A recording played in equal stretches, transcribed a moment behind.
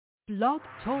Blog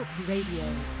Talk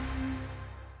Radio.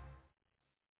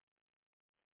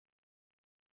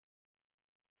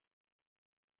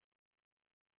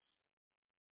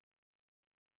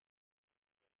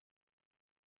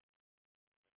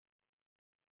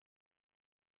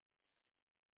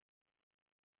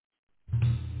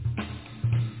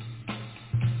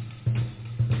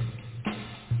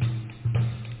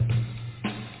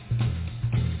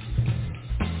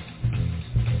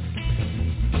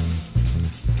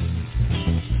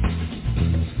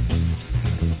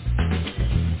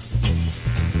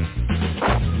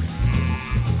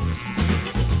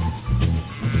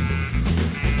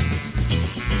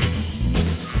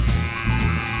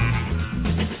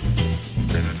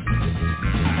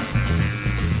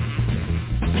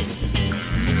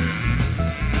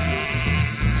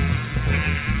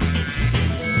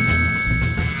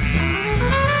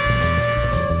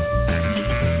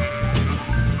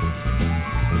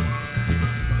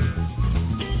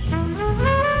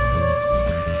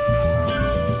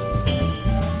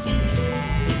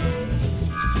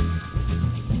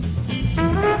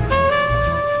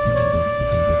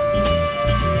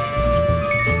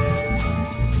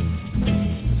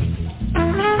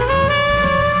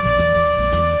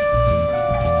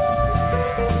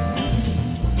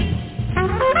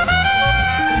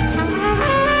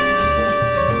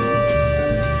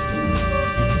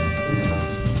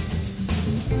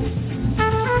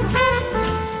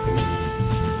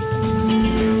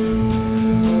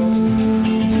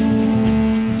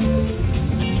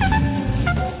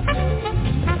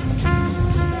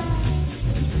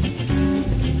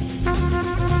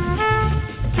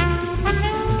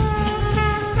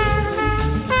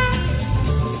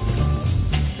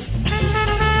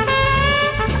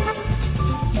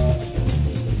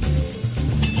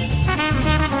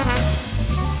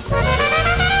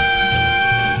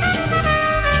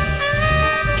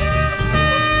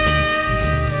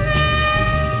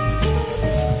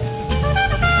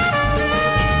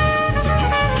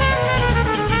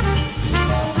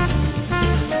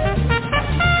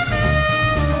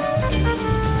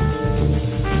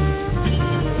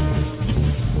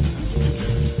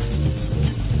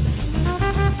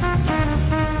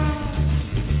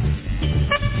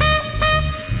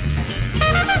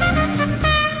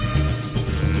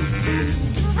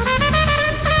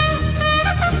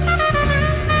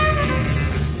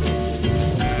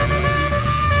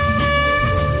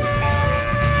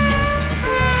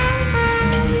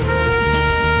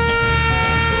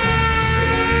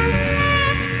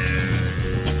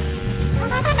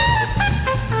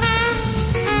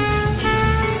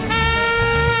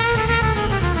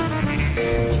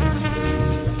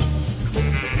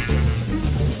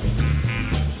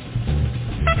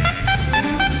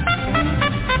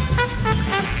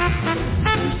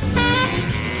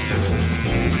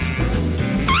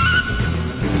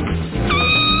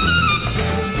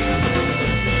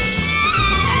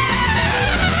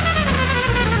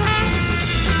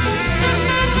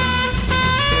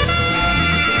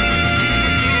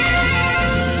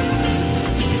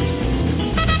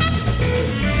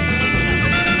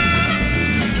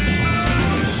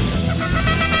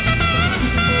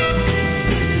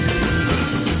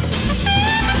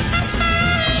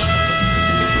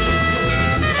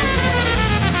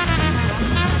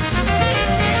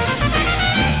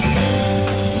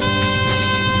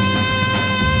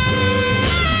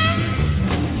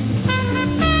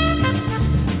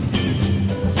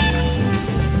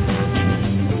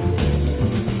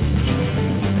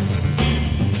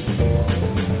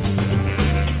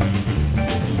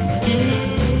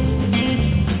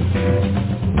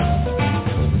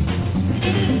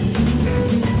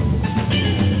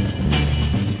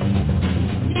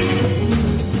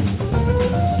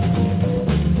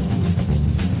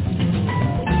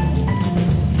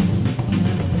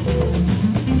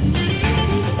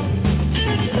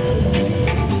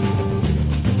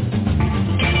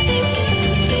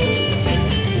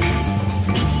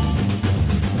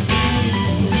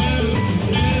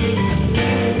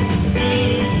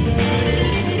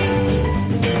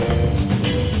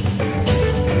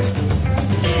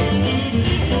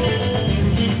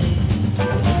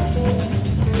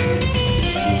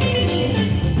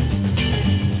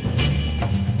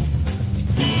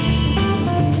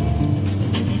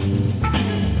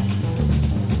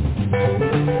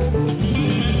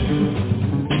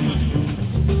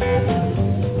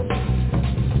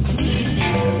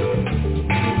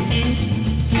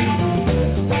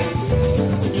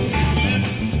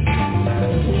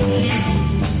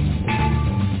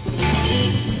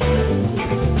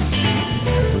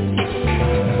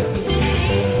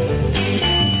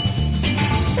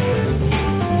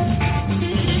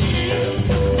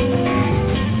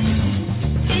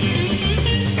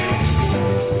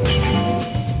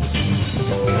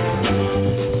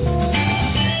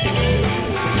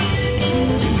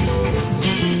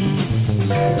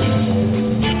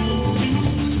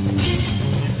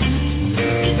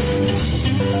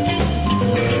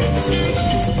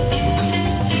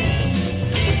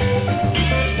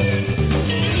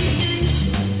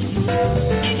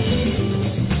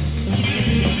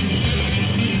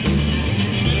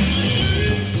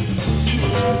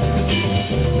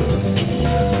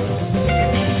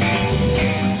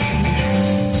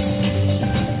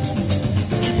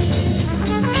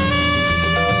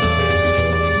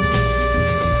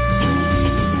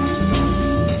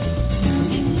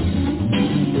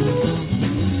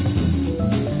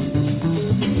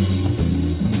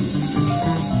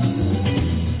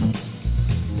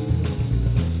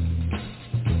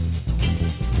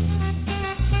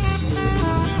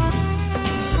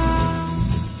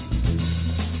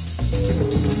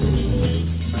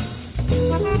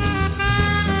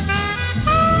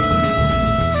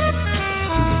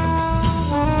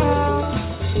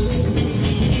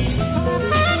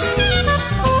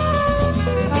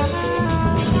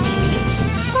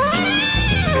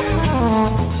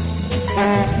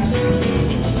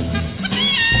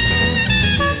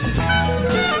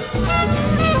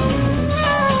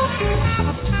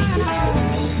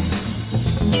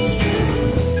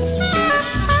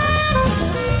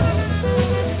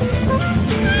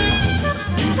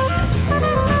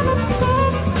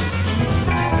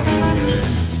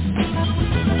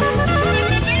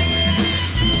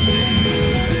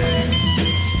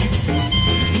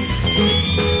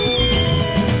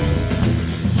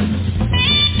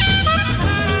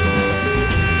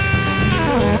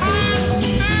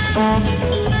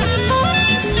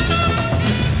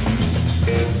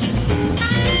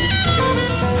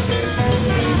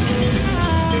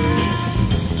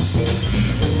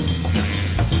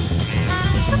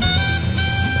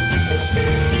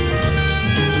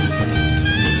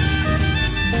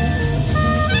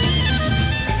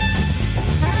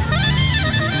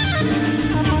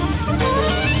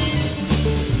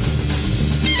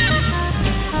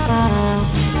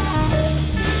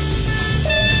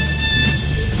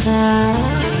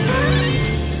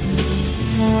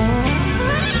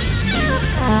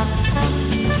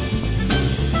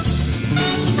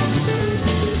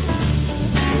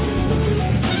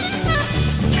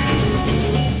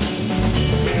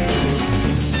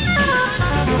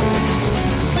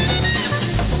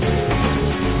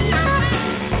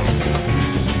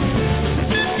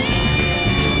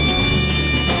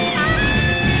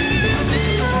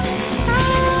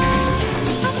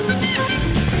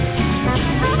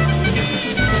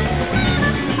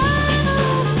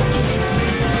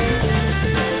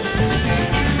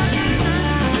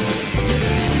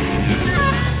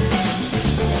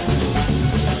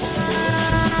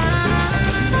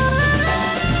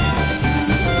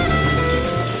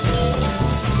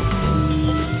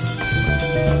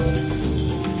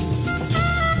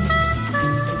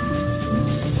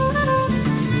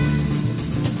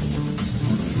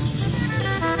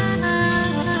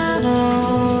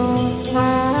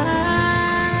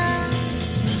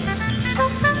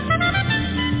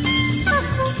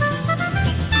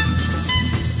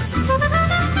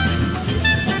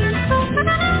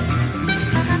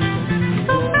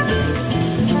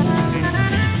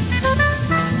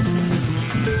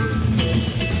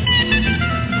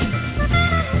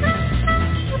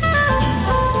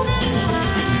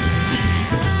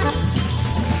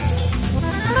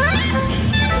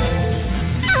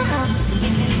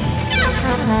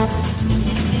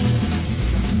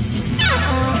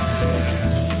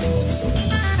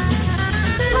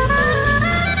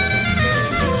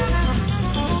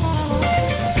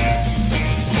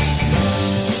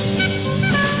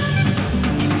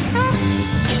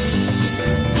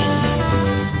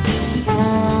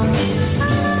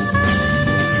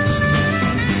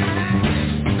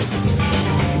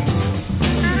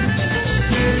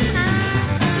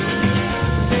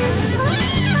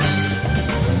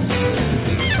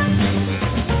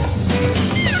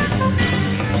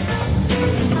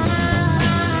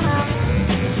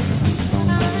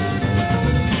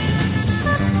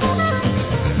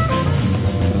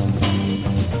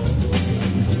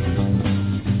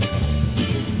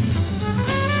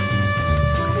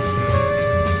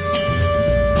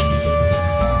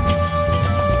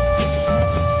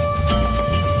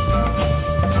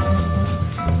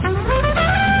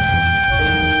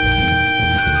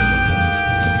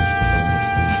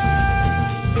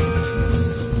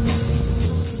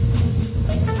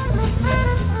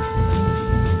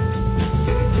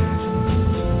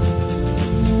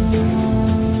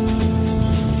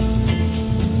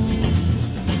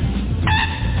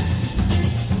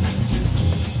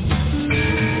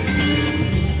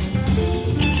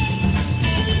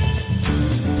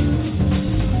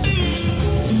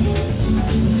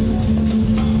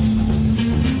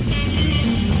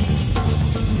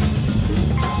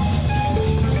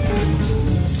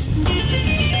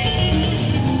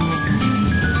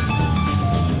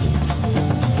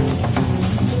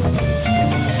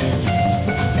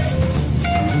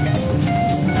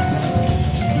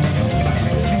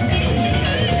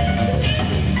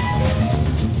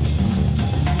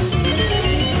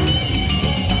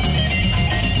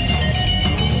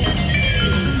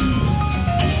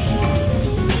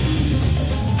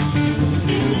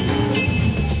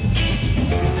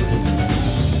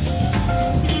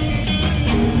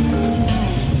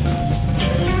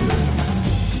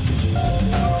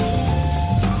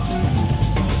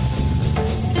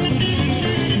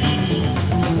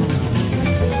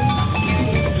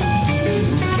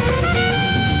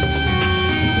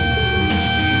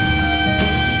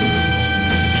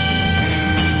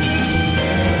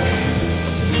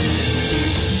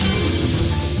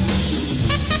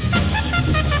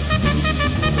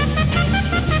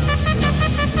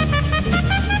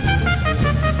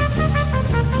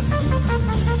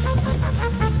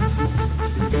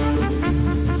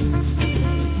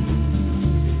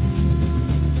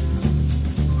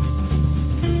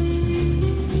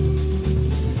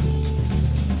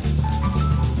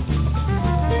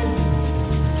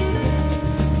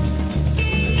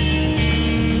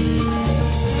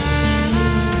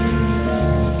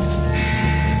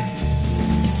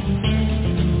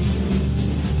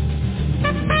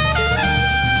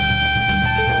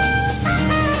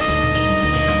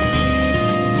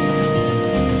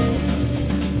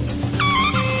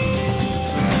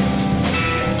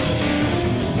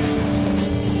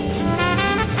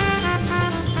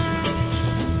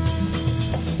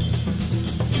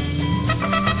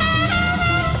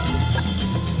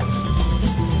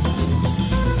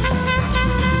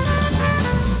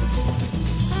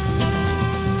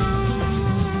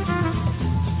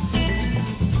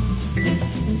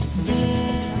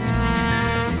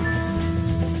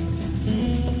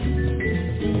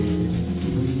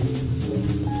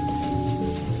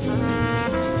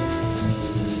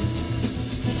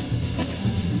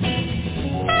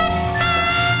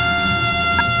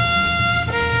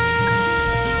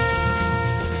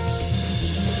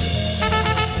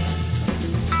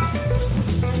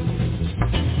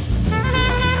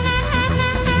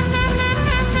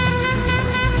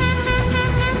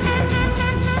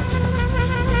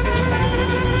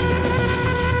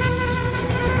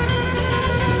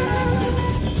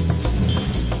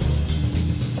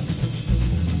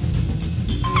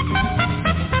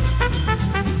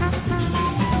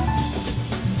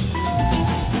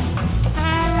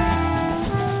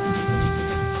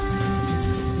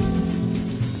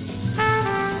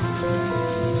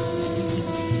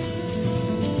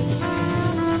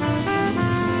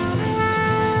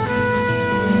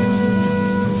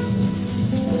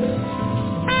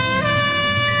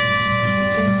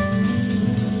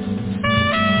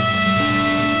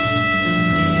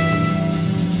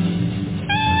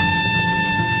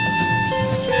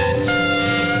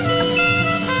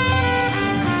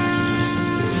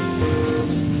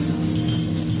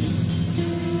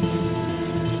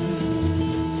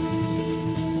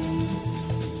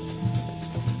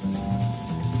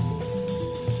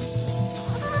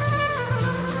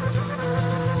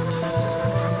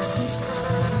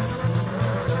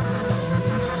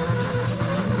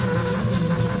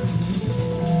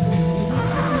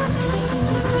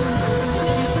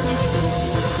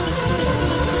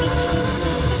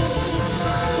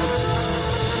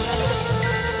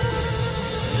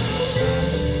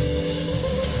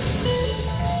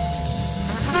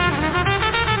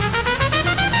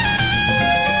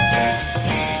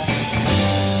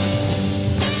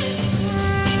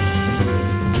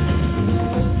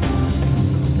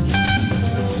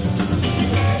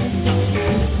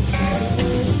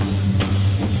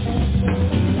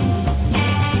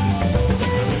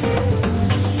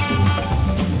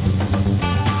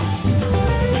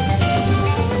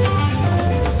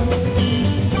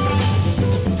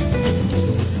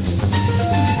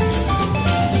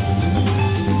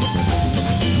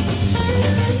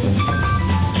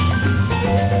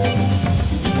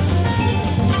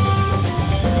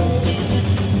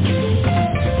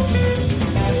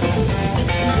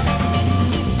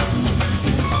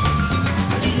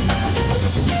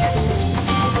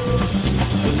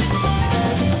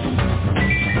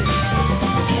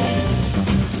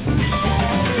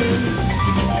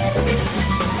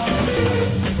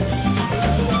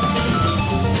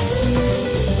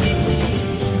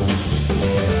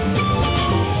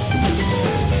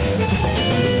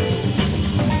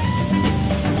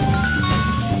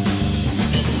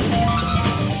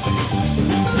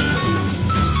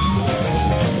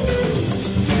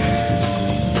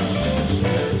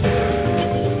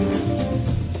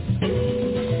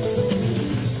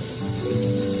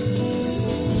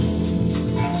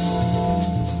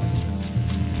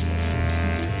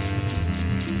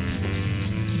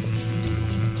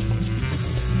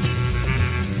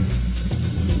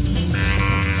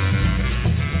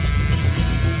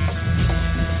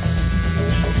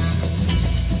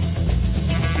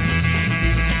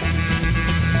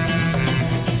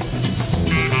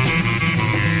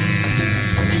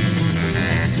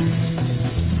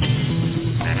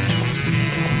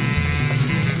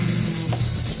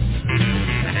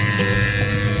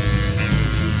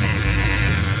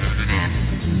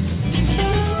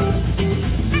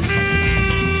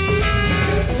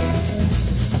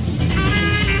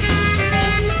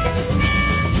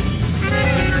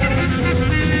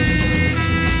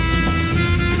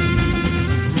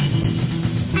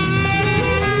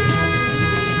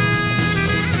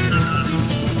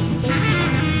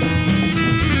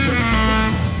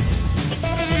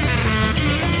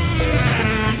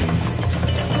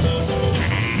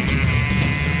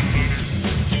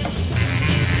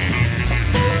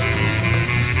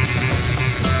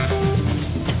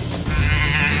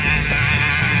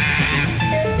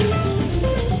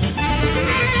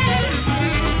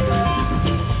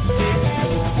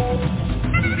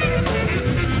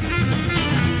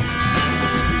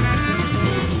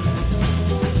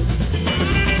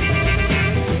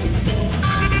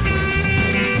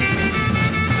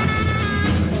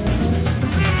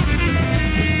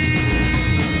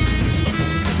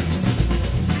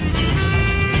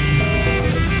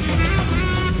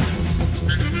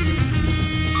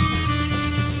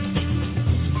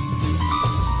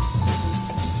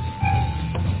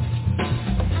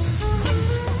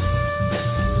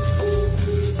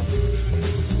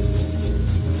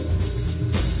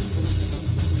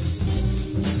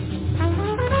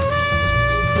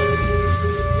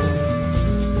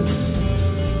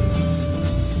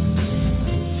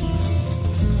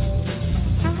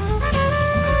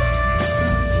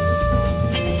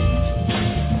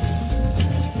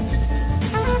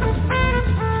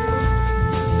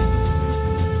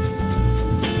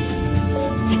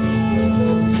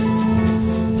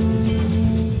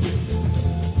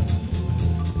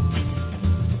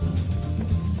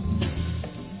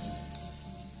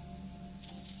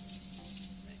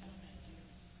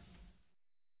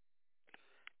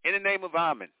 name of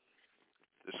Amen,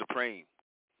 the Supreme,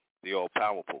 the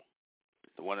All-Powerful,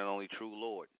 the one and only true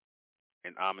Lord,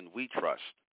 in Amen we trust,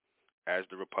 as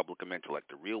the Republic of Mentellect,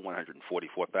 the real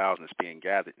 144,000 is being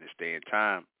gathered in this day and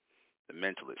time, the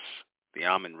mentalists, the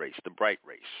Amen race, the bright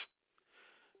race.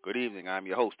 Good evening. I'm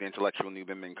your host, the intellectual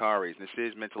Nuben MENKARAYZZ, and this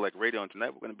is MENTELECT Radio, and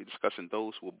tonight we're going to be discussing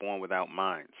those who were born without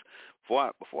minds.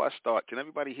 Before I start, can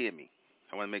everybody hear me?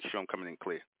 I want to make sure I'm coming in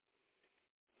clear.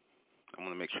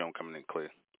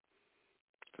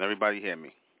 Can everybody hear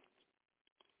me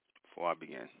before I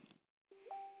begin?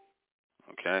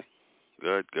 Okay.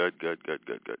 Good.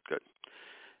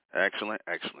 Excellent.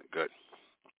 Good.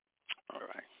 All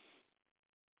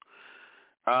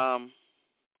right.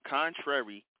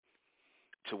 Contrary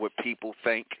to what people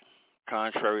think,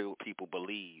 contrary to what people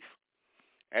believe,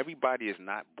 everybody is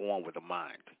not born with a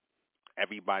mind.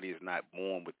 Everybody is not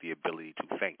born with the ability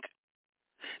to think.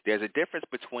 There's a difference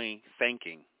between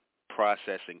thinking,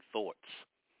 processing thoughts,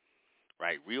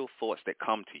 right? Real thoughts that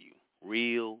come to you,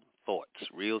 real thoughts,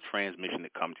 real transmission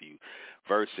that come to you,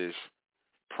 versus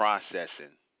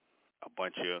processing a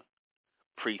bunch of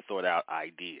pre-thought out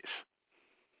ideas,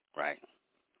 right?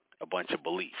 A bunch of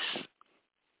beliefs.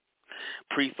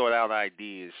 Pre-thought out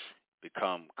ideas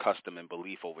become custom and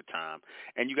belief over time.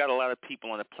 And you got a lot of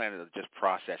people on the planet that are just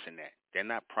processing that. They're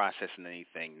not processing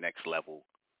anything next level,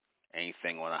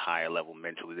 anything on a higher level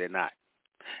mentally. They're not.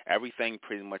 Everything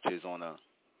pretty much is on a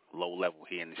low level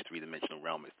here in this three-dimensional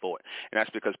realm of thought. And that's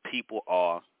because people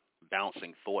are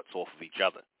bouncing thoughts off of each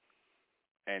other.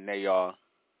 And they are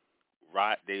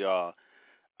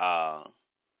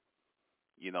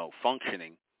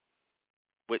functioning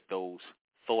with those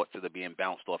thoughts that are being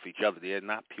bounced off each other. They're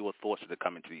not pure thoughts that are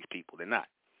coming to these people. They're not.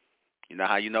 You know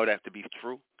how you know that to be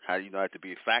true? How you know that to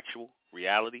be factual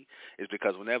reality? Is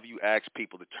because whenever you ask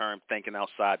people the term thinking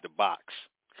outside the box,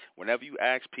 whenever you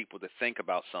ask people to think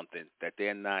about something that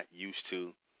they're not used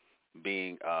to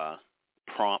being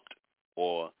prompt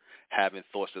or having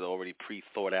thoughts that are already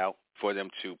pre-thought out for them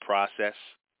to process,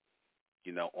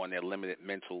 on their limited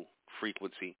mental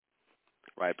frequency,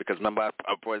 right? Because remember,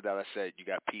 I brought it out, I said you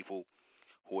got people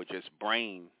who are just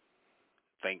brain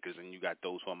thinkers and you got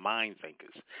those who are mind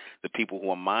thinkers. The people who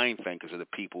are mind thinkers are the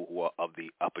people who are of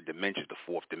the upper dimension, the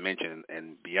fourth dimension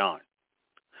and beyond.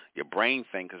 Your brain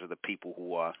thinkers are the people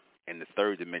who are in the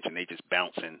third dimension. They just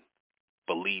bouncing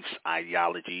beliefs,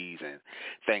 ideologies, and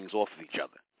things off of each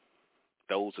other.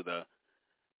 Those are the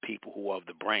people who are of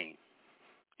the brain,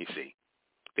 you see.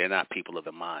 They're not people of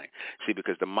the mind. See,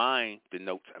 because the mind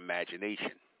denotes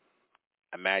imagination.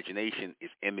 Imagination is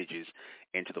images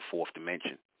into the fourth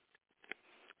dimension.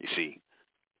 You see,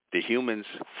 the humans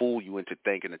fool you into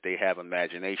thinking that they have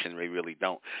imagination. They really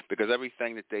don't. Because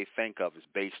everything that they think of is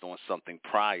based on something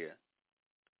prior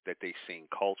that they've seen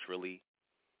culturally,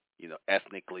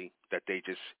 ethnically, that they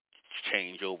just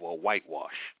change over or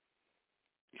whitewash.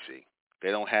 You see, they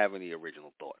don't have any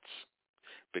original thoughts.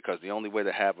 Because the only way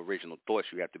to have original thoughts,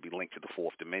 you have to be linked to the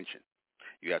fourth dimension.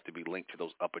 You have to be linked to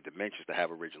those upper dimensions to have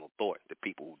original thought. The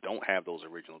people who don't have those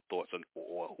original thoughts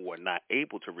or who are not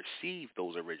able to receive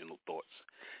those original thoughts,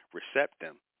 recept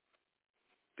them,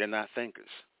 they're not thinkers.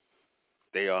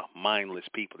 They are mindless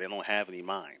people. They don't have any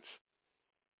minds.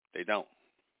 They don't.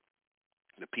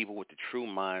 The people with the true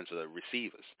minds are the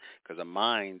receivers, because a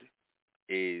mind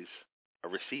is a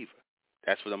receiver.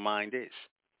 That's what a mind is.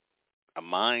 A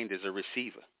mind is a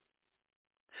receiver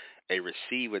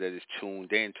that is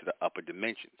tuned in to the upper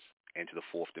dimensions, into the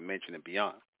fourth dimension and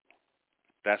beyond.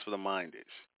 That's what a mind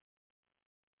is.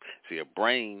 See, a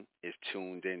brain is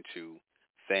tuned into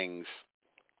things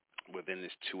within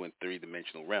this 2- and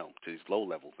 3-dimensional realm, to these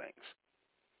low-level things.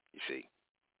 You see,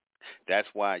 that's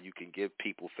why you can give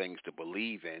people things to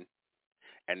believe in,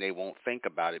 and they won't think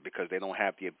about it because they don't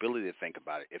have the ability to think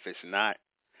about it. If it's not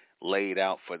laid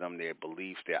out for them, their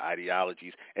beliefs, their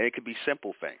ideologies, and it could be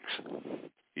simple things.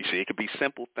 You see, it could be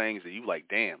simple things that you like,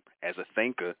 damn, as a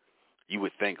thinker, you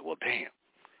would think, well, damn,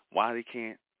 why they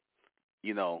can't,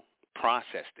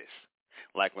 process this?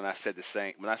 Like when I said the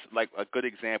same, like a good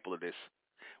example of this,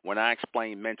 when I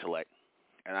explain MENTELECT,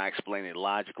 and I explain it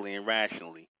logically and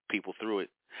rationally, people through it,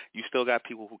 you still got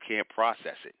people who can't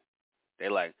process it.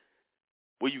 They're like,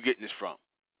 where you getting this from?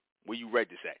 Where you read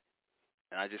this at?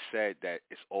 And I just said that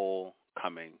it's all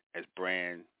coming as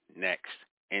brand next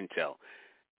intel.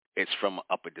 It's from an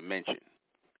upper dimension.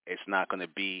 It's not going to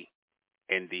be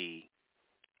in the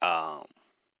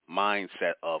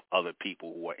mindset of other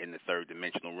people who are in the third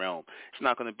dimensional realm. It's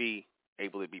not going to be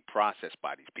able to be processed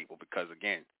by these people because,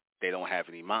 again, they don't have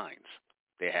any minds.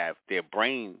 They have their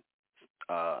brain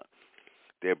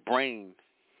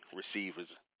receivers.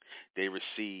 They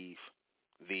receive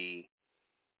the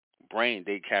brain,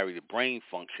 they carry the brain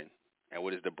function. And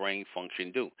what does the brain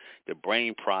function do? The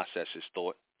brain processes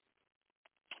thought,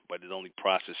 but it only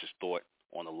processes thought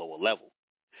on a lower level.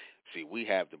 See, we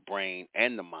have the brain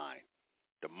and the mind.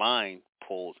 The mind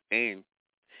pulls in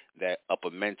that upper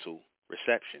mental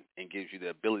reception and gives you the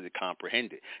ability to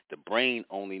comprehend it. The brain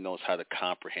only knows how to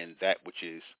comprehend that which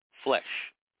is flesh.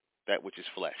 That which is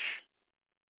flesh.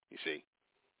 You see?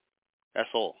 That's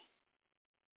all.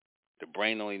 The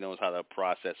brain only knows how to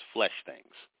process flesh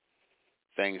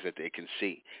things that they can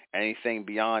see. Anything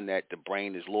beyond that, the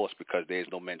brain is lost because there's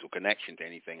no mental connection to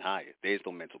anything higher. There's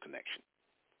no mental connection.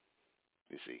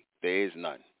 You see? There is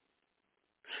none.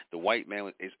 The white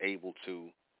man is able to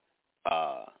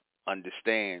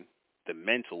understand the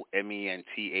mental,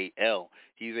 mental.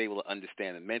 He's able to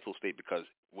understand the mental state because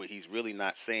what he's really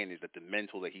not saying is that the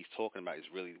mental that he's talking about is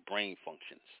really the brain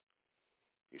functions.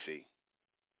 You see?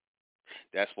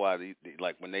 That's why,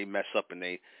 like when they mess up and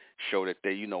they show that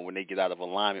they, when they get out of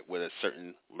alignment with a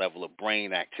certain level of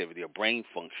brain activity or brain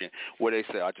function, where they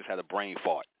say, I just had a brain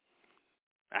fart.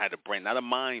 I had a brain, not a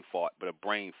mind fart, but a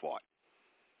brain fart.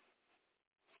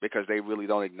 Because they really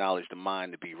don't acknowledge the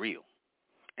mind to be real.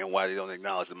 And why they don't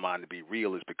acknowledge the mind to be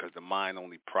real is because the mind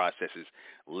only processes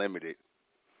limited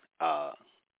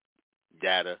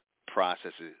data,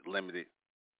 processes limited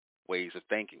ways of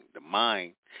thinking. The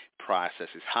mind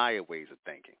processes higher ways of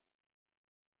thinking.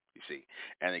 You see?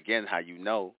 And again, how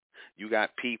you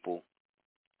got people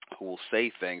who will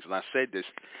say things, and I said this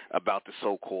about the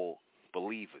so-called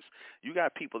believers. You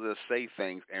got people that say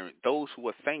things, and those who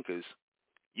are thinkers,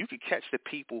 you could catch the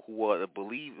people who are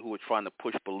who are trying to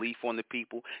push belief on the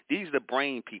people. These are the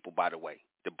brain people, by the way.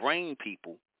 The brain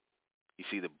people, you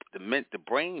see, the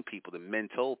brain people, the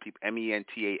mental people,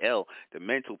 mental, the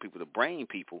mental people, the brain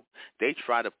people, they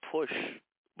try to push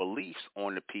beliefs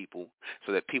on the people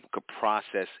so that people could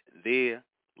process their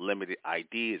limited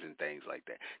ideas and things like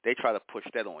that. They try to push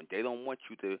that on. They don't want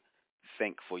you to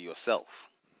think for yourself,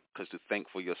 because to think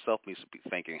for yourself means to be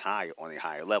thinking higher, on a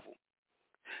higher level.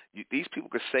 These people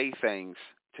could say things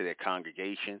to their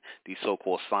congregation. These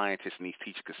so-called scientists and these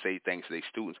teachers could say things to their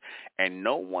students, and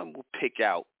no one will pick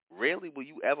out. Rarely will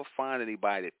you ever find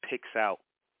anybody that picks out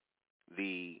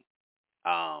the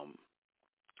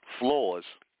flaws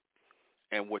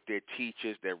in what their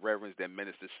teachers, their reverends, their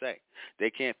ministers say. They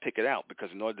can't pick it out,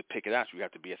 because in order to pick it out, you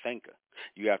have to be a thinker.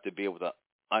 You have to be able to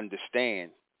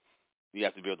understand. You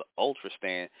have to be able to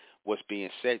understand what's being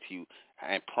said to you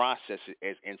and process it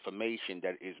as information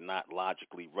that is not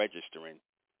logically registering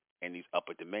in these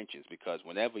upper dimensions. Because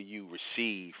whenever you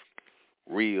receive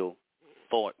real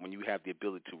thought, when you have the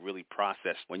ability to really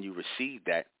process, when you receive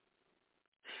that,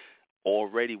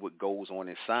 already what goes on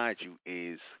inside you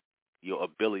is your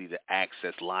ability to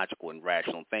access logical and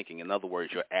rational thinking. In other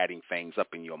words, you're adding things up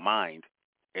in your mind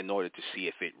in order to see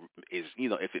if it is,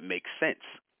 if it makes sense.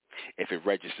 If it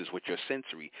registers with your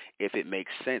sensory, if it makes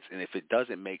sense, and if it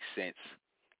doesn't make sense,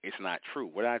 it's not true.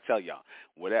 What did I tell y'all?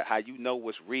 How you know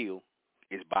what's real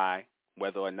is by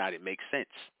whether or not it makes sense.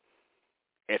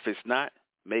 If it's not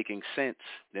making sense,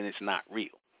 then it's not real.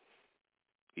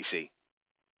 You see,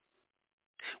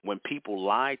 when people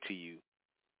lie to you,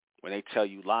 when they tell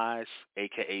you lies,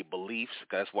 aka beliefs,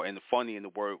 that's what in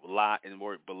the word lie, in the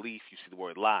word belief, you see the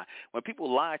word lie. When people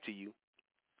lie to you,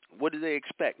 what do they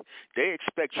expect? They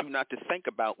expect you not to think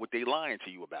about what they're lying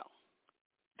to you about.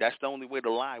 That's the only way the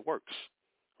lie works,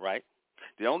 right?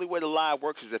 The only way the lie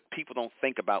works is if people don't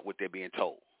think about what they're being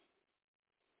told.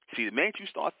 See, the minute you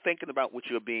start thinking about what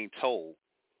you're being told,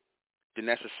 then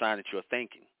that's a sign that you're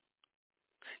thinking.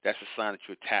 That's a sign that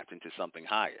you're tapped into something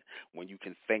higher, when you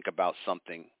can think about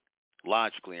something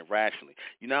logically and rationally.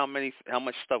 You know how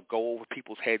much stuff go over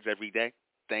people's heads every day?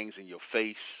 Things in your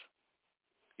face.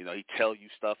 He tells you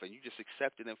stuff, and you just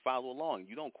accept it and follow along.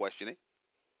 You don't question it.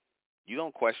 You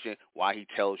don't question why he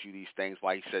tells you these things,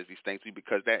 why he says these things to you,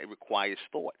 because that requires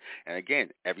thought. And again,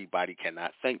 everybody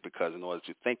cannot think, because in order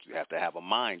to think, you have to have a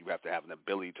mind. You have to have an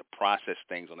ability to process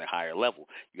things on a higher level.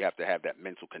 You have to have that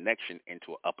mental connection into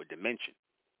an upper dimension.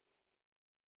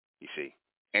 You see?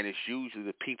 And it's usually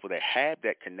the people that have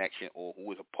that connection, or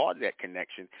who is a part of that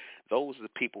connection, those are the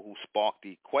people who spark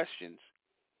the questions.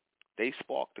 They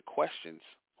spark the questions,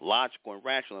 logical and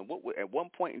rational. And at one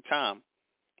point in time,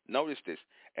 notice this,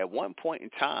 at one point in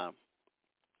time,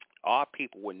 our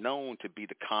people were known to be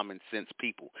the common sense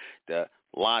people, the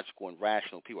logical and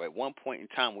rational people. At one point in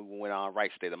time, we were in our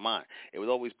right state of mind. It would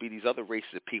always be these other races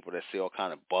of people that say all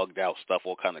kind of bugged out stuff,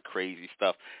 all kind of crazy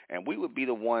stuff, and we would be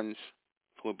the ones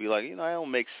who would be like, that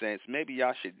don't make sense. Maybe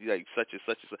y'all should do like such and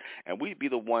such and such. And we'd be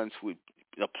the ones who would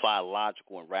apply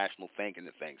logical and rational thinking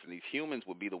to things. And these humans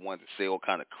would be the ones that say all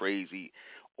kind of crazy,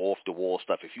 off-the-wall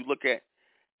stuff. If you look at,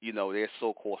 their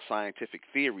so-called scientific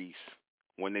theories,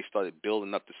 when they started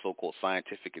building up the so-called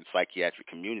scientific and psychiatric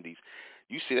communities,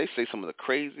 you see they say some of the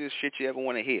craziest shit you ever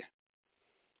want to hear.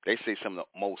 They say some of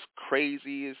the most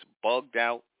craziest, bugged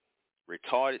out,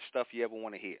 retarded stuff you ever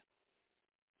want to hear.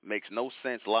 Makes no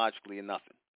sense logically or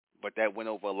nothing. But that went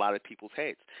over a lot of people's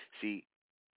heads. See,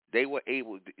 they were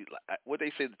able to, what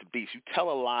they say to the beast, you tell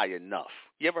a lie enough.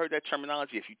 You ever heard that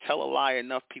terminology? If you tell a lie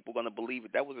enough, people are going to believe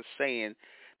it. That was a saying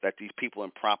that these people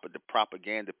the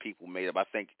propaganda people made up. I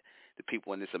think the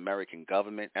people in this American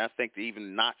government, and I think that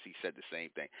even Nazis said the same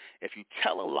thing. If you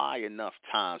tell a lie enough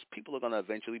times, people are going to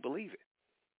eventually believe it.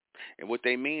 And what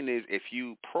they mean is if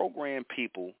you program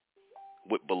people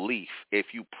with belief, if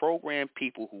you program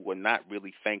people who were not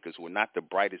really thinkers, who were not the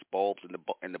brightest bulbs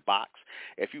in the box,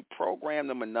 if you program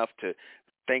them enough to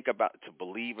think about, to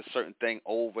believe a certain thing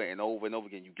over and over and over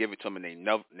again, you give it to them in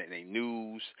their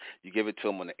news, you give it to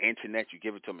them on the internet, you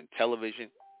give it to them in television,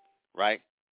 right?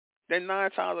 Then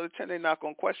 9 times out of 10, they're not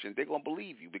going to question. They're going to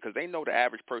believe you because they know the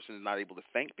average person is not able to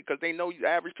think, because they know the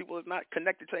average people is not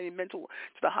connected to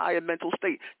the higher mental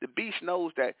state. The beast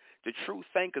knows that the true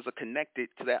thinkers are connected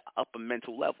to that upper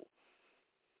mental level.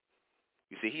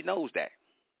 You see, he knows that.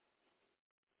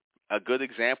 A good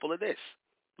example of this.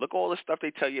 Look at all the stuff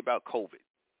they tell you about COVID.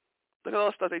 Look at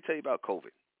all the stuff they tell you about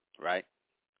COVID, right?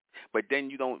 But then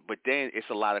it's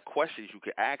a lot of questions you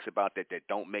could ask about that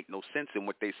don't make no sense in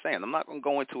what they're saying. I'm not going to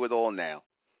go into it all now,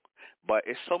 but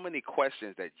it's so many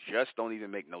questions that just don't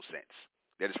even make no sense,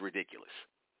 that it's ridiculous.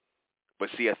 But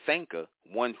see, a thinker,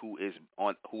 one who is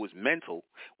mental,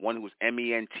 one who is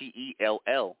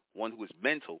MENTELL, one who is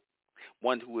mental,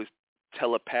 one who is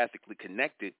telepathically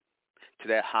connected to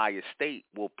that higher state,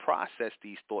 will process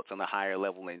these thoughts on a higher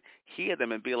level and hear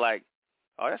them and be like,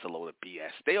 oh, that's a load of BS.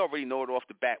 They already know it off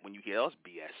the bat when you hear us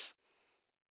BS.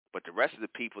 But the rest of the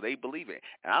people, they believe it.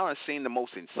 And I done seen the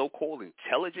most so-called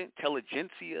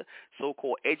intelligentsia,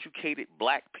 so-called educated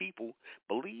black people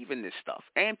believe in this stuff.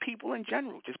 And people in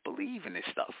general just believe in this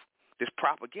stuff, this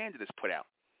propaganda that's put out,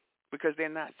 because they're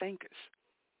not thinkers.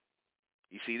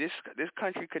 You see, this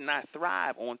country could not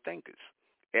thrive on thinkers.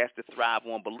 It has to thrive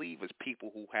on believers, people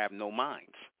who have no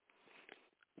minds.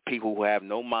 People who have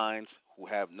no minds, who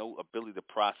have no ability to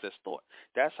process thought.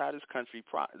 That's how this country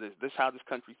thrives. This is how this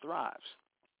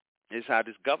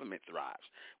government thrives.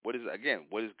 What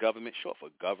is government short for?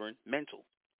 Governmental.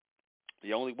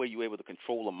 The only way you're able to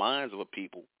control the minds of a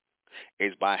people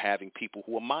is by having people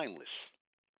who are mindless,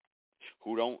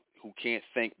 who can't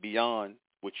think beyond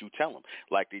what you tell them,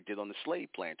 like they did on the slave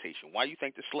plantation. Why do you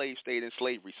think the slaves stayed in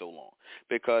slavery so long?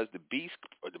 Because the beast,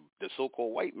 or the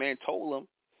so-called white man, told them,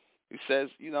 he says,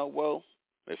 well,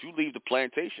 if you leave the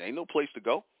plantation, ain't no place to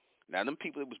go. Now, them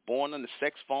people that was born on the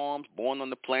sex farms, born on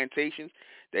the plantations,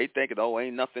 they thinking,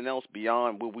 ain't nothing else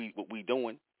beyond what we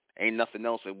doing. Ain't nothing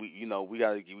else, and we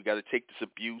gotta take this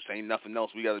abuse. Ain't nothing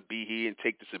else. We gotta be here and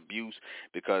take this abuse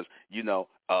because it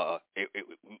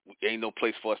ain't no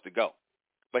place for us to go.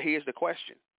 But here's the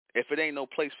question: if it ain't no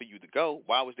place for you to go,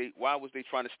 why was they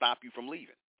trying to stop you from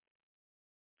leaving?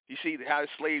 You see how the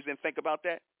slaves didn't think about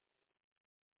that?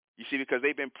 You see, because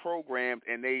they've been programmed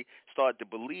and they started to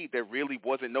believe there really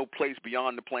wasn't no place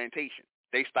beyond the plantation.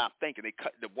 They stopped thinking.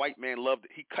 The white man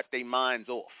he cut their minds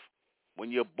off.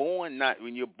 When you're born,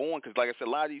 because like I said, a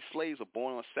lot of these slaves are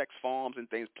born on sex farms and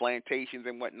things, plantations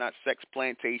and whatnot, sex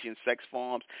plantations, sex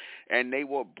farms, and they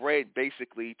were bred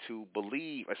basically to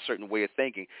believe a certain way of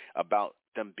thinking about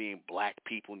them being black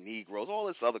people, Negroes, all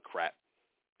this other crap.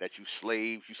 That you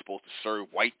slaves, you're supposed to serve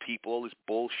white people, all this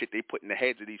bullshit they put in the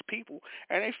heads of these people,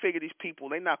 and they figure these people,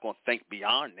 they're not going to think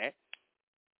beyond that.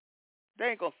 They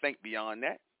ain't going to think beyond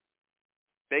that.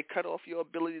 They cut off your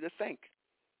ability to think.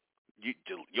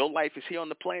 Your life is here on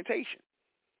the plantation,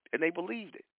 and they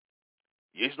believed it.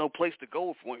 There's no place to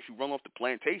go once you run off the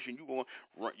plantation. You're going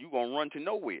to run to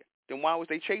nowhere. Then why was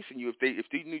they chasing you? If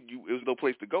they knew there was no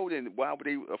place to go, then why were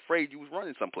they afraid you was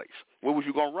running someplace? Where was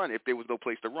you going to run if there was no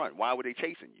place to run? Why were they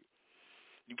chasing you?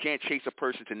 You can't chase a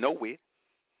person to nowhere.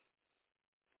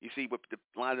 You see, but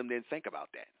a lot of them didn't think about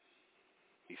that.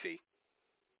 You see,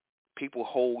 people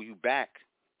hold you back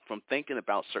from thinking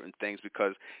about certain things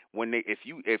because if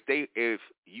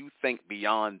you think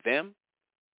beyond them,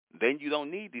 then you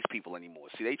don't need these people anymore.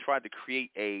 See, they tried to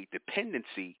create a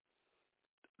dependency.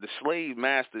 The slave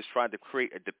masters tried to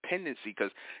create a dependency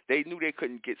because they knew they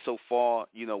couldn't get so far,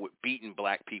 with beating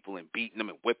black people and beating them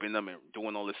and whipping them and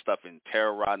doing all this stuff and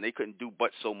terrorizing. They couldn't do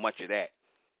but so much of that.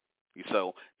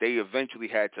 So they eventually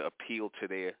had to appeal to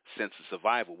their sense of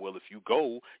survival. Well, if you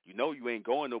go, you ain't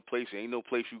going no place. There ain't no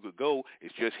place you could go.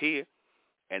 It's just here.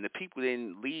 And the people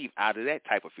didn't leave out of that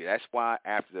type of fear. That's why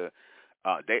after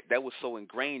that was so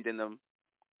ingrained in them,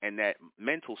 in that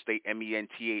mental state,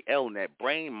 mental, in that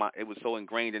brain, it was so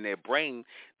ingrained in their brain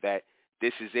that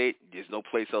this is it. There's no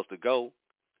place else to go.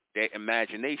 Their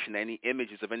imagination, any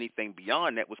images of anything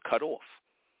beyond that was cut off.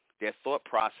 Their thought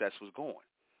process was gone.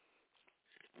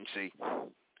 You see,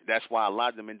 that's why a lot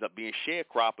of them end up being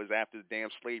sharecroppers after the damn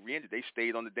slavery ended. They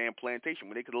stayed on the damn plantation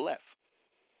when they could have left.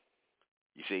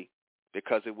 You see,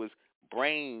 because it was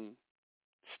brain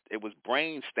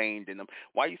stained in them.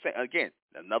 Why you think, again,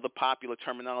 another popular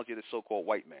terminology of the so-called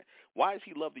white man. Why does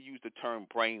he love to use the term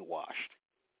brainwashed?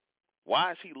 Why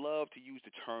does he love to use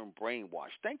the term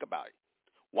brainwashed? Think about it.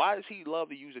 Why does he love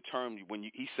to use the term when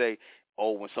he say,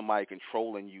 oh, when somebody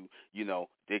controlling you,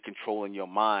 they're controlling your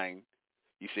mind,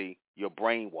 you see, you're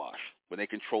brainwashed. When they're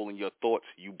controlling your thoughts,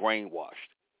 you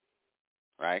brainwashed,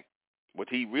 right? What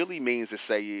he really means to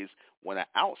say is when an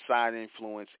outside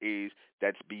influence is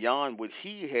that's beyond what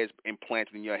he has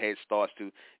implanted in your head starts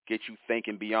to get you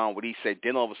thinking beyond what he said,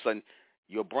 then all of a sudden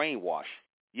you're brainwashed.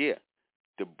 Yeah,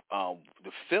 the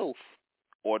filth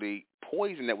or the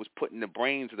poison that was put in the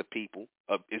brains of the people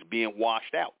is being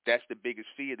washed out. That's the biggest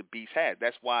fear the beast has.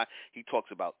 That's why he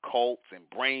talks about cults and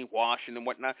brainwashing and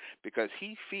whatnot, because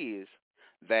he fears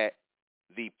that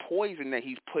the poison that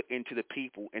he's put into the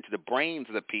people, into the brains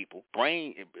of the people,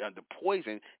 the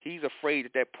poison, he's afraid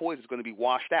that poison is going to be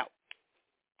washed out.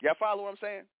 Y'all follow what I'm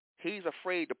saying? He's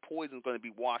afraid the poison is going to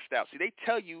be washed out. See, they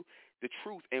tell you the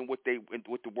truth and what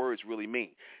the words really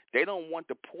mean. They don't want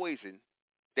the poison.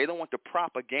 They don't want the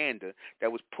propaganda that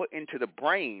was put into the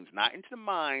brains, not into the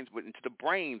minds, but into the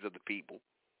brains of the people.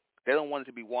 They don't want it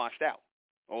to be washed out.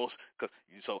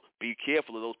 So be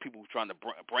careful of those people who are trying to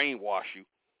brainwash you.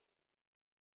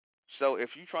 So if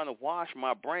you're trying to wash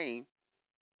my brain,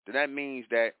 then that means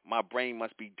that my brain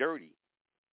must be dirty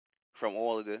from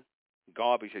all of the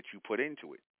garbage that you put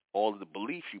into it, all of the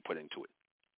beliefs you put into it.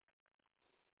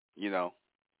 You're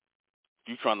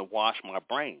trying to wash my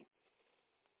brain.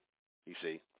 You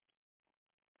see,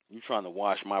 you're trying to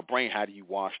wash my brain. How do you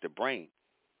wash the brain?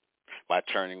 By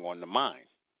turning on the mind.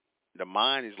 The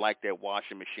mind is like that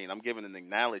washing machine. I'm giving an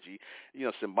analogy,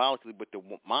 symbolically, but the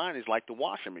mind is like the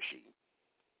washing machine.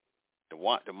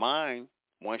 The mind,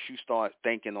 once you start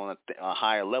thinking on a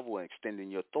higher level and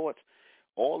extending your thoughts,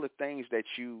 all the things that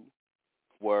you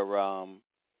were,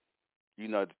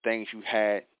 the things you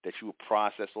had that you would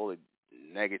process, all the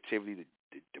negativity,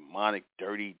 the demonic,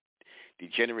 dirty,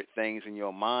 degenerate things in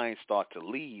your mind start to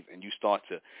leave, and you start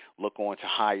to look onto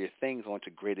higher things,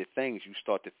 onto greater things. You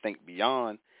start to think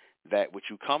beyond that which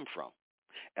you come from.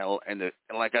 And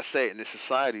like I said, in this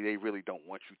society, they really don't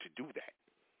want you to do that.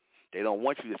 They don't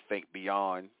want you to think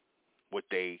beyond what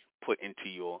they put into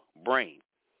your brain,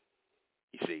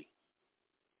 you see.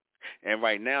 And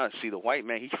right now, see, the white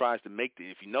man, he tries to make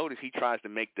if you notice, he tries to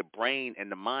make the brain and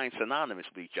the mind synonymous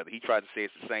with each other. He tries to say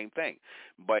it's the same thing.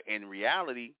 But in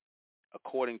reality,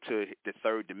 according to the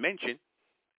third dimension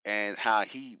and how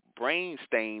he brain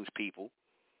stains people,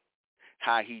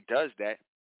 how he does that,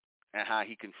 and how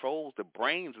he controls the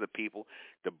brains of the people,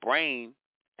 the brain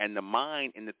and the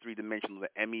mind in the three-dimensional,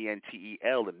 the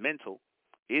mental, the mental,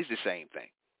 is the same thing.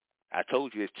 I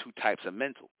told you there's two types of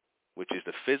mental, which is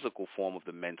the physical form of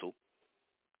the mental,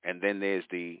 and then there's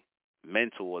the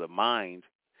mental or the mind,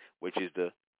 which is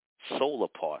the solar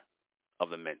part of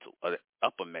the mental, or the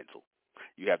upper mental.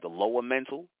 You have the lower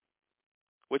mental,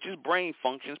 which is brain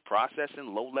functions,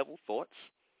 processing low-level thoughts,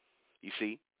 you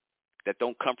see, that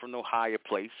don't come from no higher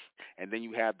place. And then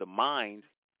you have the mind,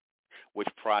 which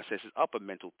processes upper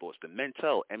mental thoughts, the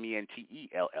mental, mental.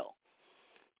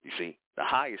 You see, the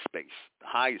highest space, the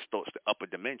highest thoughts, the upper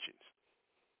dimensions.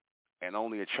 And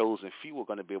only a chosen few are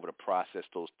going to be able to process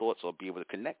those thoughts or be able to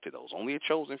connect to those. Only a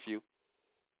chosen few.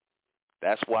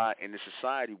 That's why in the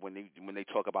society, when they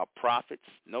talk about prophets,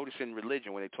 notice in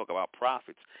religion when they talk about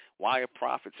prophets, why are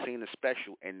prophets seen as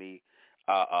special in the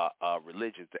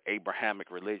religions, the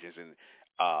Abrahamic religions, and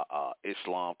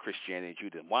Islam, Christianity, and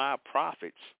Judaism? Why are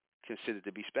prophets considered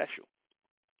to be special?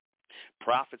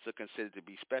 Prophets are considered to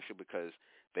be special because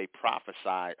they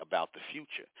prophesy about the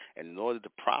future. And in order to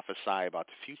prophesy about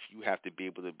the future, you have to be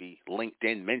able to be linked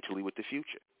in mentally with the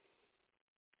future.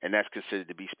 And that's considered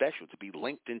to be special, to be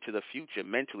linked into the future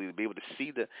mentally, to be able to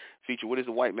see the future. What is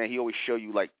the white man? He always show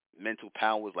you like mental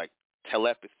powers, like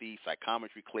telepathy,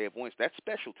 psychometry, clairvoyance. That's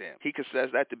special to him. He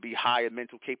considers that to be higher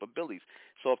mental capabilities.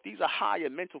 So if these are higher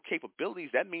mental capabilities,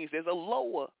 that means there's a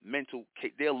lower mental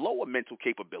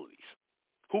capabilities.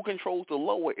 Who controls the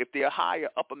lower? If there are higher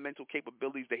upper mental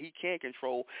capabilities that he can't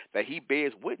control, that he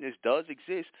bears witness does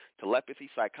exist, telepathy,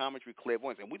 psychometry,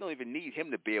 clairvoyance, and we don't even need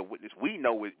him to bear witness. We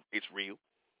know it's real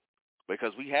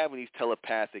because we have these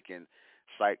telepathic and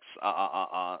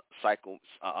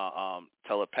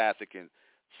telepathic and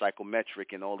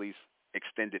psychometric and all these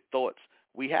extended thoughts.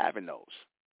 We have in those.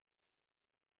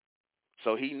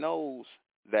 So he knows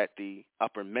that the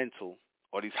upper mental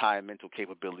or these higher mental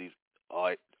capabilities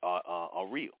are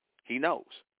real. He knows.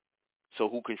 So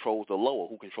who controls the lower?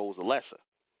 Who controls the lesser?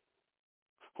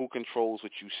 Who controls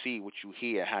what you see, what you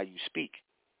hear, how you speak,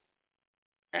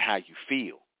 and how you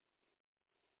feel?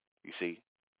 You see,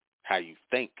 how you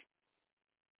think.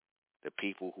 The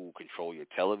people who control your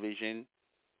television,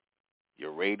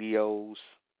 your radios,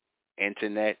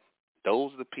 internet,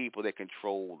 those are the people that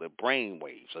control the brain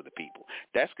waves of the people.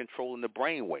 That's controlling the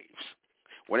brain waves.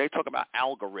 When they talk about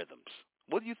algorithms,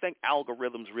 what do you think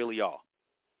algorithms really are?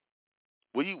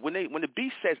 When the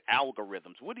beast says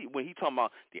algorithms, when he talking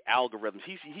about the algorithms,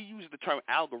 he uses the term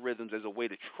algorithms as a way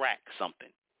to track something,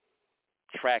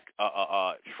 track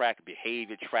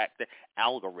behavior, track the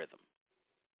algorithm.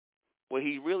 What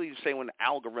he really is saying when the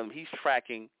algorithm, he's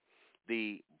tracking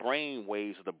the brain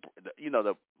waves of the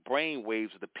brain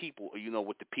waves of the people.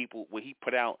 What he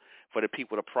put out for the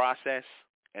people to process.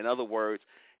 In other words,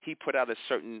 he put out a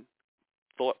certain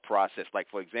thought process. Like,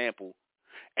 for example,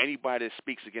 anybody that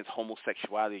speaks against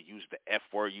homosexuality, uses the F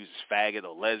word, uses faggot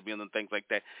or lesbian and things like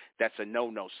that, that's a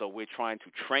no-no. So we're trying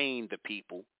to train the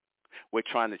people. We're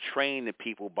trying to train the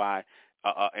people by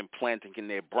implanting in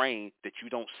their brain that you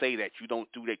don't say that, you don't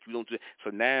do that, you don't do that. So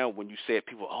now when you say it,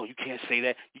 people, oh, you can't say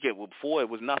that. Before it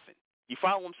was nothing. You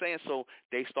follow what I'm saying? So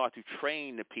they start to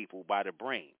train the people by the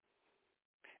brain.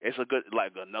 It's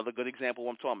another good example of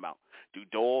what I'm talking about. Do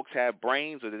dogs have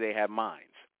brains or do they have minds?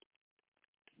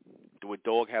 Do a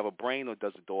dog have a brain or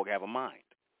does a dog have a mind?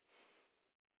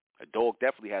 A dog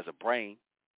definitely has a brain,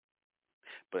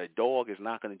 but a dog is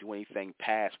not going to do anything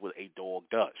past what a dog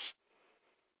does.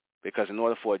 Because in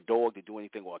order for a dog to do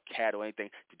anything, or a cat or anything,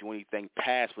 to do anything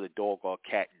past what a dog or a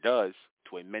cat does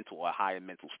to a mental or a higher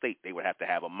mental state, they would have to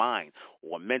have a mind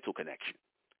or a mental connection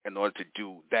in order to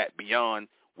do that beyond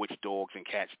which dogs and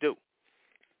cats do.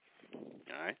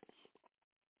 All right?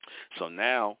 So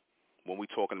now, when we're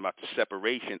talking about the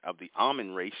separation of the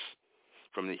almond race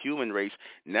from the human race,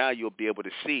 now you'll be able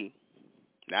to see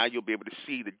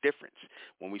the difference.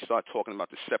 When we start talking about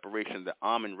the separation of the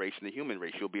almond race and the human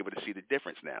race, you'll be able to see the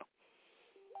difference now.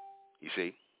 You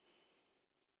see?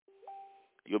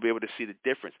 You'll be able to see the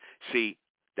difference. See,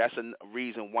 that's a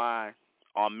reason why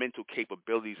our mental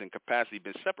capabilities and capacity have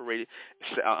been separated,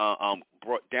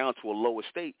 brought down to a lower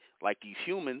state like these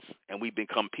humans, and we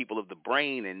become people of the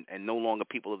brain and no longer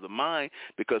people of the mind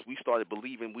because we started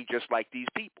believing we just like these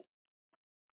people.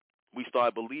 We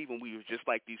started believing we were just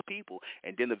like these people,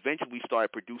 and then eventually we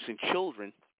started producing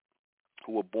children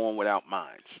who were born without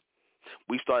minds.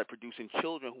 We started producing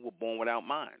children who were born without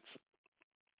minds.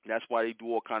 That's why they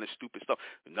do all kind of stupid stuff.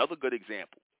 Another good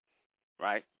example,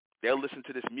 right? They'll listen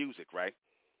to this music, right?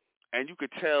 And you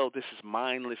could tell this is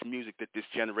mindless music that this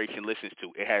generation listens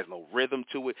to. It has no rhythm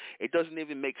to it. It doesn't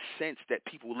even make sense that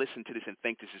people listen to this and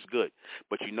think this is good.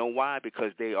 But you know why?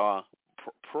 Because they are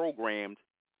programmed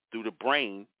through the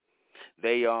brain.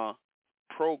 They are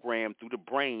programmed through the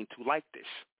brain to like this.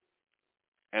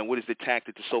 And what is the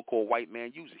tactic the so-called white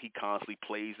man uses? He constantly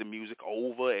plays the music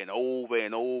over and over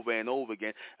and over and over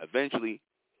again. Eventually,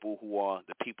 people who are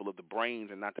the people of the brains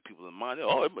and not the people of the mind,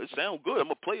 oh, it sounds good. I'm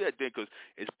going to play that then because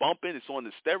it's bumping, it's on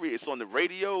the stereo, it's on the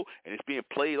radio, and it's being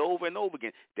played over and over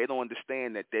again. They don't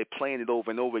understand that they're playing it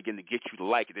over and over again to get you to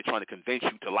like it. They're trying to convince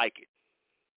you to like it.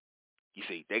 You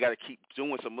see, they got to keep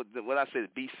doing some. What I said,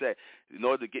 B said, in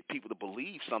order to get people to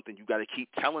believe something, you got to keep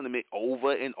telling them it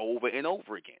over and over and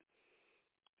over again.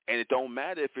 And it don't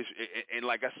matter if it's, and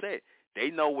like I said, they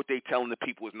know what they telling the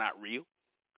people is not real,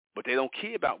 but they don't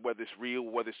care about whether it's real,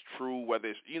 whether it's true, whether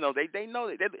it's, they know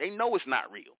they know it's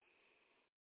not real,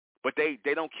 but they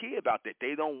don't care about that.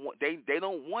 They don't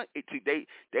want it to.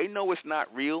 They know it's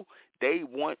not real. They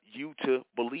want you to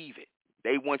believe it.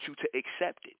 They want you to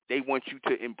accept it. They want you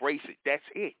to embrace it. That's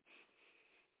it.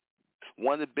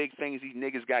 One of the big things these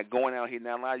niggas got going out here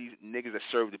now, a lot of these niggas that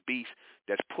serve the beast,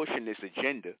 that's pushing this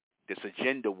agenda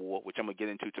war, which I'm going to get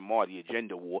into tomorrow, the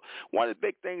agenda war. One of the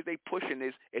big things they pushing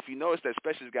is, if you notice that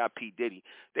especially this guy P. Diddy,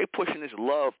 they pushing this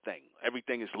love thing.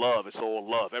 Everything is love. It's all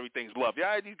love. Everything's love.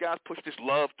 Yeah, these guys push this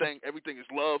love thing. Everything is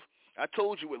love. I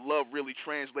told you what love really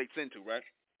translates into, right?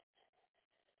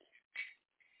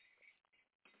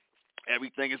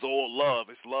 Everything is all love.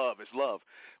 It's love. It's love.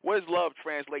 What does love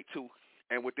translate to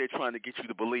and what they're trying to get you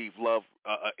to believe love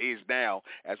is now,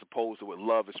 as opposed to what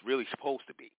love is really supposed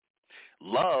to be.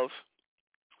 Love,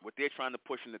 what they're trying to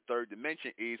push in the third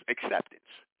dimension is acceptance.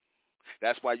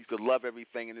 That's why you could love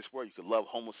everything in this world. You could love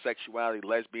homosexuality,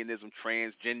 lesbianism,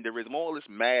 transgenderism, all this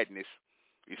madness,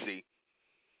 you see.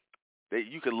 That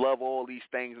you could love all these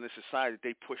things in the society that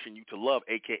they're pushing you to love,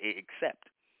 a.k.a. accept,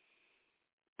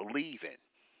 believe in.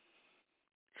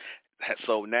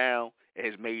 So now it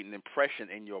has made an impression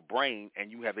in your brain,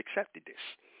 and you have accepted this.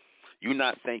 You're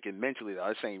not thinking mentally,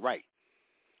 this ain't right.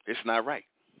 It's not right.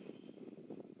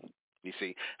 You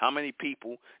see, how many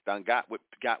people done got with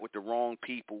the wrong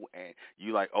people, and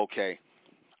you like, okay,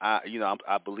 I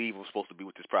believe I'm supposed to be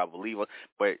with this private believer,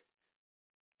 but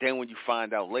then when you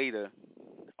find out later,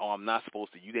 oh, I'm not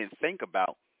supposed to, you didn't think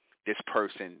about this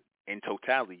person in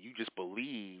totality. You just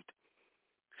believed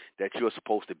that you're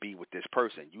supposed to be with this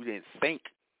person. You didn't think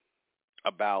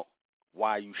about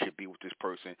why you should be with this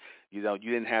person. You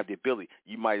didn't have the ability.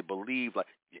 You might have believed, like,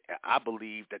 I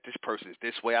believe that this person is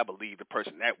this way. I believe the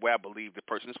person that way. I believe the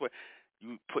person this way.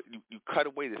 You cut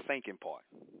away the thinking part.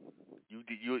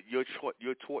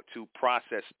 You're taught to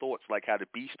process thoughts like how the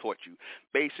beast taught you.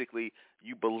 Basically,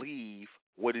 you believe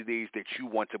what it is that you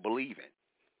want to believe in.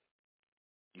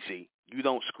 You see, you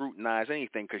don't scrutinize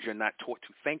anything because you're not taught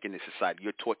to think in this society.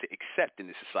 You're taught to accept in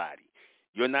this society.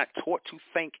 You're not taught to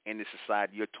think in this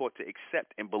society. You're taught to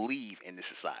accept and believe in this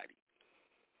society.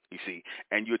 You see,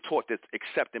 and you're taught to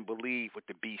accept and believe what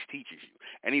the beast teaches you.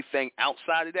 Anything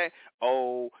outside of that,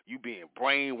 oh, you being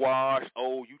brainwashed,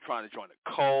 oh, you trying to join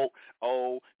a cult,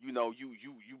 oh, you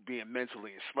being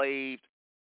mentally enslaved.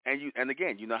 And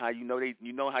again, you know how you know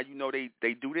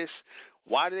they do this?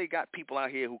 Why do they got people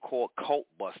out here who call cult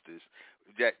busters?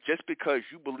 That just because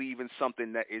you believe in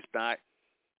something that is not,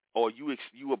 or you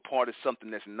are part of something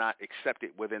that's not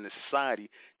accepted within the society,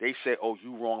 they say, oh,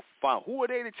 you wrong for following. Who are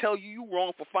they to tell you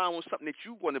wrong for following something that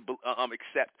you want to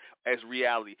accept as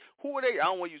reality? Who are they? I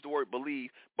don't want to use the word believe,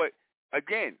 but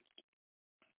again,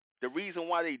 the reason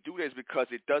why they do that is because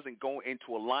it doesn't go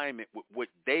into alignment with what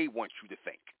they want you to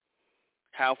think.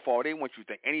 How far they want you to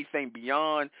think. Anything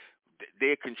beyond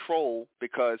their control,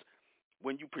 because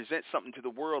when you present something to the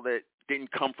world that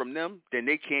didn't come from them, then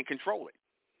they can't control it.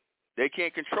 They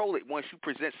can't control it once you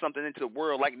present something into the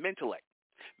world like MENTELECT.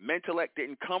 MENTELECT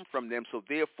didn't come from them, so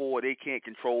therefore they can't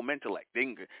control MENTELECT. They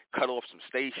can cut off some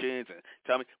stations and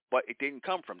tell me, but it didn't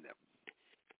come from them.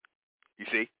 You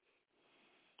see?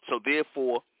 So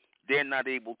therefore, they're not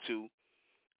able to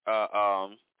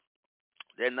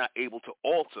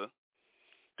alter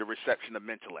the reception of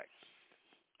MENTELECT.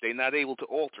 They're not able to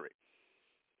alter it.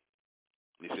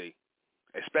 You see?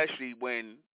 Especially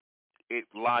when it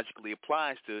logically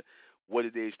applies to what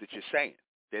it is that you're saying.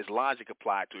 There's logic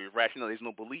applied to it. Rational, there's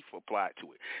no belief applied to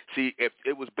it. See, if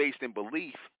it was based in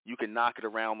belief, you can knock it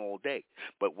around all day.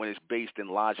 But when it's based in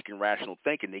logic and rational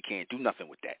thinking, they can't do nothing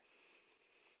with that.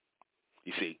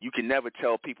 You see, you can never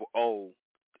tell people, don't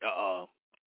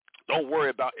worry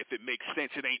about if it makes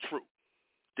sense, it ain't true.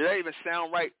 Did that even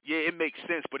sound right? Yeah, it makes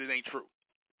sense, but it ain't true.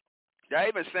 Did that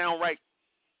even sound right?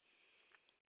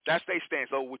 That's their stance.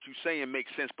 Oh, what you saying makes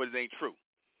sense, but it ain't true.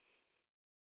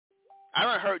 I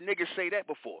done heard niggas say that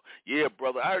before. Yeah,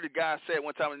 brother. I heard a guy say it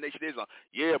one time in the Nation of Islam.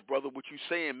 Yeah, brother, what you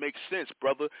saying makes sense,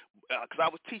 brother. Because I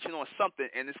was teaching on something,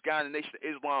 and this guy in the Nation of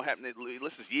Islam happened to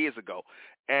listen years ago.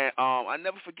 And I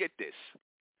never forget this.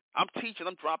 I'm teaching.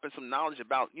 I'm dropping some knowledge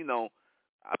about,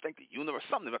 I think the universe,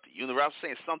 something about the universe. I was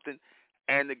saying something,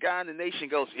 and the guy in the Nation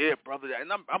goes, yeah, brother.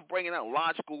 And I'm bringing out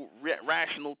logical,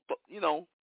 rational,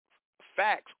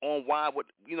 facts on why what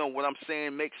I'm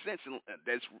saying makes sense, and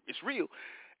it's real.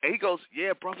 And he goes,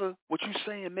 yeah, brother, what you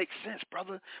saying makes sense,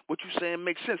 brother. What you saying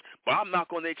makes sense, but I'm not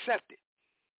going to accept it.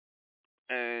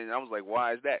 And I was like,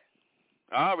 why is that?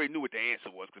 I already knew what the answer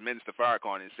was, because Minister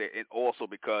Farrakhan said, and also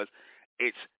because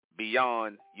it's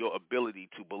beyond your ability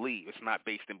to believe. It's not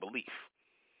based in belief.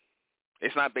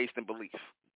 It's not based in belief.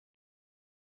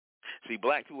 See,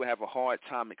 black people have a hard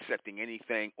time accepting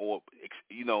anything or,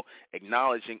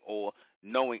 acknowledging or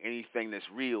knowing anything that's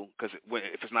real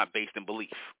if it's not based in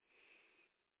belief.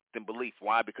 Then belief.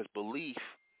 Why? Because belief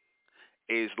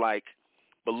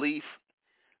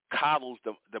coddles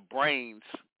the brains.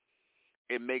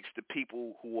 It makes the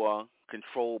people who are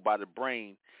controlled by the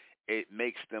brain, it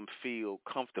makes them feel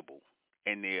comfortable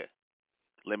in their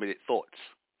limited thoughts.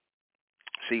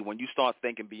 See, when you start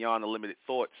thinking beyond the limited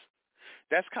thoughts,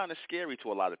 that's kind of scary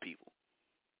to a lot of people.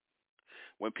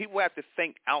 When people have to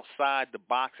think outside the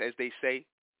box, as they say,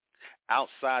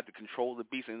 outside the control of the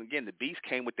beast, and again, the beast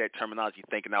came with that terminology,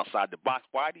 thinking outside the box.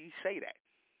 Why did he say that?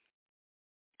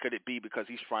 Could it be because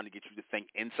he's trying to get you to think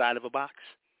inside of a box?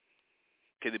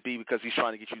 Could it be because he's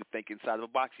trying to get you to think inside of a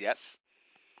box? Yes,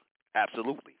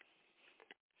 absolutely.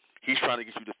 He's trying to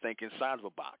get you to think inside of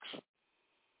a box.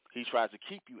 He tries to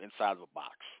keep you inside of a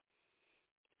box.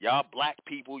 Y'all black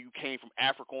people, you came from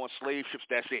Africa on slave ships,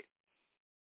 that's it.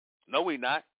 No, we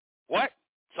not. What?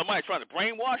 Somebody trying to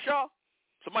brainwash y'all?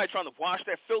 Somebody trying to wash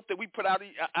that filth that we put out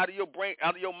of your brain,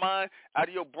 out of your mind, out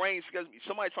of your brain?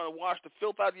 Somebody trying to wash the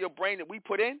filth out of your brain that we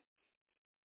put in?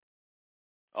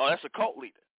 Oh, that's a cult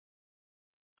leader.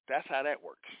 That's how that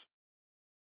works.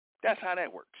 That's how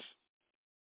that works.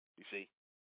 You see?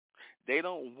 They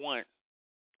don't want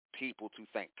people to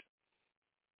think.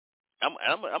 I'm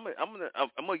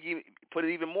gonna put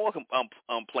it even more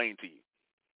plain to you.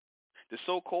 The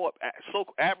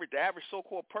average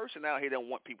so-called person out here don't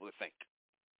want people to think.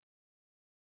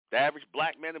 The average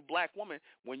black man and black woman,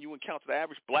 when you encounter the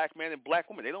average black man and black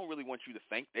woman, they don't really want you to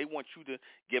think. They want you to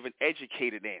give an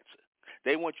educated answer.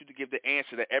 They want you to give the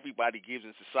answer that everybody gives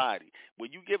in society.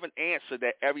 When you give an answer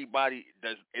that everybody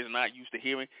is not used to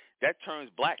hearing, that turns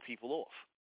black people off.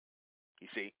 You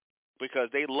see, because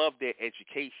they love their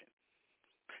education,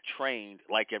 trained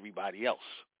like everybody else,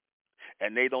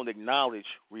 and they don't acknowledge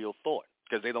real thought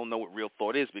because they don't know what real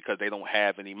thought is because they don't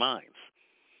have any minds.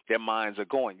 Their minds are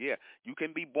going. Yeah, you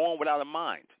can be born without a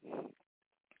mind.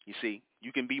 You see,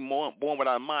 you can be born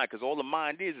without a mind because all the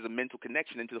mind is a mental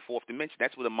connection into the fourth dimension.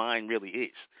 That's what a mind really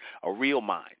is, a real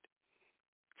mind.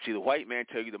 See, the white man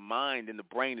tell you the mind and the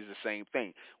brain is the same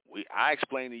thing. I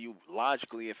explain to you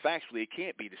logically and factually it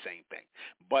can't be the same thing.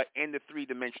 But in the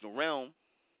three-dimensional realm,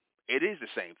 it is the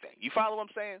same thing. You follow what I'm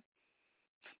saying?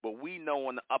 But we know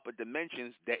on the upper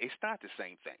dimensions that it's not the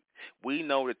same thing. We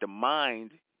know that the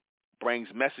mind brings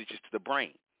messages to the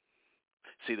brain.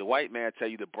 See, the white man tell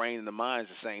you the brain and the mind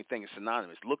is the same thing. It's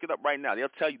synonymous. Look it up right now. They'll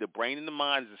tell you the brain and the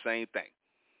mind is the same thing.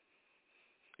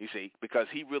 You see, because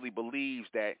he really believes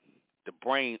that the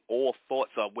brain, all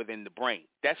thoughts are within the brain.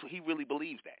 That's what he really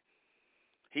believes that.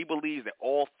 He believes that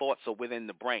all thoughts are within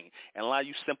the brain. And a lot of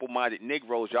you simple-minded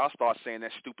Negroes, y'all start saying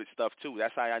that stupid stuff, too.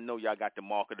 That's how I know y'all got the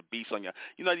mark of the beast on you.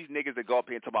 You know these niggas that go up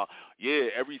here and talk about, yeah,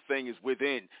 everything is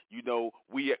within. You know,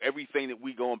 everything that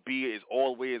we going to be is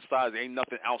all the way inside. There ain't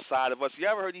nothing outside of us. You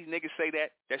ever heard these niggas say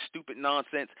that? That stupid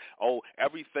nonsense? Oh,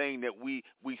 everything that we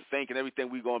think and everything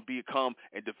we going to become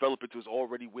and develop into is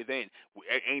already within.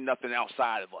 Ain't nothing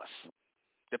outside of us.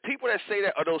 The people that say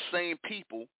that are those same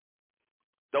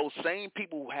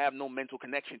people who have no mental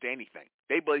connection to anything.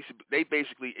 They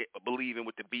basically believe in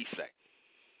what the beast say.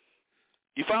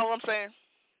 You follow what I'm saying?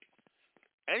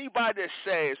 Anybody that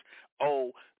says,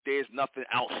 oh, there's nothing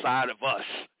outside of us,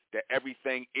 that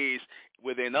everything is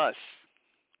within us,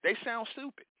 they sound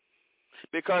stupid.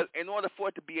 Because in order for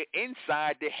it to be an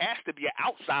inside, there has to be an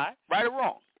outside, right or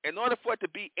wrong. In order for it to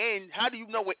be in, how do you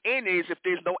know what in is if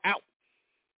there's no out?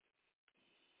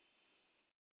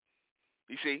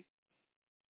 You see?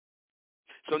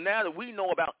 So now that we know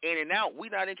about in and out,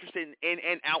 we're not interested in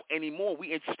and out anymore.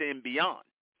 We're interested in beyond.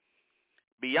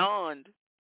 Beyond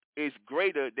is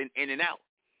greater than in and out.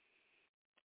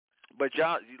 But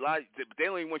y'all, they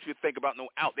don't even want you to think about no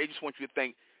out. They just want you to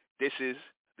think this is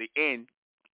the in,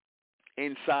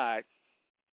 inside,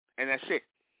 and that's it.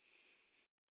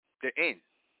 The in.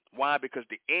 Why? Because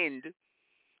the end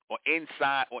or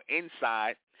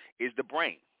inside is the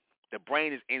brain. The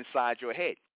brain is inside your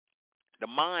head. The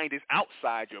mind is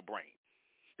outside your brain.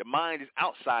 The mind is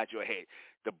outside your head.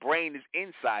 The brain is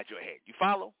inside your head. You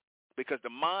follow? Because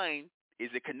the mind is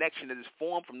a connection that is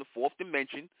formed from the fourth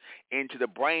dimension into the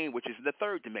brain, which is in the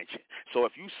third dimension. So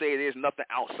if you say there's nothing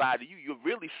outside of you, you're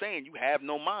really saying you have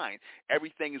no mind.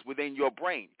 Everything is within your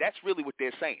brain. That's really what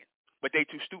they're saying. But they're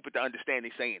too stupid to understand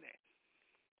they're saying that.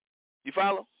 You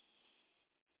follow?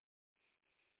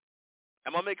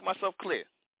 Am I making myself clear?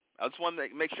 I just want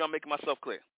to make sure I'm making myself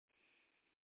clear.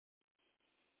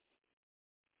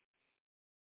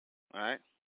 All right?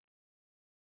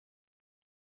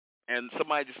 And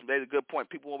somebody just made a good point.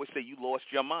 People always say you lost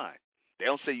your mind. They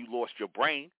don't say you lost your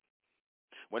brain.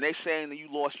 When they saying that you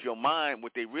lost your mind,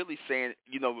 what they really saying,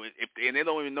 you know, and they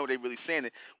don't even know they really saying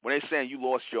it, when they saying you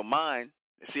lost your mind,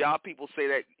 see how people say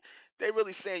that, they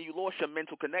really saying you lost your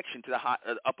mental connection to the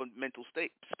upper mental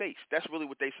space. That's really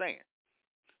what they saying.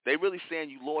 They really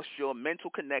saying you lost your mental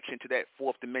connection to that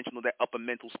fourth dimensional, that upper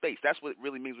mental space. That's what it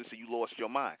really means when they say you lost your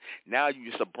mind. Now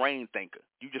you're just a brain thinker.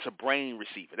 You're just a brain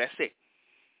receiver. That's it.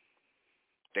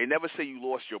 They never say you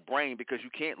lost your brain because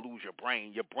you can't lose your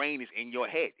brain. Your brain is in your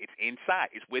head. It's inside.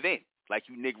 It's within. Like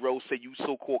you Negroes say, you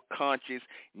so-called conscious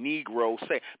Negroes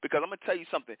say. Because I'm going to tell you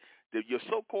something. Your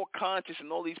so-called conscious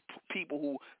and all these people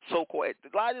who so-called,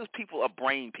 a lot of those people are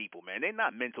brain people, man. They're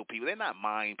not mental people. They're not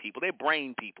mind people. They're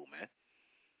brain people, man.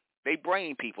 They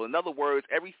brain people. In other words,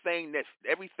 everything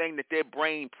that their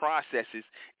brain processes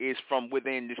is from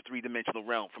within this three-dimensional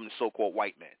realm, from the so-called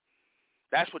white man.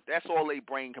 That's all their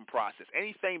brain can process.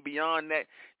 Anything beyond that,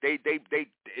 their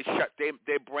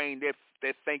brain,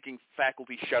 their thinking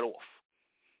faculty shut off.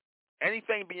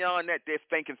 Anything beyond that, their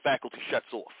thinking faculty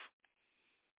shuts off.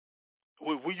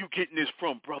 Where you getting this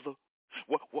from, brother?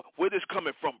 Where this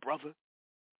coming from, brother?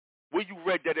 Where you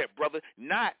read that at, brother?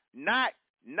 Not.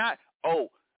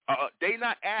 They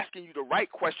not asking you the right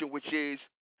question, which is,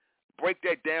 break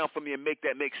that down for me and make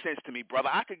that make sense to me, brother.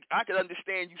 I could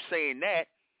understand you saying that.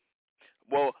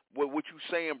 Well, what you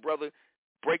saying, brother?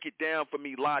 Break it down for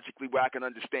me logically where I can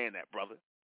understand that, brother.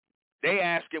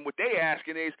 What they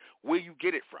asking is, where you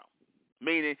get it from?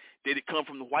 Meaning, did it come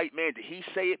from the white man? Did he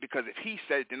say it? Because if he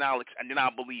said it, then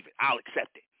I'll believe it. I'll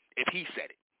accept it if he said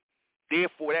it.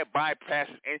 Therefore, that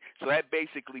bypasses, so that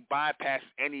basically bypasses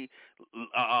any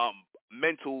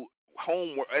mental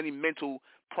homework, any mental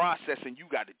processing you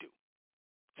got to do.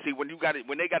 See, when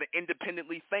they got to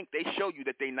independently think, they show you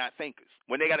that they're not thinkers.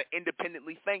 When they got to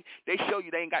independently think, they show you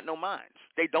they ain't got no minds.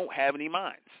 They don't have any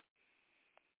minds.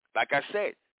 Like I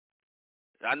said,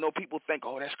 I know people think,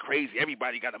 oh, that's crazy.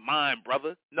 Everybody got a mind,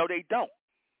 brother. No, they don't.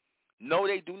 No,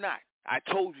 they do not. I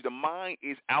told you the mind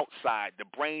is outside. The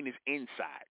brain is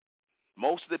inside.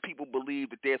 Most of the people believe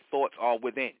that their thoughts are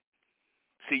within.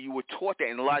 See, you were taught that,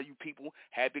 and a lot of you people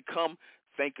have become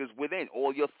thinkers within.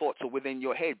 All your thoughts are within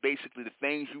your head. Basically, the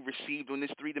things you received on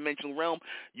this three-dimensional realm,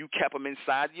 you kept them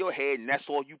inside your head, and that's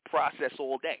all you process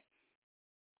all day.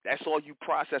 That's all you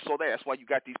process all day. That's why you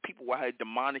got these people out here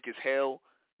demonic as hell,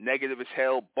 negative as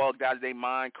hell, bugged out of their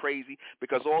mind, crazy,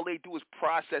 because all they do is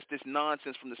process this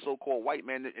nonsense from the so-called white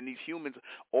man and these humans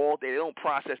all day. They don't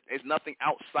process. There's nothing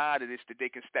outside of this that they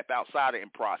can step outside of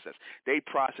and process. They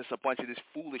process a bunch of this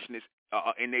foolishness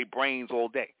in their brains all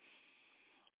day.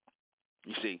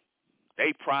 You see,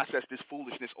 they process this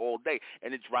foolishness all day,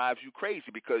 and it drives you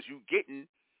crazy because you're getting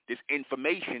this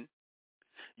information,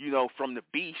 from the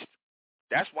beast.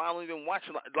 That's why I don't even watch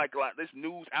like this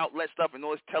news outlet stuff and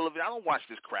all this television. I don't watch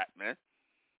this crap, man,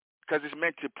 because it's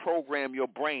meant to program your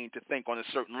brain to think on a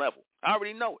certain level. I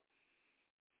already know it.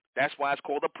 That's why it's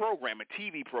called a program, a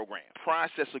TV program.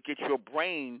 Process will get your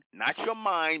brain, not your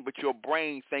mind, but your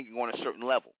brain thinking on a certain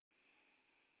level.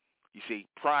 You see,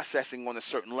 processing on a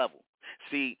certain level.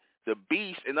 See, the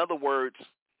beast, in other words,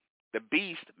 the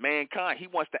beast, mankind, he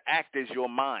wants to act as your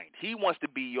mind. He wants to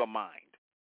be your mind.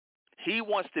 He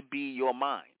wants to be your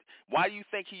mind. Why do you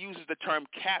think he uses the term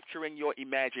capturing your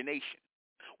imagination?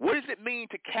 What does it mean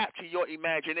to capture your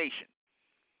imagination?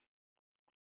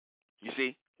 You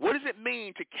see? What does it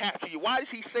mean to capture you? Why does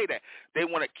he say that? They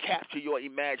want to capture your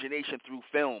imagination through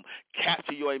film,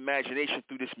 capture your imagination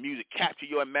through this music, capture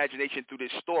your imagination through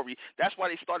this story. That's why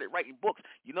they started writing books.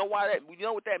 You know why? You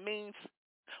know what that means?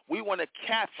 We want to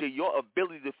capture your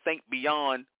ability to think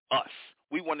beyond us.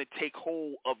 We want to take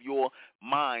hold of your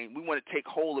mind. We want to take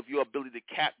hold of your ability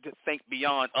to think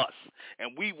beyond us.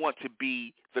 And we want to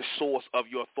be the source of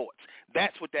your thoughts.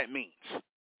 That's what that means.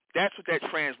 That's what that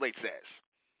translates as.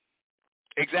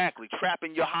 Exactly.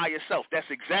 Trapping your higher self. That's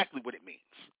exactly what it means.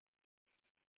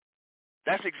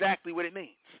 That's exactly what it means.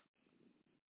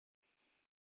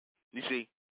 You see?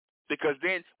 Because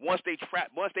then once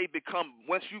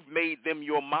you've made them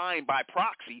your mind by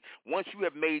proxy, once you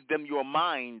have made them your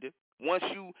mind, once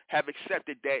you have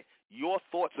accepted that your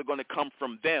thoughts are going to come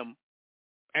from them,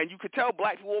 and you could tell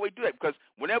black people always do that, because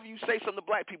whenever you say something to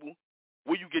black people,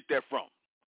 where you get that from?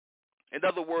 In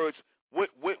other words,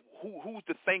 who's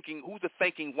the thinking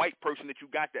white person that you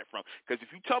got that from? Because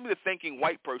if you tell me the thinking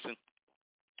white person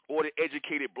or the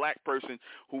educated black person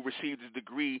who received his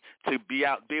degree to be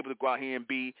able to go out here and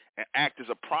act as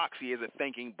a proxy as a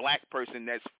thinking black person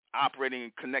that's operating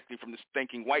and connecting from this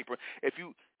thinking white person, if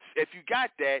you got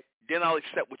that, then I'll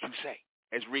accept what you say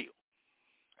as real.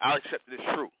 I'll accept it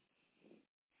as true.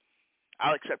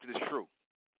 I'll accept it as true.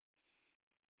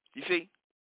 You see,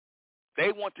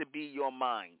 they want to be your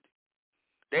mind.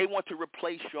 They want to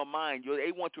replace your mind.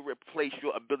 They want to replace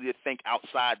your ability to think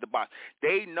outside the box.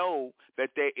 They know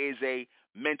that there is a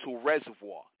mental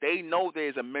reservoir. They know there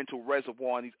is a mental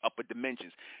reservoir in these upper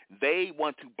dimensions. They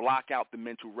want to block out the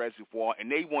mental reservoir, and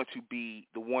they want to be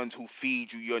the ones who feed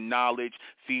you your knowledge,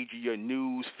 feed you your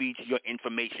news, feed you your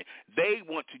information. They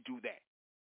want to do that.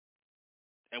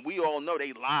 And we all know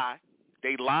they lie.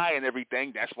 They lie and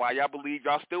everything. That's why y'all believe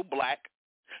y'all still black.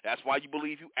 That's why you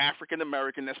believe you African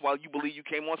American. That's why you believe you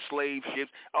came on slave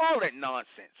ships. All that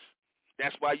nonsense.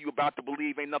 That's why you about to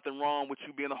believe ain't nothing wrong with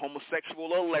you being a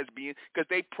homosexual or lesbian, because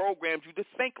they programmed you to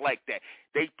think like that.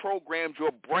 They programmed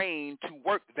your brain to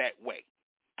work that way.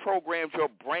 programmed your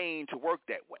brain to work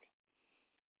that way.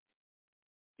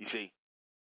 You see?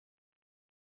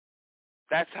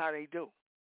 That's how they do.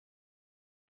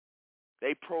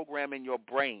 They program in your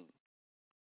brain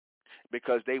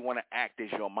because they want to act as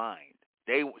your mind.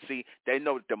 They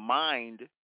know that the mind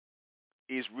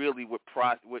is really what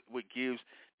gives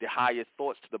the higher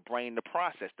thoughts to the brain to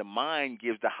process. The mind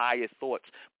gives the higher thoughts,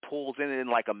 pulls it in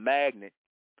like a magnet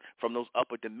from those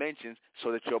upper dimensions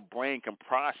so that your brain can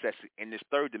process it in this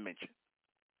third dimension.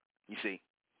 You see?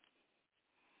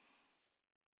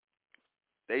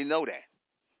 They know that.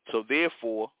 So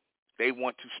therefore, they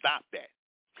want to stop that.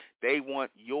 They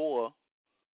want your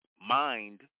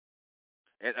mind,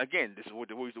 and again, this is what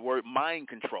the word mind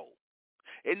control.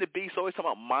 In the beast, always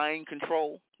talking about mind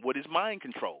control. What is mind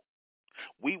control?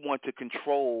 We want to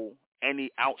control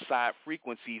any outside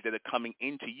frequencies that are coming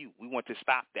into you. We want to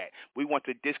stop that. We want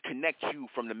to disconnect you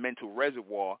from the mental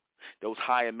reservoir, those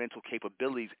higher mental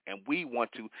capabilities, and we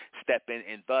want to step in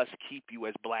and thus keep you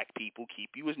as black people,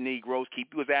 keep you as Negroes,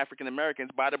 keep you as African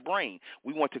Americans by the brain.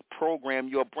 We want to program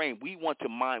your brain. We want to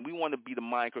be the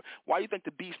mind control. Why do you think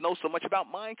the beast knows so much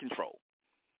about mind control?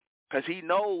 Because he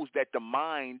knows that the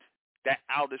mind, that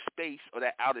outer space or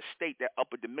that outer state, that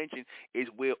upper dimension is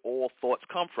where all thoughts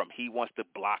come from. He wants to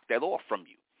block that off from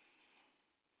you.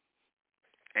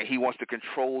 And he wants to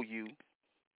control you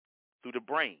through the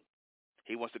brain.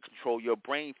 He wants to control your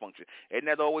brain function. Isn't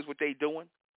that always what they're doing?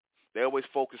 They're always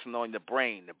focusing on the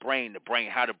brain,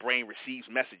 how the brain receives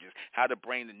messages, how the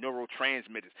brain, the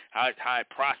neurotransmitters, how it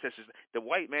processes. The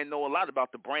white man know a lot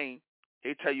about the brain.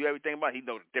 He'll tell you everything about it. He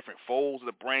knows the different folds of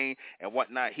the brain and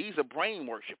whatnot. He's a brain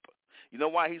worshiper. You know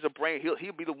why he's a brain?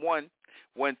 He'll be the one,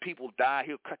 when people die,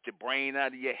 he'll cut your brain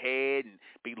out of your head and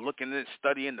be looking and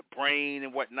studying the brain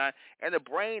and whatnot. And the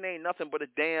brain ain't nothing but a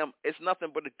damn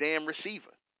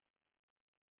receiver.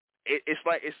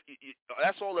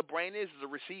 That's all the brain is a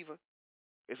receiver.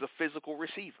 It's a physical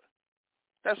receiver.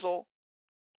 That's all.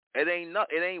 It ain't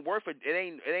nothing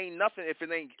if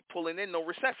it ain't pulling in no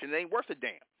reception. It ain't worth a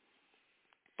damn.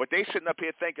 But they sitting up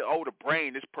here thinking, oh, the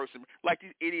brain, this person, like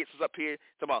these idiots was up here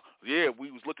talking about, yeah,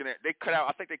 we was looking at, they cut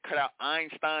out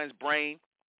Einstein's brain,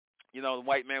 you know, the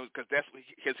white man, because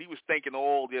he was thinking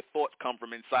all their thoughts come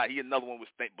from inside. Another one was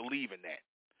believing that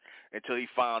until he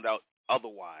found out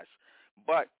otherwise.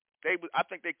 But I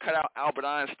think they cut out Albert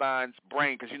Einstein's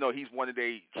brain because, you know, he's one of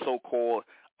the so-called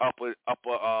upper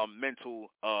mental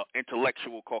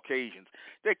intellectual Caucasians.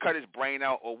 They cut his brain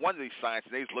out, or one of these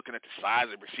scientists, they was looking at the size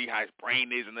of it, see how his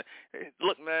brain is.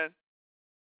 Look, man,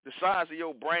 the size of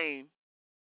your brain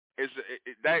is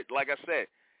that, like I said,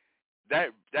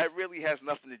 that really has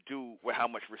nothing to do with how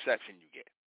much reception you get.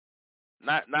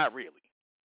 Not really.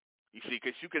 You see,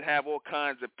 because you can have all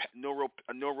kinds of neural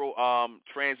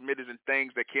transmitters and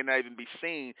things that cannot even be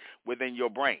seen within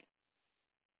your brain.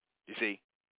 You see?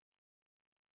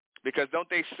 Because don't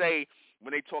they say,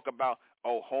 when they talk about,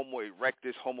 Homo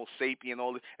erectus, Homo sapien,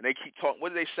 all this, and they keep talking, what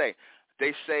do they say?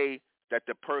 They say that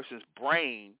the person's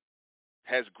brain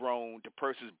has grown,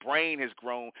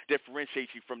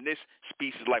 differentiates you from this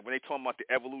species. Like when they talk about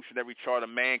the evolutionary chart of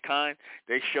mankind,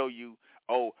 they show you,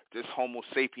 this Homo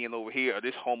sapien over here, or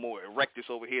this Homo erectus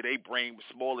over here, their brain was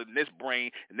smaller than this brain,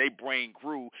 and their brain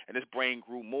grew, and this brain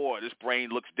grew more. This brain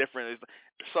looks different.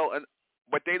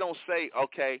 But they don't say,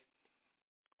 okay,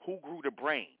 who grew the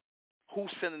brain?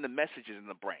 Who's sending the messages in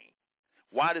the brain?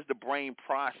 Why does the brain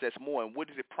process more, and what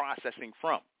is it processing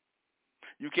from?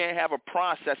 You can't have a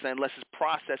processor unless it's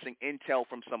processing intel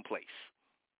from someplace.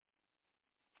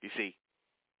 You see?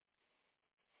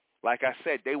 Like I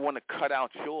said, they want to cut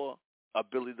out your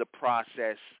ability to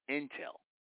process intel,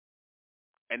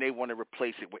 and they want to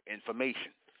replace it with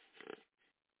information.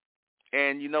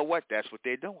 And you know what? That's what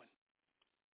they're doing.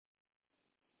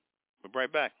 We'll be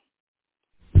right back.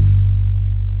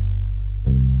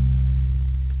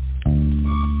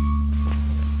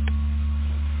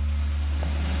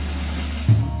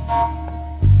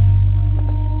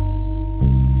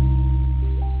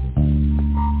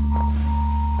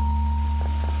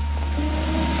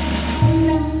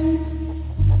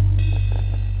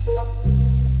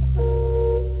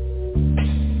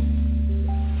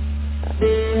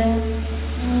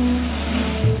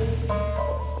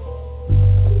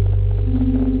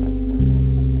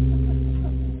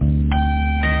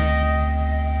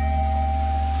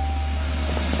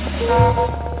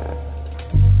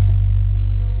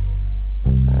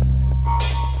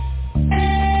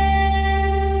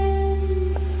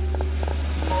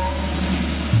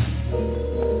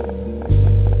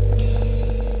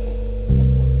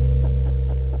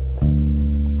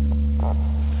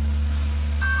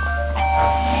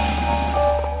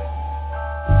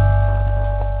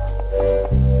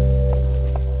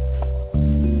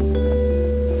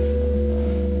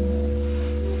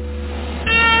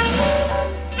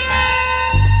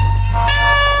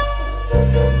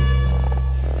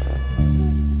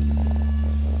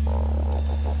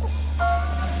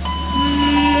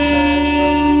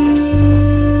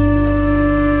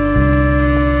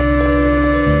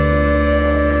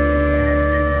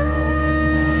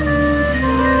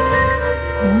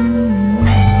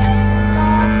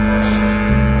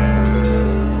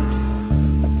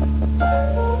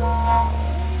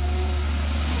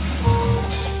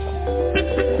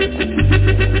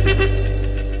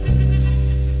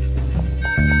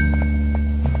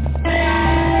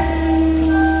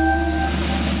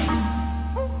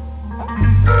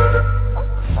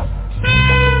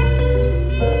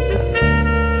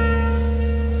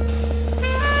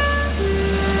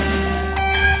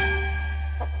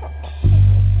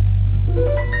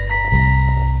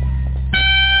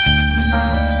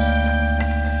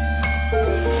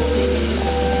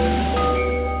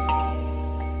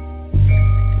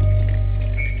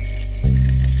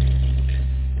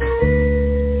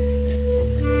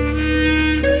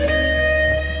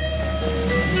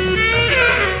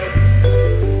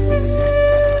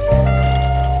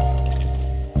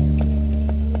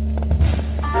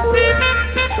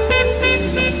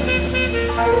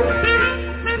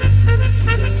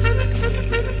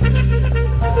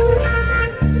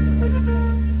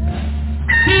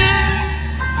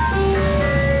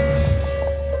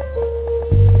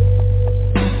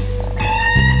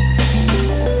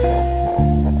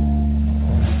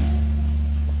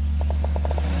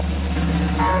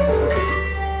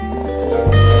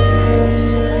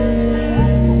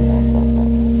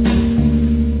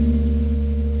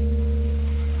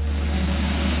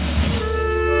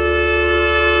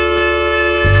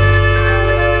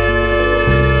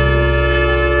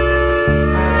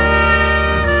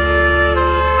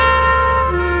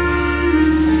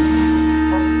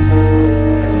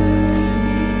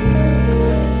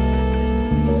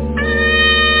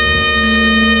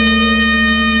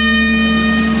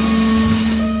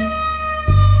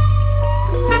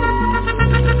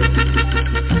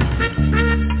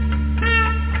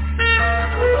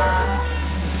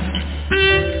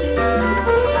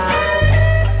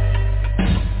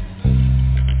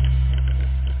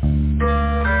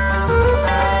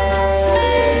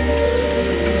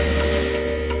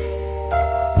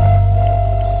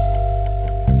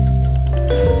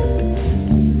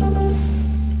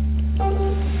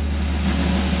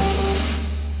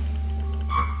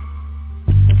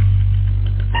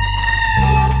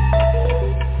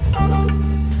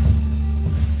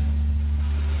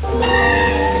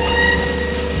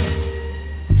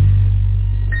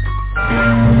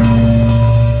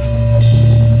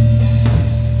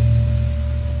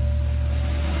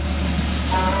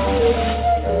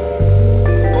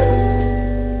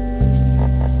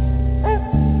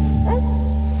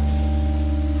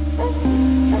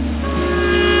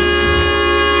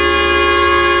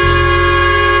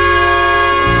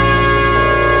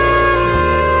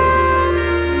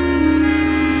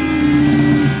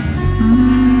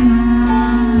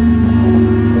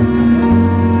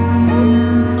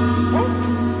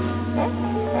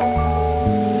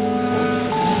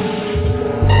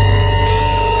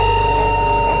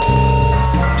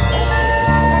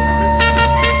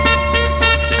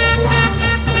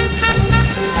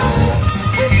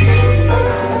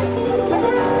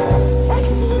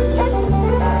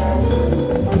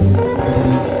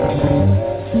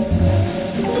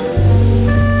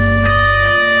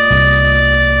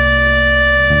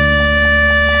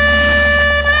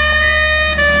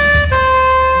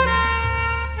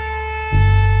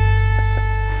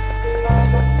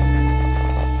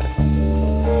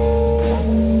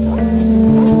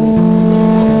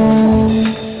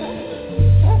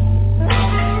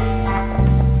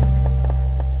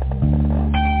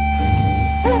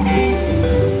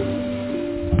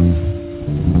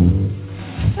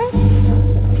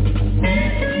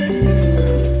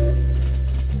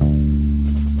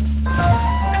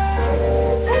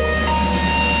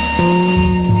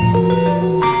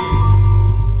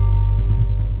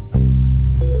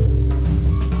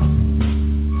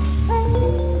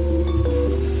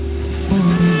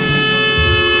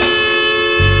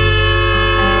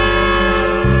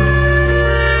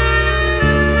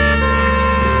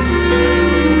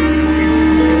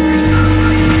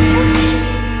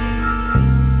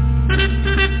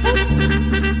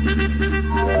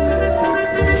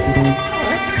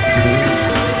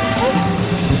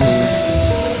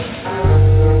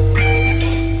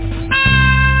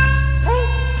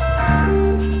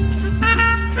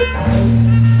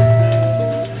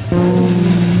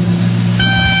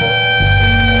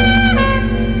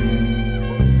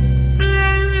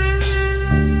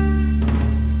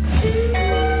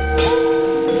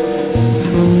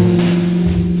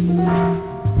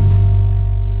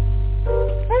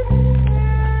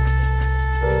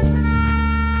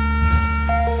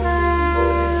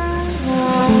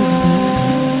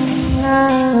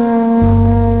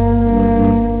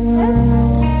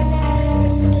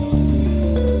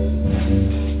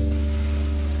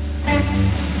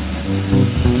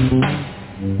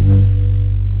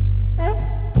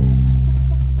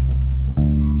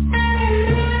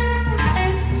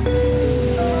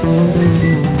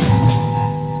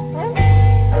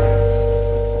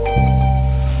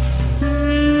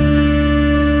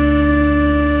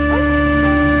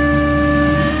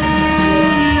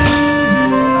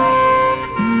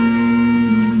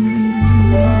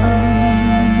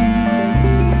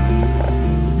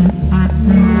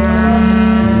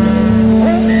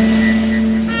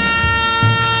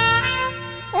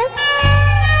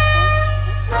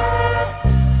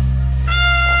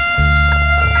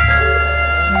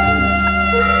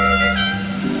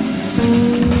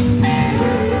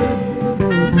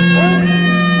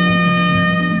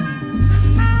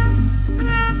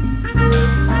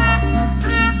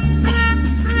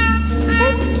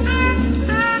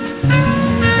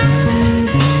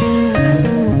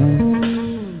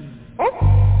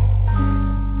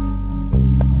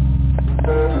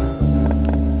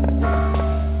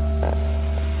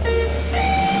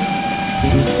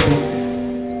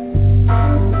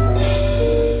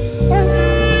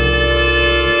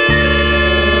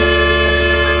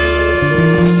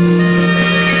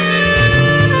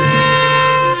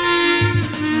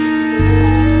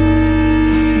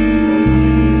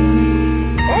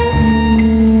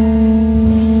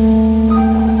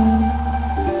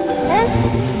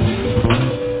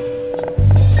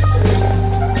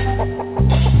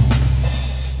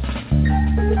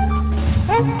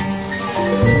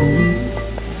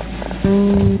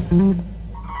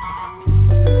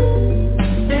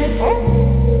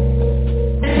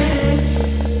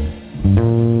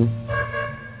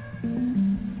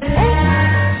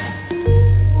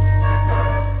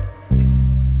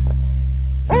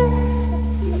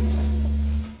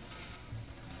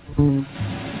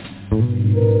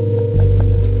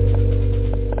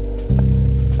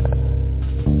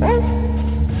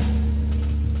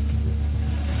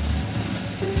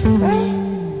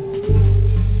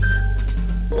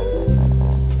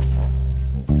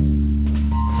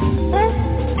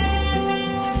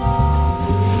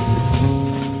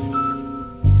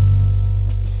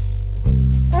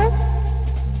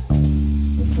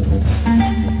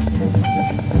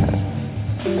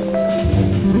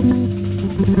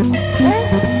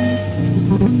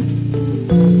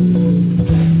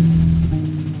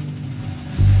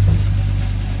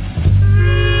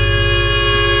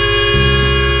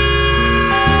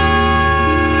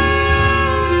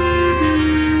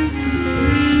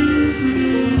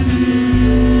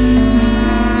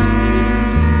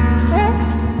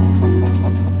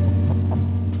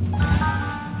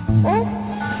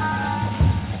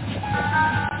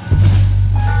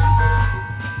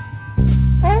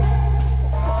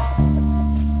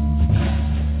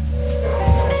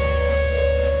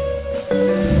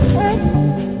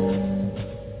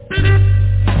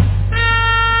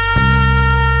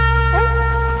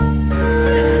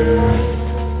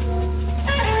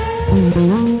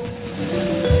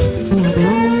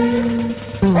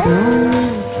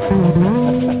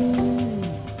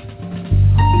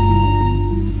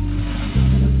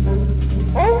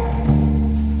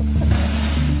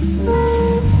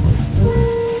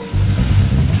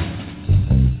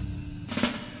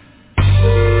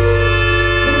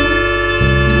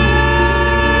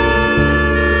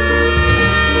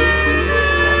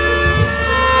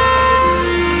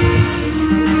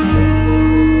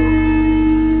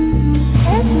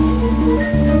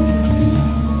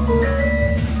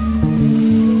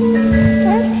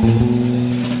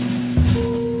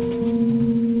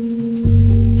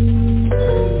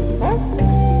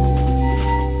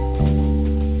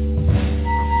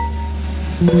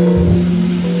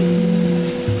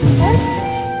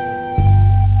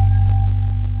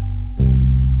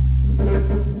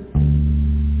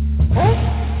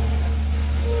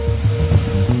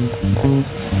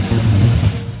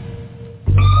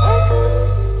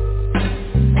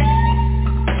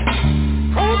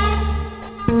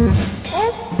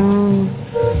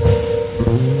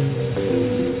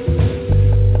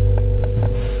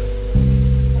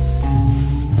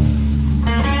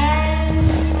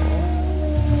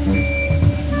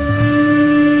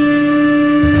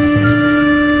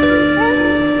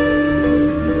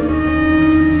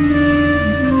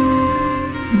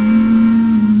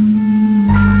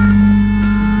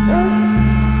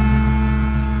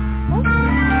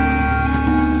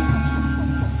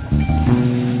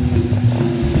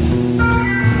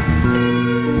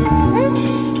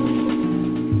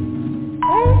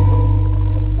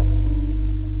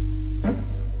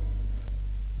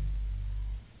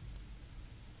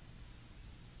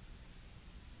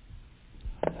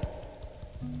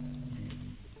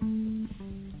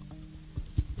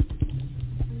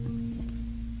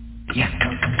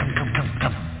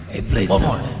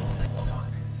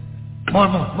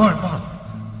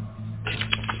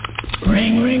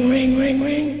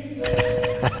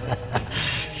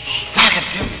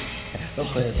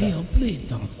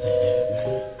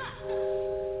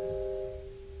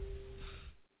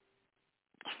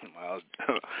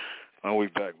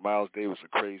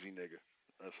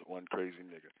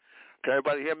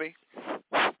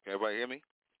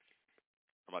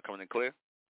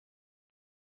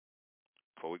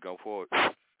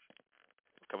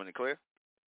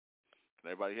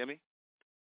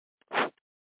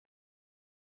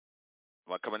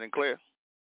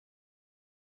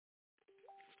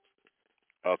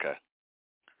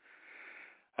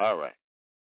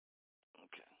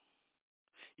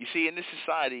 You see, in this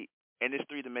society, in this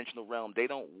three-dimensional realm, they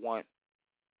don't want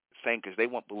thinkers. They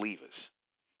want believers.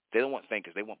 They don't want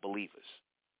thinkers. They want believers.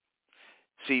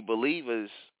 See, believers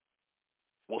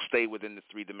will stay within the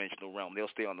three-dimensional realm. They'll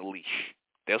stay on the leash.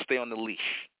 They'll stay on the leash.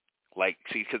 Like,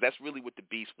 see, because that's really what the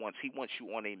beast wants. He wants you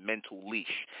on a mental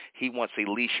leash. He wants a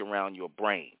leash around your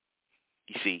brain.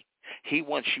 You see, he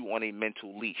wants you on a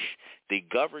mental leash. The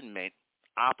government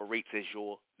operates as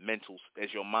your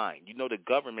mind. You know, the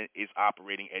government is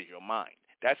operating as your mind.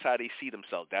 That's how they see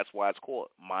themselves. That's why it's called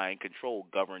mind control,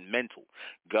 governmental.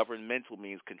 Governmental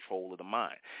means control of the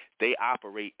mind. They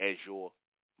operate as your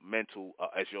mental, or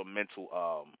as your mental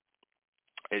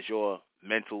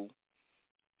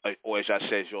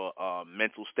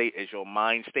state, as your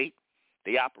mind state.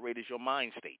 They operate as your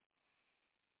mind state.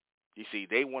 You see,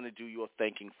 they want to do your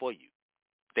thinking for you.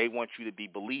 They want you to be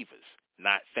believers,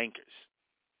 not thinkers.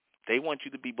 They want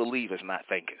you to be believers, not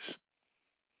thinkers.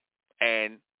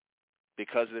 And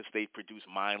Because of this, they produce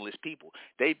mindless people.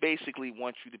 They basically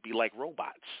want you to be like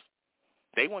robots.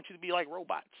 They want you to be like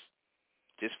robots.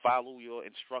 Just follow your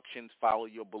instructions, follow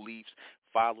your beliefs,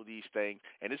 follow these things.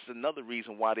 And this is another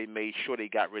reason why they made sure they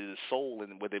got rid of the soul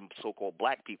within so-called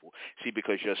black people. See,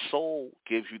 because your soul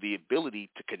gives you the ability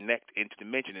to connect into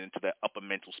dimension and into that upper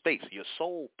mental space. Your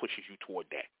soul pushes you toward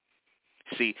that.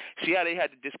 See how they had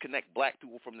to disconnect black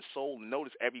people from the soul?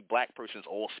 Notice every black person is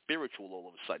all spiritual all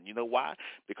of a sudden. You know why?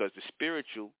 Because the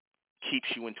spiritual keeps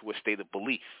you into a state of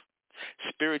belief.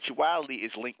 Spirituality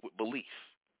is linked with belief.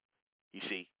 You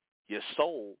see, your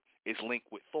soul is linked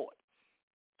with thought.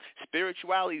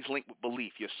 Spirituality is linked with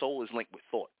belief. Your soul is linked with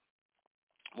thought.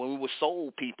 When we were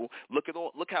soul people, look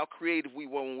how creative we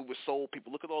were when we were soul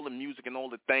people. Look at all the music and all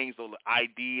the things, all the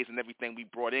ideas and everything we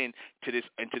brought into this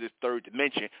third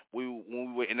dimension. When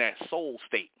we were in that soul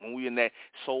state, when we were in that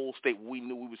soul state, we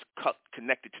knew we was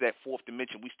connected to that fourth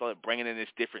dimension. We started bringing in this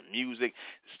different music,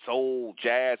 soul,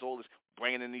 jazz, all this,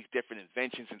 bringing in these different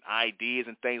inventions and ideas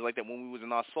and things like that when we was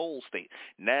in our soul state.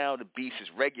 Now the beast has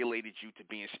regulated you to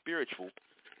being spiritual.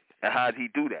 And how did he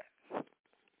do that?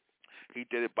 He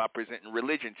did it by presenting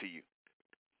religion to you.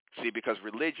 See, because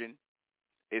religion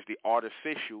is the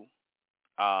artificial,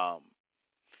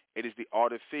 it is the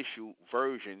artificial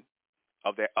version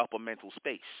of that upper mental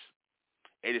space.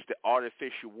 It is the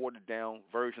artificial, watered down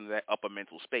version of that upper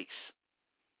mental space.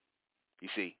 You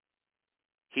see,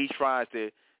 he tries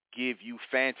to give you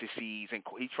fantasies, and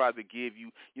he tries to give you,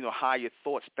 higher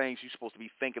thoughts, things you're supposed to be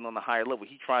thinking on a higher level.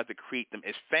 He tries to create them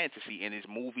as fantasy in his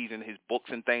movies and his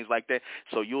books and things like that.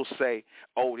 So you'll say,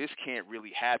 oh, this can't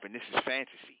really happen. This is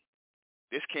fantasy.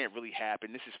 This can't really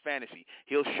happen. This is fantasy.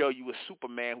 He'll show you a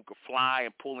Superman who could fly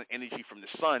and pull in energy from the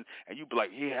sun, and you'll be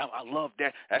like, yeah, I love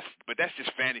that. But that's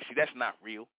just fantasy. That's not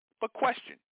real. But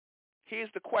question.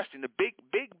 Here's the question, the big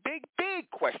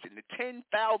question, the $10,000,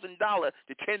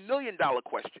 the $10 million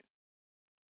question.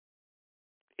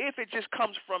 If it just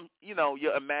comes from,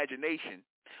 your imagination,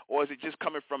 or is it just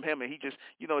coming from him and he just,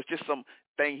 it's just some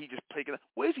thing he just picking up?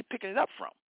 Where is he picking it up from?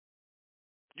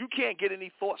 You can't get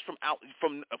any thoughts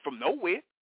from nowhere.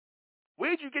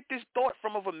 Where did you get this thought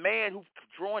from of a man who's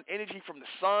drawing energy from the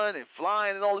sun and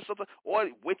flying and all this stuff, or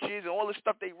witches and all this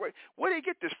stuff they write? Where did they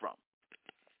get this from?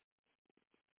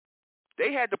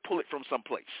 They had to pull it from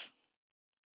someplace.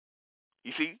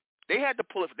 You see, they had to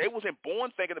pull it. They wasn't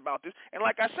born thinking about this. And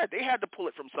like I said, they had to pull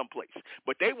it from someplace.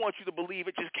 But they want you to believe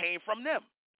it just came from them.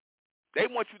 They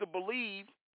want you to believe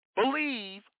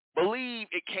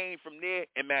it came from their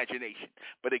imagination.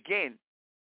 But again,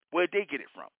 where did they get it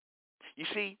from? You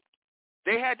see,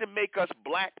 they had to make us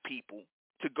black people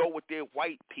to go with their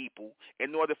white people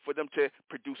in order for them to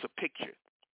produce a picture.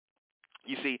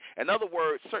 You see, in other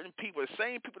words, certain people, the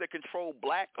same people that control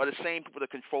black are the same people that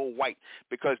control white,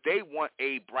 because they want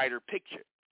a brighter picture.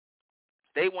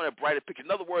 They want a brighter picture.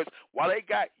 In other words, while they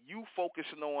got you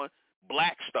focusing on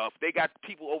black stuff, they got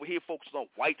people over here focusing on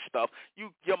white stuff.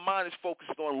 Your mind is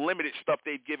focused on limited stuff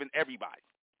they've given everybody.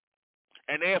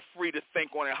 And they're free to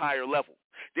think on a higher level.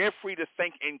 They're free to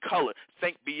think in color,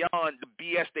 think beyond the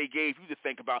BS they gave you to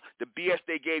think about, the BS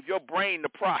they gave your brain to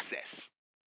process.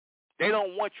 They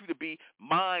don't want you to be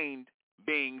mind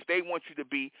beings. They want you to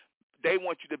be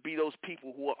those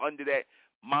people who are under that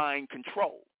mind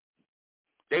control.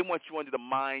 They want you under the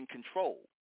mind control.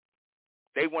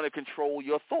 They want to control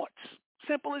your thoughts.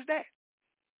 Simple as that.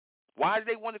 Why do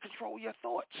they want to control your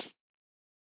thoughts?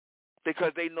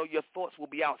 Because they know your thoughts will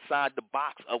be outside the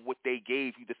box of what they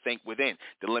gave you to think within,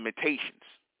 the limitations.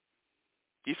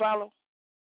 You follow?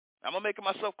 Am I making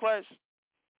myself clear?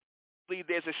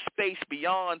 There's a space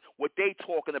beyond what they're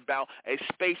talking about, a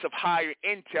space of higher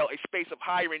intel, a space of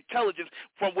higher intelligence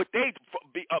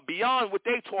beyond what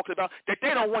they're talking about that they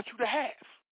don't want you to have.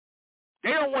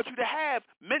 They don't want you to have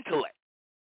mentellect.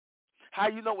 How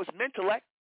you know it's mentellect?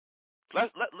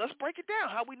 Let's break it down.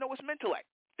 How we know it's mentellect?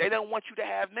 They don't want you to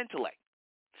have mentellect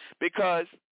because,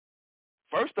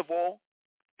 first of all,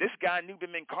 this guy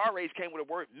NUBEN MENKARAYZZ came with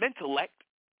a word mentellect.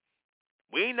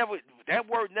 That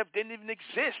word didn't even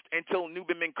exist until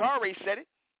NUBEN MENKARAYZZ said it.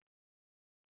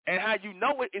 And how you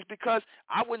know it is because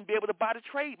I wouldn't be able to buy the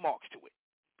trademarks to it.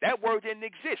 That word didn't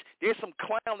exist. There's some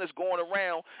clown that's going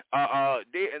around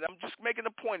there, and I'm just making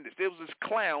a point of this. There was this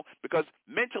clown because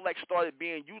mentellect started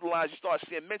being utilized. You started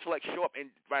seeing mentellect show up in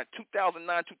around 2009,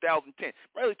 2010,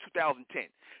 really 2010.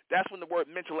 That's when the word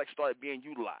mentellect started being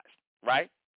utilized, right?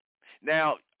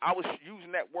 Now, I was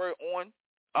using that word on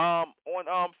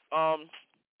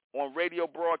radio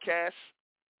broadcasts,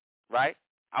 right?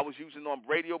 I was using it on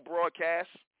radio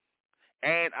broadcasts,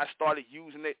 and I started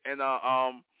using it in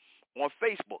on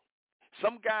Facebook.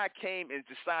 Some guy came and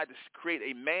decided to create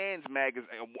a men's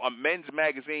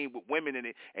magazine with women in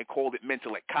it and called it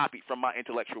MENTELECT, copied from my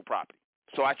intellectual property.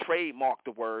 So I trademarked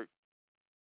the word,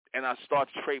 and I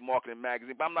started trademarking the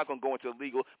magazine. But I'm not going to go into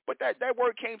legal, but that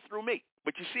word came through me.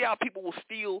 But you see how people will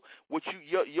steal what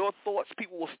your thoughts.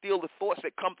 People will steal the thoughts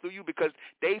that come through you because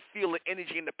they feel the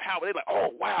energy and the power. They're like, oh,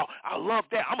 wow, I love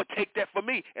that. I'm going to take that for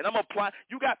me, and I'm going to apply.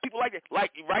 You got people like that.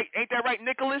 Like, right? Ain't that right,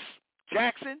 Nicholas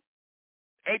Jackson?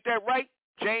 Ain't that right,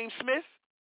 James Smith?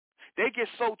 They get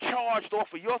so charged off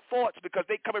of your thoughts because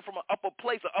they coming from an upper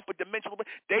place, an upper dimensional place.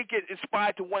 They get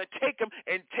inspired to want to take them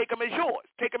and take them as yours,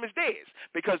 take them as theirs,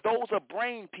 because those are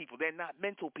brain people. They're not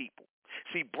mental people.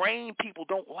 See, brain people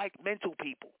don't like mental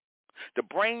people. The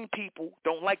brain people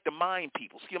don't like the mind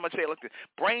people. See, I'm going to say it like this.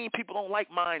 Brain people don't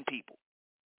like mind people.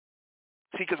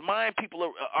 See, because mind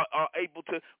people are able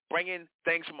to bring in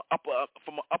things from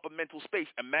an upper mental space,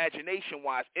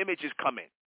 imagination-wise. Images come in.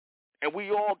 And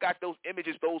we all got those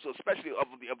images, those especially of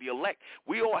the elect.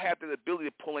 We all have the ability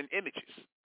to pull in images,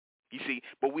 you see,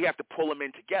 but we have to pull them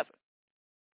in together.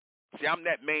 See, I'm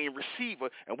that main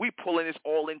receiver, and we pulling this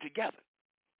all in together.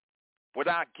 What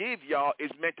I give y'all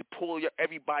is meant to pull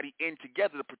everybody in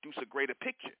together to produce a greater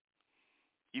picture.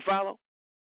 You follow?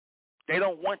 They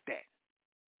don't want that.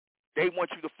 They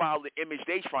want you to follow the image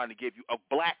they're trying to give you of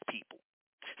black people.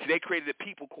 See, they created a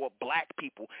people called black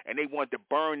people, and they wanted to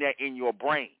burn that in your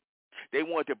brain. They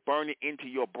wanted to burn it into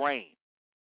your brain.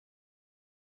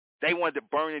 They wanted to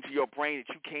burn into your brain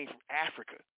that you came from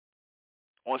Africa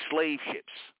on slave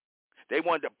ships. They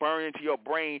wanted to burn into your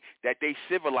brain that they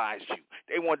civilized you.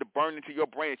 They wanted to burn into your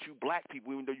brain that you black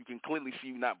people, even though you can clearly see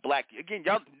you're not black. Again,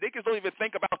 y'all niggas don't even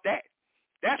think about that.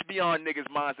 That's beyond niggas'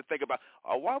 minds to think about,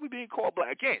 oh, why are we being called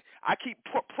black? Again, I keep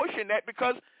pushing that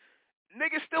because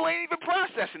niggas still ain't even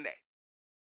processing that.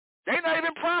 They're not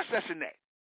even processing that.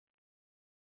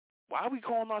 Why are we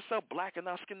calling ourselves black and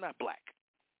our skin not black?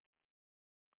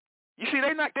 You see,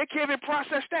 they can't even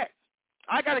process that.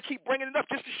 I got to keep bringing it up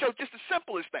just to show just the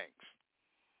simplest things.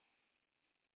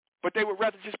 But they would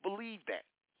rather just believe that.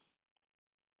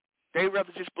 They would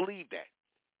rather just believe that.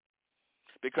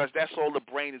 Because that's all the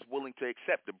brain is willing to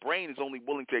accept. The brain is only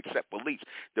willing to accept beliefs.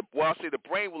 The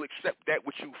brain will accept that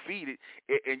which you feed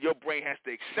it, and your brain has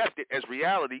to accept it as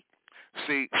reality.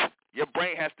 See, your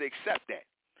brain has to accept that,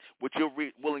 which you're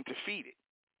willing to feed it.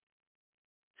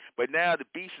 But now the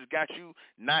beast has got you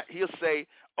not, he'll say,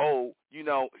 oh,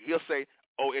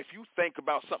 if you think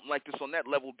about something like this on that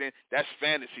level, then that's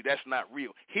fantasy, that's not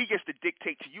real. He gets to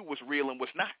dictate to you what's real and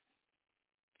what's not.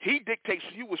 He dictates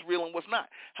to you what's real and what's not.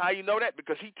 How you know that?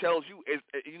 Because he tells you, there's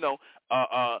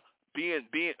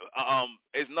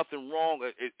nothing wrong.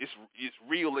 It's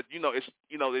real.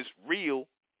 It's real,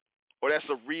 or that's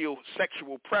a real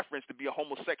sexual preference to be a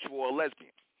homosexual or a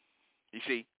lesbian. You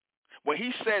see, when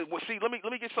he said, let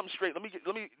me get something straight. Let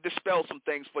me dispel some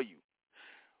things for you.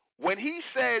 When he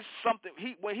says something,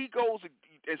 when he goes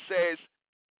and says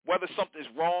whether something is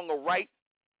wrong or right,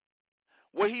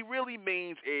 what he really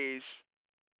means is,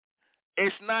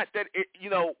 it's not that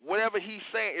whatever he's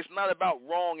saying, it's not about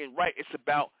wrong and right. It's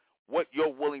about what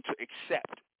you're willing to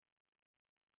accept.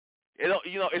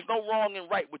 It's no wrong and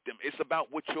right with them. It's about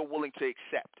what you're willing to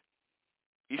accept.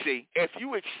 You see, if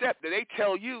you accept that they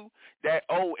tell you that,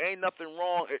 oh, ain't nothing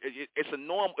wrong, it's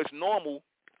normal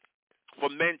for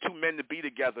two men to be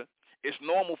together. It's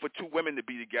normal for two women to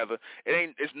be together.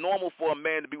 It's normal for a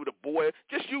man to be with a boy.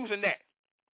 Just using that,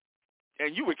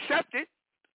 and you accept it,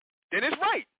 then it's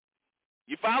right.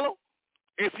 You follow?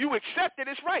 If you accept it,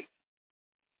 it's right.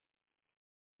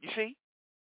 You see?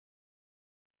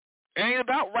 It ain't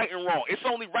about right and wrong. It's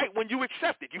only right when you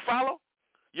accept it. You follow?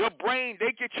 Your brain,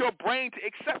 they get your brain to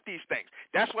accept these things.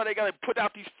 That's why they got to put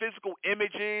out these physical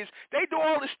images. They do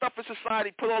all this stuff in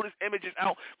society, put all these images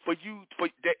out for you,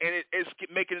 and it's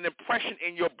making an impression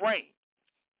in your brain.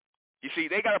 You see,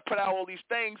 they got to put out all these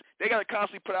things. They got to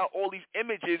constantly put out all these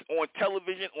images on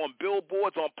television, on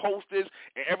billboards, on posters,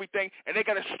 and everything, and they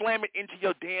got to slam it into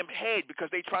your damn head because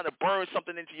they trying to burn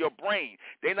something into your brain.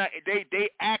 They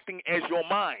acting as your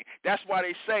mind. That's why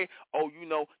they say, oh,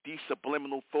 these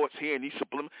subliminal thoughts here and these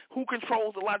subliminal. Who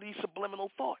controls a lot of these subliminal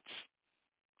thoughts?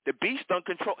 The beast don't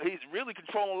control. He's really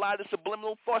controlling a lot of the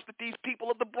subliminal thoughts that these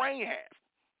people of the brain have.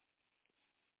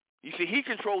 You see, he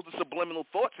controls the subliminal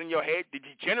thoughts in your head,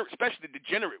 especially the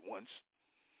degenerate ones,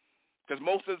 because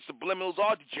most of the subliminals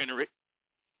are degenerate.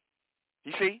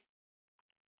 You see,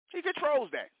 he controls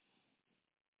that.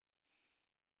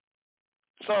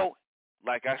 So,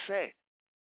 like I said,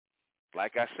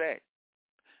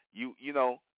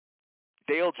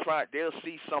 they'll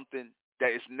see something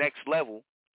that is next level,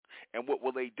 and what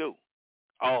will they do?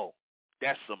 Oh,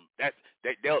 That's some that's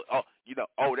they they'll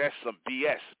that's some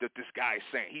BS that this guy is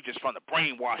saying. He just trying to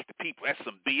brainwash the people. That's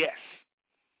some BS.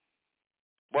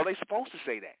 Well, they're supposed to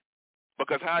say that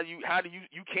because how do you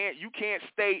can't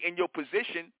stay in your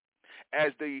position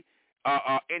as the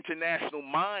international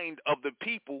mind of the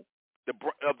people,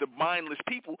 of the mindless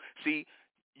people. See,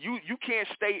 you can't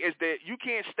stay as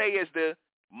the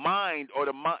mind or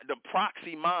the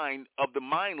proxy mind of the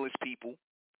mindless people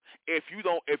if you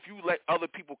let other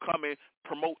people come and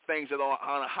promote things that are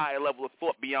on a higher level of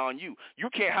thought beyond you.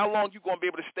 You can't. How long you gonna be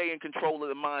able to stay in control of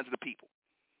the minds of the people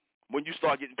when you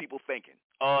start getting people thinking?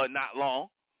 Not long.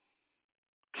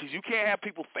 Because you can't have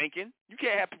people thinking. You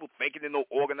can't have people thinking in no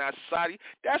organized society.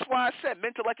 That's why I said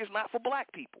Mentellect is not for black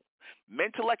people.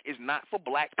 Mentellect is not for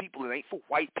black people. It ain't for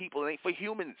white people. It ain't for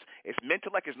humans.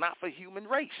 Mentellect is not for human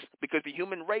race because the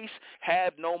human race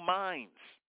have no minds.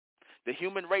 The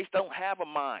human race don't have a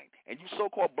mind. And you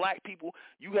so-called black people,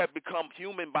 you have become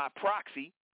human by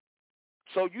proxy,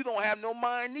 so you don't have no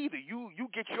mind neither. You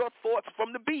get your thoughts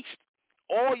from the beast.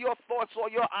 All your thoughts, all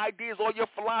your ideas, all your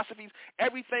philosophies,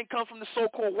 everything comes from the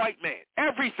so-called white man.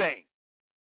 Everything.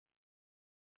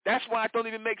 That's why it don't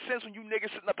even make sense when you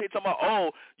niggas sitting up here talking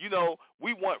about,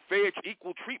 we want fair,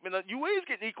 equal treatment. You is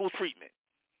getting equal treatment.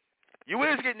 You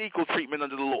is getting equal treatment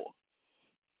under the law.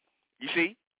 You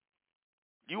see?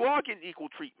 You are getting equal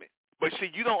treatment. But see,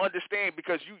 you don't understand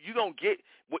because you don't get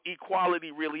what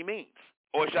equality really means.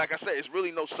 Or like I said, it's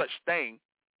really no such thing.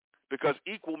 Because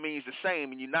equal means the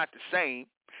same, and you're not the same.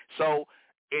 So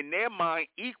in their mind,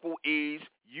 equal is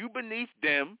you beneath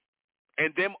them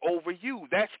and them over you.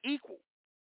 That's equal.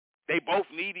 They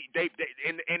both need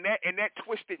in that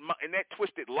twisted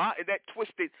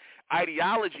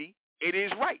ideology. It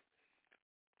is right.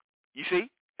 You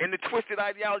see, in the twisted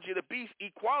ideology of the beast,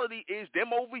 equality is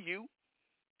them over you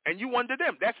and you under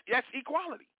them. That's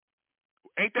equality.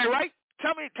 Ain't that right?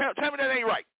 Tell me that ain't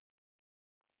right.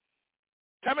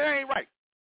 Tell me that ain't right.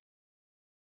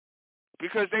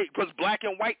 Because black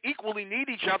and white equally need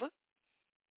each other.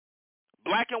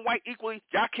 Black and white equally,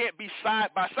 y'all can't be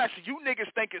side by side. So you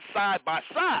niggas thinking side by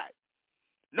side.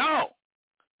 No.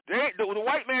 The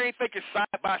white man ain't thinking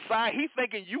side by side. He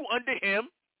thinking you under him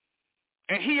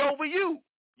and he over you.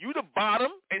 You the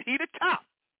bottom and he the top.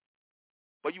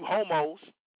 But you homos.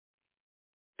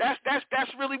 That's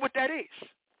really what that is.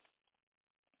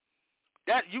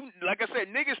 That you, like I said,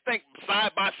 niggas think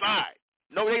side by side.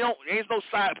 No, they don't. There's no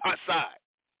side by side.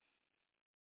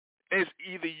 It's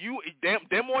either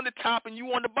them on the top and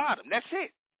you on the bottom. That's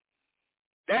it.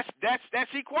 That's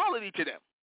equality to them.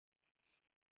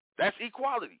 That's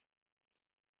equality.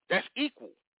 That's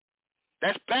equal.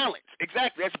 That's balance.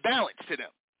 Exactly. That's balance to them.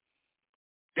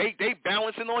 They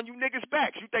balancing on you niggas'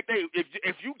 backs. You think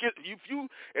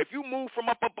if you move from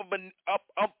up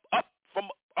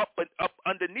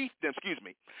underneath them,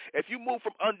 if you move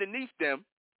from underneath them,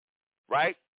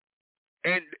 right,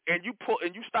 and you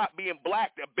stop being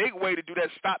black, a big way to do that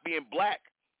is stop being black.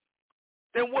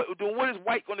 Then what is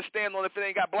white gonna stand on if it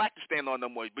ain't got black to stand on no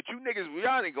more? But you niggas,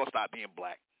 y'all ain't gonna stop being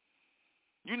black.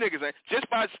 You niggas ain't just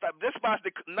by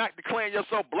not declaring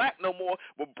yourself black no more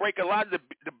will break a lot of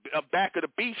the back of the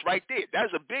beast right there.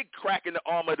 That's a big crack in the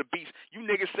armor of the beast. You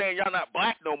niggas saying y'all not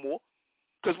black no more.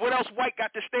 Because what else white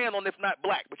got to stand on if not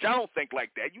black? But y'all don't think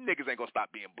like that. You niggas ain't going to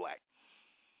stop being black.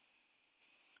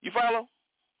 You follow?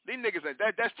 These niggas,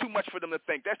 that's too much for them to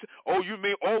think. You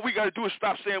mean all we got to do is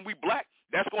stop saying we black?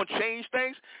 That's going to change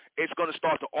things? It's going to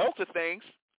start to alter things?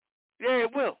 Yeah,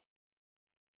 it will.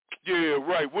 Yeah,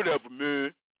 right, whatever,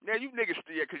 man. Yeah, you niggas,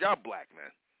 because y'all black,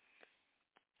 man.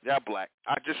 Y'all black.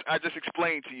 I just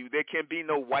explained to you there can be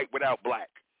no white without black.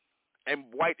 And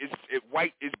white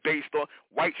is based on,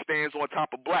 white stands on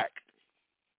top of black.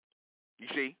 You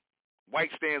see?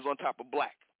 White stands on top of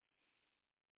black.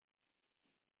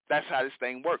 That's how this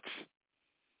thing works.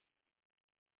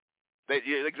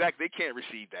 Exactly. They can't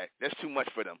receive that. That's too much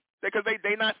for them. Because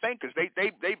they not thinkers. They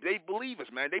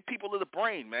believers, man. They people of the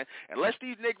brain, man. Unless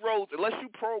these Negroes, unless you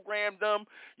program them,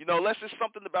 unless it's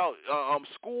something about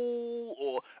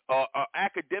school or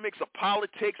academics or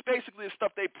politics, basically the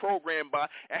stuff they program by.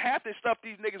 And half the stuff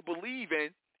these niggas believe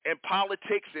in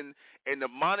politics and the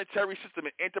monetary system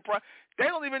and enterprise, they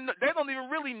don't even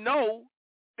really know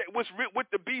that what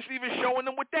the beast even showing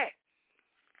them with that.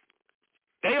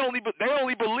 They only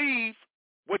believe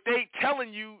what they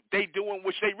telling you they doing,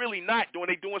 which they really not doing.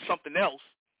 They doing something else.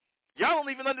 Y'all don't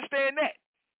even understand that.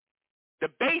 The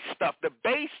base stuff, the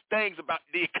base things about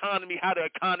the economy, how the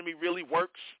economy really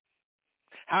works,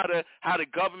 how the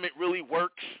government really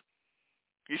works.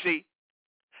 You see,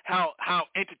 how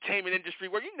entertainment industry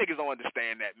works. You niggas don't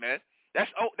understand that, man.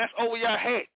 That's over your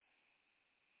head.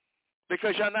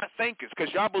 Because y'all not thinkers.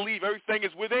 Because y'all believe everything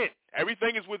is within.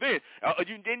 Everything is within.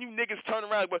 Then you niggas turn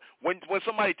around, but when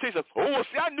somebody tells you, oh,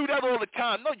 see, I knew that all the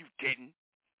time. No, you didn't.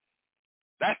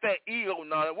 That's that ego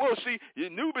now. Well, see,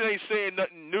 Nubin ain't saying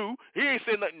nothing new. He ain't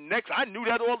saying nothing next. I knew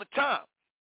that all the time.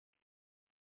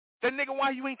 Then, nigga,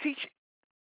 why you ain't teaching?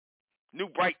 New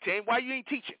Bright 10, why you ain't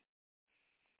teaching?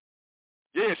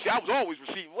 Yeah, see, I was always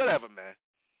receiving whatever, man.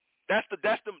 That's the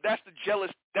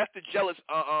jealous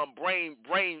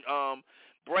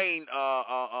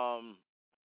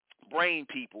brain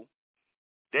people.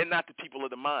 They're not the people of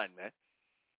the mind, man.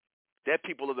 They're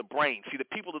people of the brain. See, the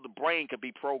people of the brain can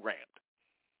be programmed.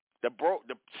 The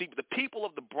people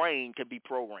of the brain can be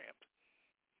programmed.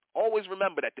 Always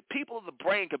remember that the people of the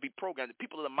brain can be programmed. The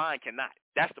people of the mind cannot.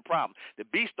 That's the problem. The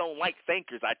beast don't like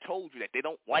thinkers. I told you that they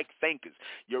don't like thinkers.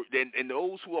 And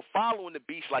those who are following the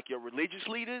beast, like your religious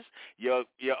leaders, your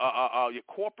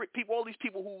corporate people, all these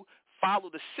people who follow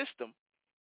the system,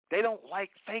 they don't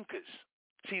like thinkers.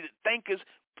 See, the thinkers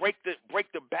break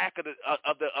the back of the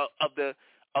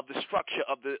structure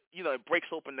of the, it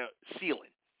breaks open the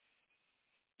ceiling.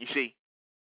 You see,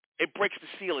 it breaks the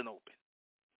ceiling open.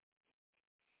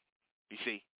 You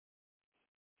see,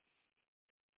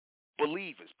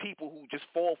 believers, people who just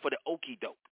fall for the okie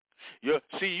doke. You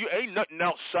ain't nothing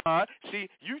outside. See,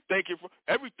 you thinking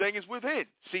everything is within.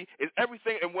 See, it's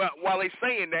everything. And while they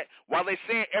saying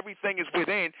everything is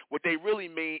within, what they really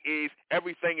mean is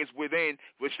everything is within,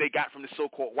 which they got from the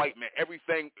so-called white man.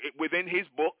 Everything within his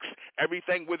books,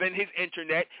 everything within his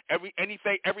internet,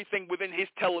 everything within his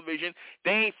television.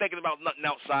 They ain't thinking about nothing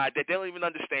outside. That they don't even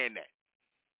understand that.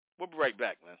 We'll be right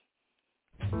back, man.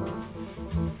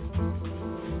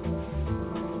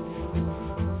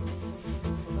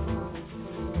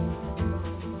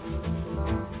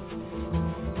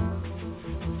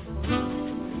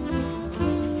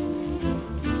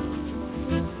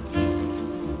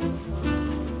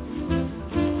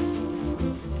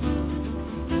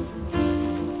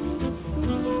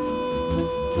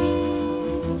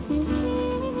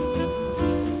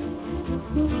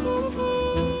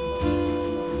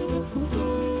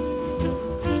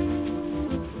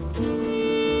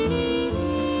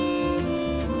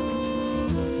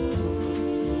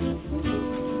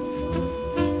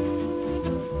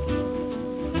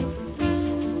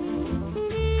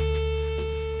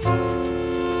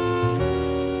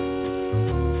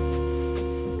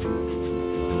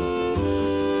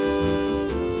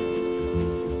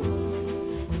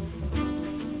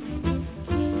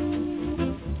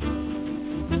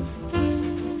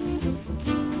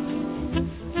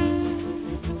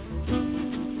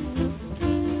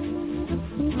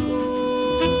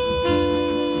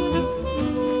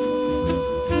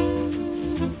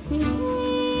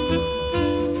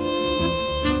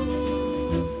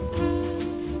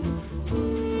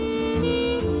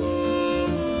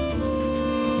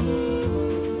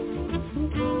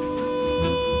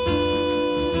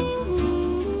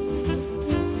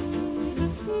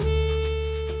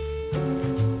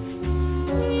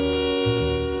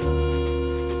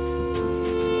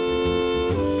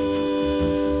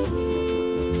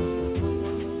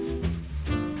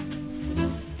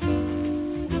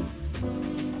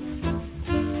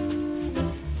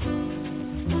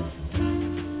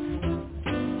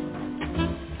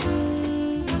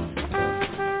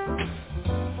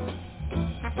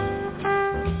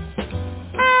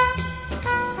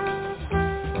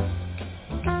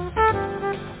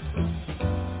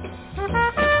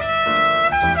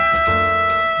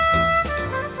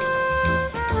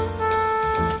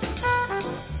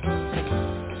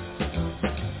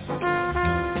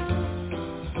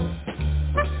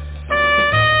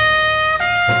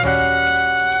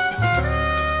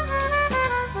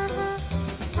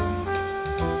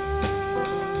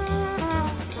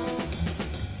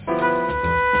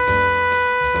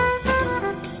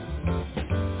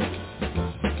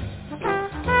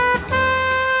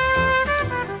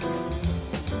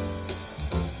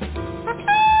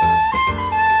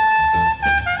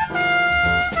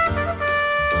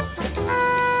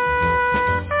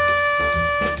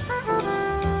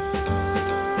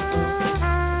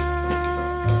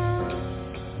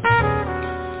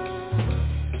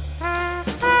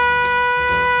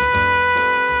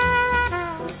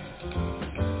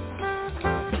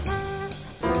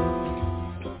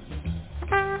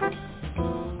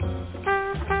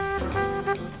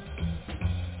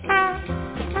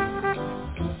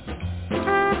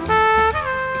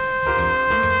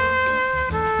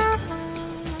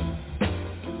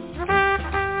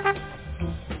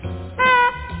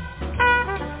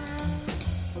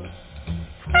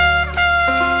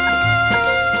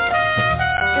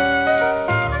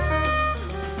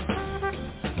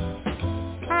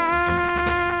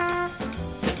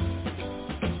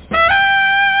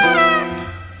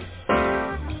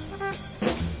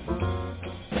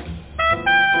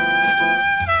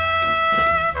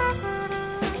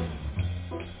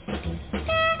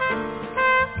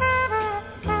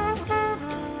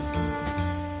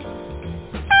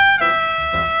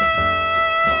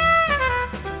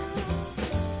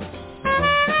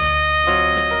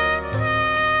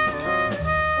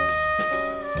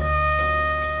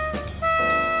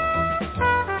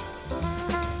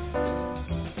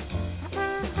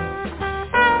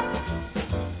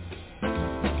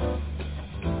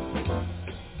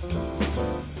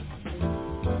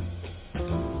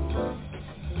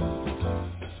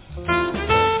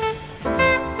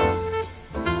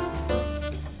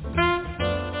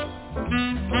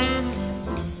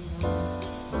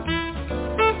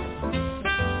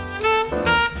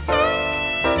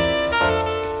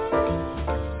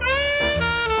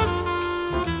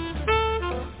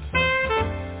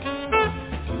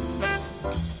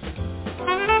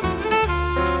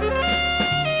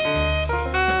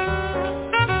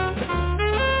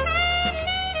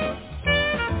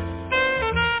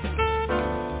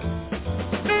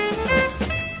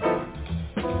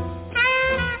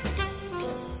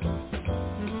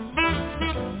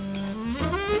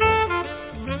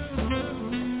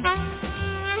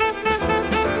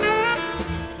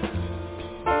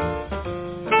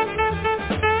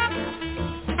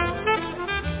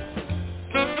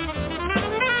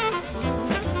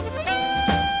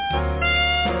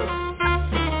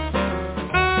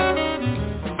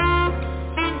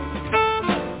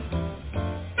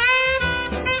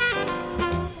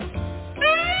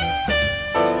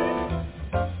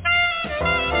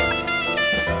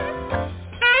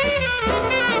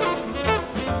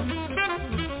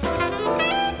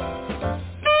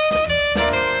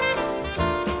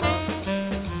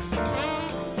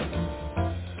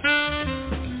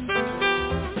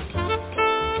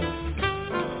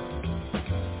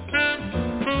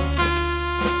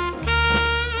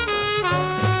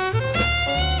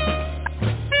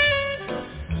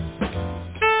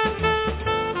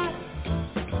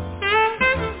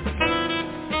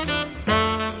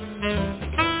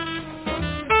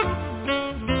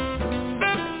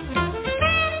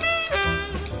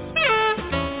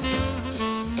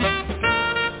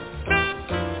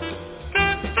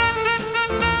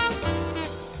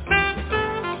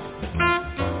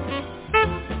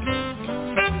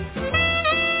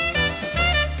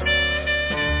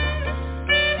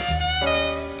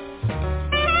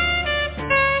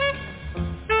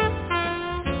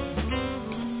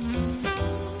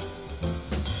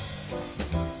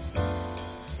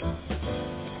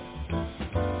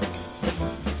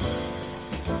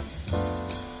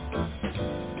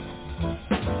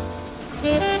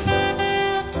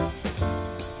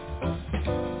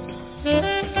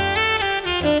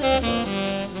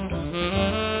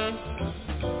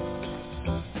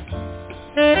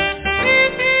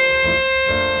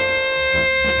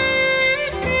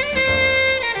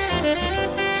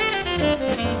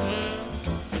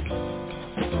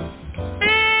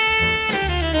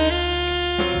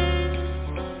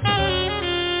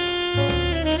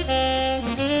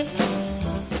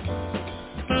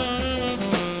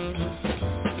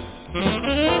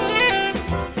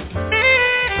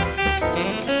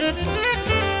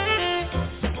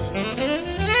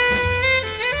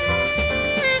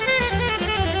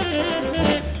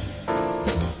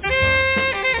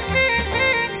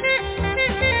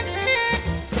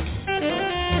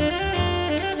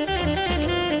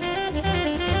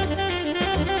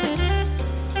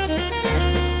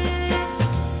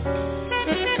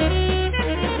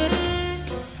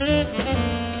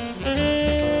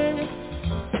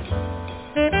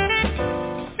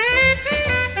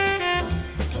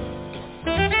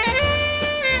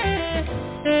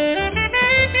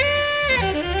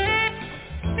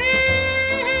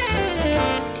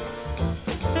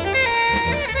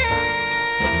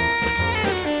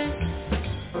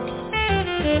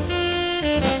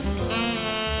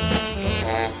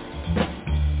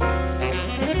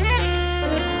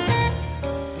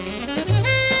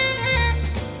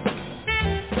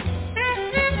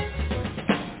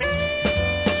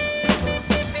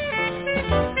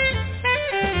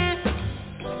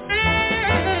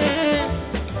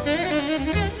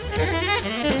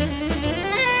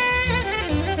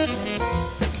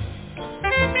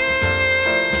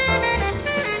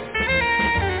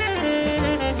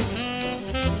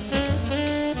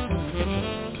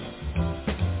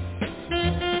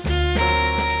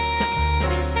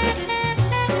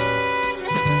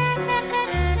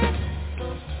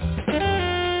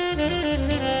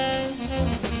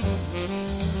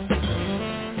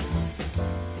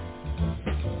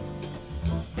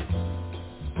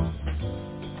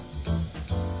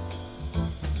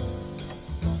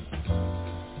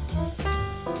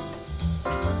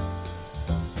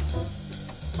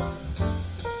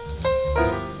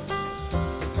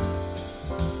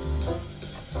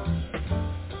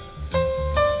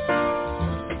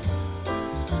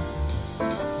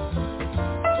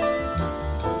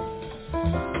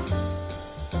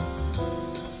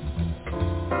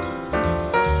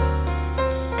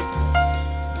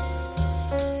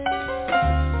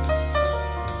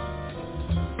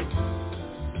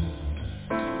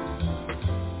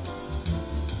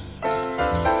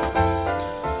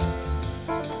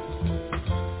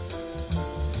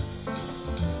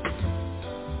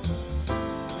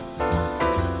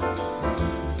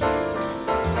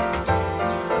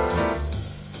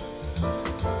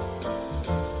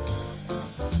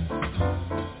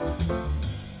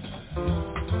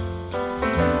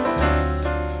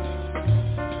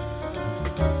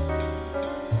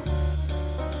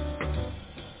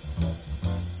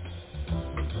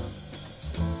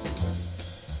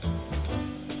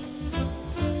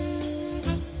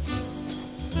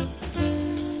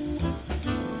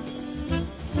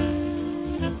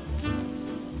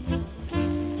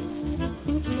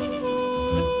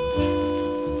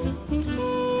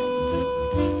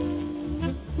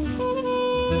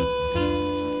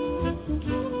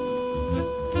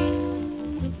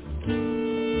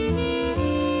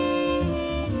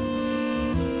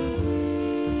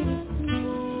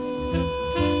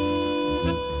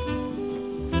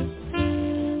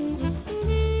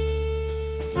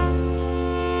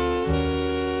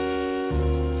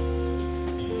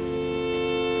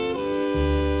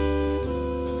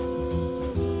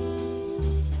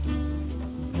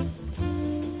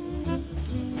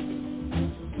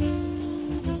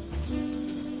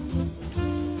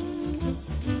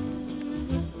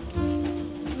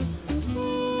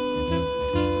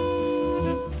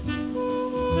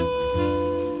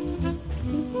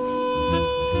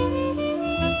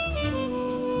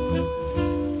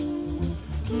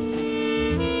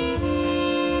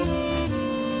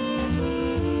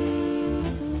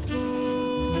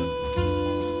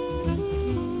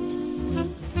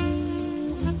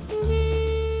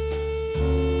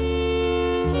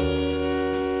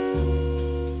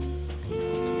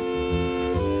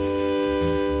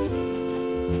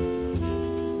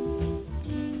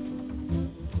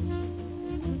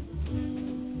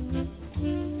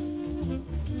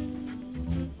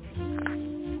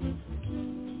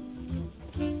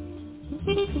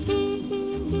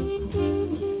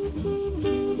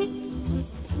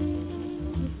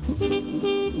 I'm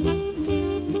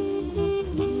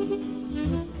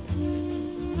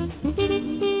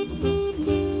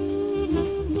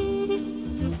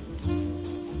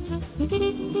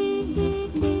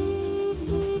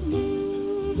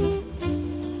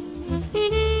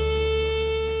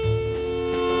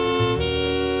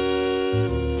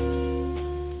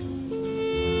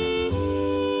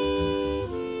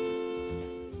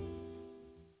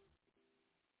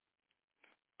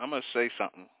gonna say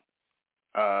something.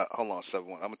 Hold on,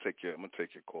 71. I'm gonna take your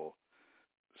call.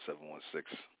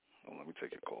 716. Hold on, let me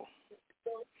take your call.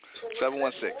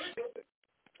 716.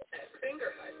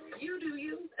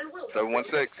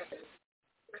 716.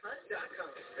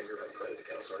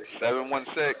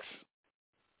 716.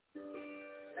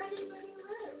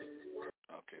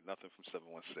 Okay, nothing from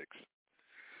 716.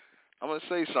 I'm gonna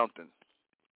say something.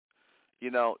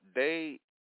 You know, they,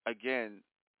 again,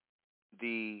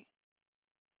 the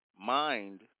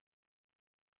mind.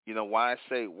 You know, why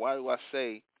do I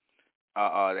say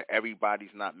that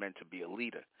everybody's not meant to be a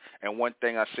leader? And one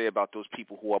thing I say about those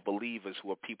people who are believers, who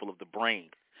are people of the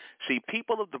brain. See,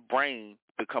 people of the brain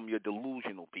become your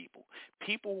delusional people.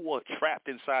 People who are trapped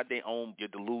inside their own, your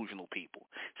delusional people.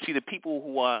 See, the people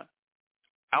who are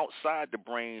outside the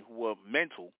brain, who are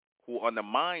mental, who are on the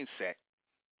mindset,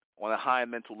 on a higher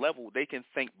mental level, they can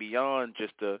think beyond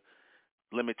just the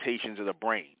limitations of the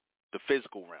brain, the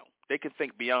physical realm. They can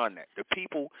think beyond that. The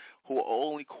people who are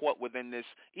only caught within this,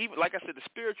 even like I said, the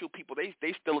spiritual people, they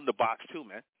still in the box too,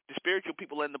 man. The spiritual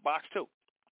people are in the box too.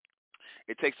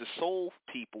 It takes the soul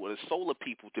people, or the solar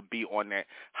people, to be on that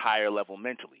higher level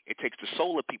mentally. It takes the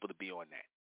solar people to be on that.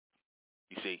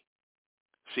 You see,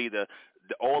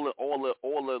 all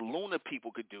the lunar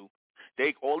people could do.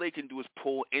 All they can do is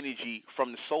pull energy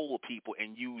from the solar people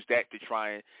and use that to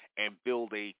try and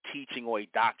build a teaching or a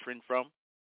doctrine from.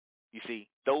 You see,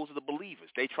 those are the believers.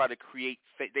 They try to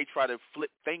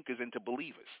flip thinkers into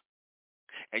believers.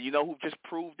 And you know who just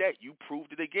proved that? You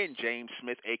proved it again, James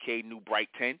Smith, a.k.a. New Bright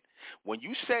 10. When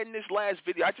you said in this last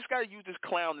video, I just got to use this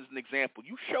clown as an example.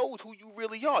 You showed who you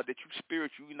really are, that you're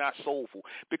spiritual, you're not soulful.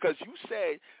 Because you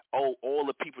said, oh, all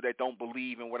the people that don't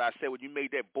believe in what I said, when you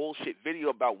made that bullshit video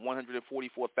about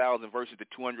 144,000 versus the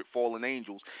 200 fallen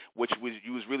angels, which was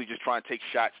you was really just trying to take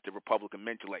shots at the Republican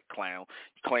MENTELECT clown,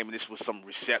 claiming this was some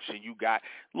reception you got.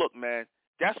 Look, man,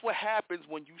 that's what happens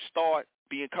when you start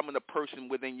becoming a person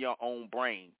within your own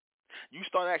brain. You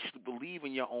start actually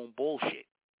believing your own bullshit.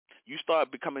 You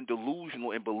start becoming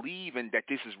delusional and believing that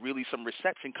this is really some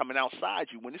reception coming outside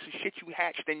you, when this is shit you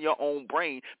hatched in your own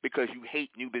brain because you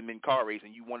hate Nuben MENKARAYZZ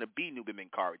and you want to be Nuben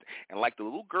MENKARAYZZ. And like the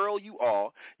little girl you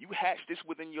are, you hatched this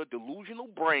within your delusional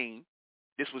brain.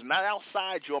 This was not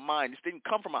outside your mind. This didn't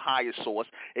come from a higher source.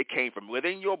 It came from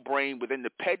within your brain, within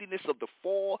the pettiness of the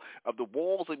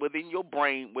walls within your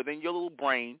brain, within your little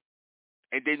brain.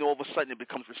 And then all of a sudden it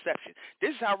becomes reception. This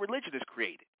is how religion is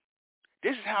created.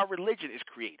 This is how religion is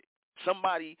created.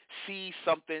 Somebody sees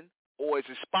something or is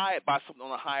inspired by something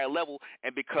on a higher level,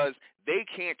 and because they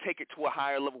can't take it to a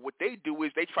higher level, what they do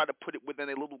is they try to put it within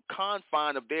a little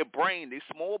confine of their brain, their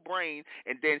small brain,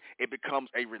 and then it becomes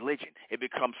a religion. It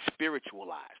becomes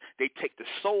spiritualized. They take the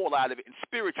soul out of it and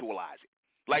spiritualize it.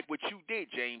 Like what you did,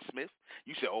 James Smith.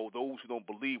 You said, oh, those who don't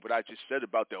believe what I just said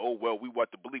about that, oh, well, we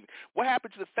want to believe it. What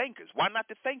happened to the thinkers? Why not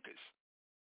the thinkers?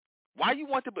 Why you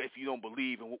want to, if you don't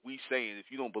believe in what we saying,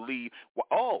 if you don't believe,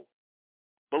 well,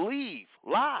 believe,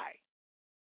 lie.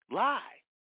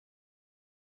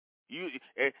 You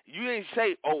didn't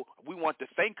say, oh, we want the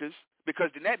thinkers,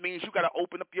 because then that means you got to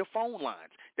open up your phone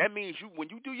lines. That means when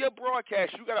you do your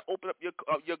broadcast, you got to open up your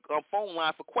phone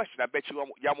line for questions. I bet y'all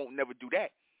won't never do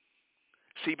that.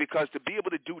 See, because to be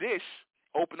able to do this,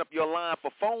 open up your line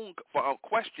for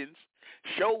questions,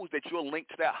 shows that you're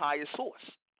linked to that higher source.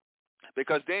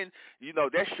 Because then,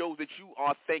 that shows that you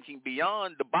are thinking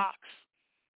beyond the box.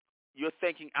 You're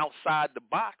thinking outside the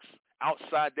box,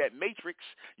 outside that matrix.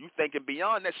 You're thinking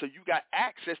beyond that, so you got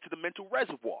access to the mental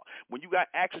reservoir. When you got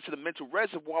access to the mental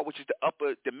reservoir, which is the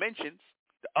upper dimensions,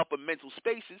 the upper mental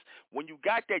spaces, when you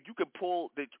got that, you can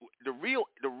pull the real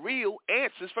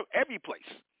answers from every place.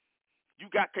 You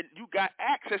got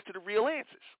access to the real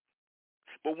answers.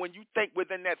 But when you think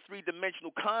within that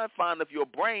three-dimensional confine of your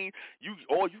brain,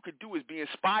 all you could do is be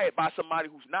inspired by somebody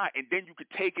who's not, and then you could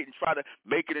take it and try to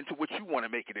make it into what you want to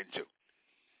make it into.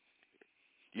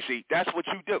 You see, that's what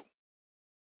you do.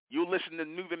 You listen to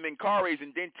Nuben MENKARAYZZ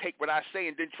and then take what I say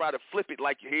and then try to flip it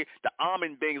like you hear the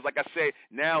almond beings, like I said.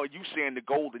 Now you saying the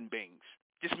golden beings.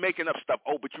 Just making up stuff.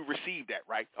 Oh, but you received that,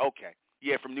 right? Okay.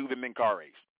 Yeah, from Nuben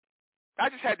MENKARAYZZ. I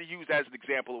just had to use that as an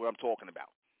example of what I'm talking about.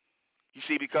 You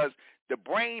see, because the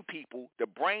brain people, the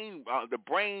brain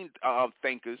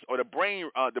thinkers, or the brain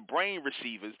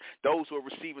receivers, those who are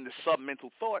receiving the submental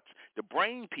thoughts, the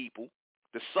brain people,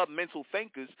 the submental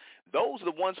thinkers, those are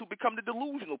the ones who become the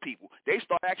delusional people. They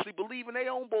start actually believing their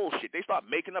own bullshit. They start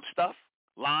making up stuff,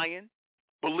 lying,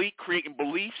 creating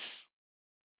beliefs.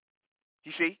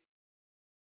 You see?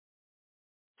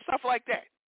 Stuff like that.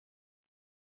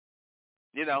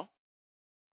 You know?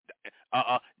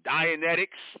 Dianetics,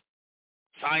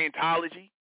 Scientology,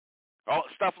 all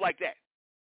stuff like that.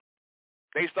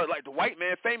 They start, like, the white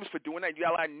man famous for doing that. You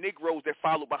got a lot of Negroes that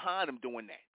follow behind him doing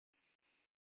that.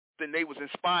 Then they was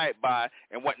inspired by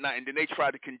and whatnot, and then they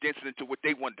tried to condense it into what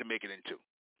they wanted to make it into.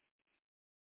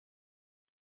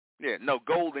 Yeah, no,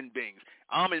 golden beings.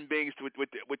 Almond beings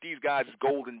with these guys is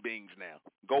golden beings now.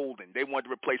 Golden. They wanted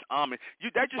to replace almond.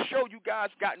 That just show you guys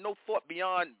got no thought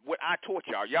beyond what I taught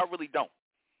y'all. Y'all really don't.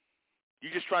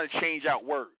 You're just trying to change out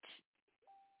words.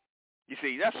 You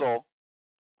see, that's all.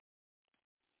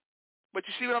 But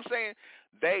you see what I'm saying?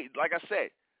 They, like I said,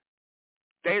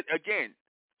 again,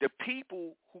 the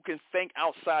people who can think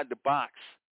outside the box,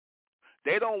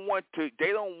 they don't like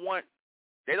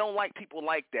people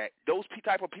like that. Those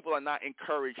type of people are not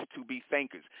encouraged to be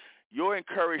thinkers. You're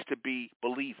encouraged to be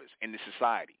believers in the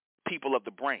society, people of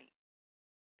the brain.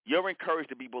 You're encouraged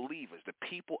to be believers, the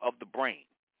people of the brain,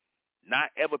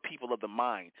 not ever people of the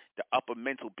mind, the upper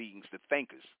mental beings, the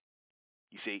thinkers.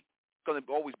 You see, it's going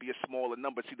to always be a smaller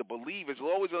number. See, the believers are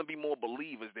always going to be more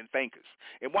believers than thinkers.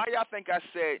 And why y'all think I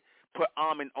said put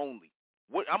almond only?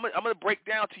 I'm going to break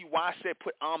down to you why I said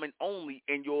put almond only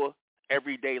in your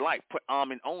everyday life. Put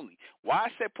almond only. Why I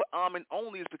said put almond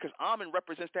only is because almond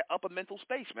represents that upper mental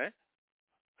space, man.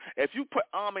 If you put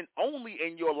almond only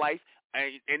in your life,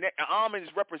 and that almond is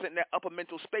representing that upper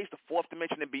mental space, the fourth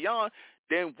dimension and beyond,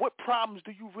 then what problems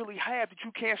do you really have that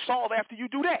you can't solve after you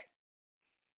do that?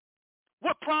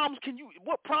 What problems can't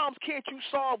you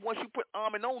solve once you put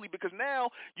almond only? Because now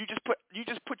you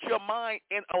just put your mind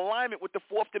in alignment with the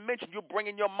fourth dimension. You're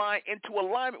bringing your mind into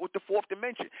alignment with the fourth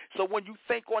dimension. So when you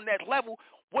think on that level,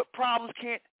 what problems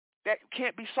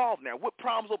can't be solved now? What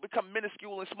problems will become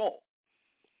minuscule and small?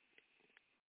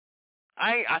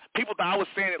 People thought I was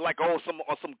saying it like,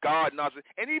 some God nonsense.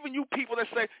 And even you people that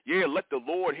say, yeah, let the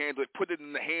Lord handle it, put it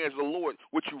in the hands of the Lord.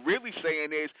 What you're really saying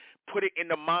is put it in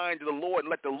the mind of the Lord and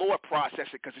let the Lord process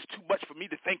it because it's too much for me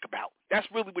to think about. That's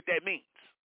really what that means.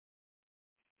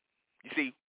 You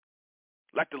see,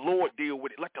 let the Lord deal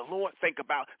with it. Let the Lord think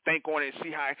on it and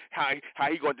see how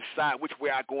he going to decide which way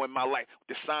I go in my life.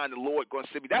 The sign the Lord going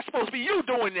to send me. That's supposed to be you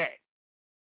doing that.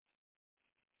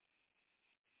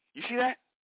 You see that?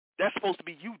 That's supposed to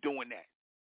be you doing that.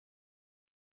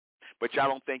 But y'all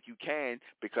don't think you can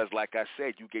because, like I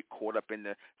said, you get caught up in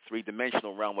the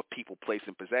three-dimensional realm of people, place,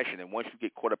 and possession. And once you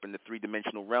get caught up in the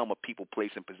three-dimensional realm of people,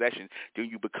 place, and possession, then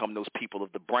you become those people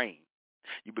of the brain.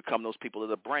 You become those people of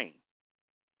the brain.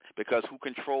 Because who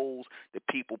controls the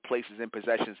people, places, and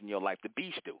possessions in your life? The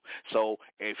beast do. So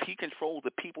if he controls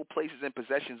the people, places, and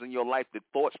possessions in your life, the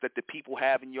thoughts that the people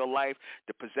have in your life,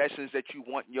 the possessions that you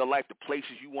want in your life, the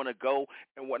places you want to go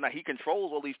and whatnot, he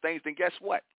controls all these things, then guess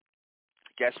what?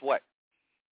 Guess what?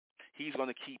 He's going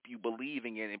to keep you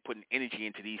believing in and putting energy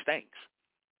into these things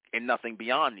and nothing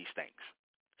beyond these things.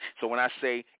 So when I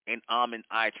say in Amen,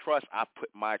 I trust, I put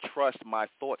my trust, my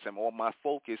thoughts, and all my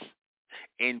focus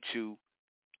into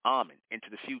Amen, into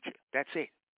the future. That's it.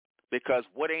 Because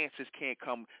what answers can't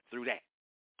come through that?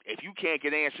 If you can't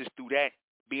get answers through that,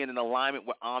 being in alignment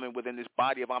with Amen within this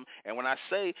body of Amen, and when I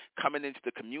say coming into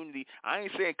the community, I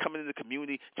ain't saying coming into the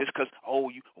community just because,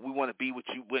 we want to be with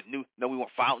you, we want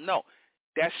to follow. No,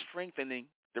 that's strengthening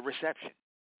the reception.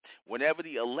 Whenever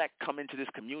the elect come into this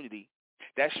community,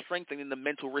 that's strengthening the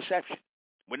mental reception.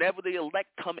 Whenever the elect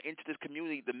come into this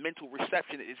community, the mental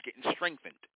reception is getting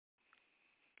strengthened.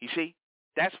 You see?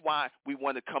 That's why we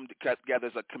want to come together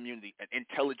as a community, an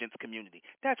intelligence community.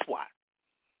 That's why.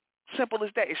 Simple as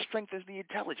that. It strengthens the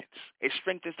intelligence. It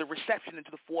strengthens the reception into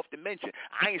the fourth dimension.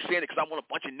 I ain't saying it because I want a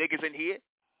bunch of niggas in here.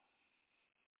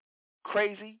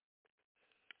 Crazy.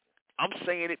 I'm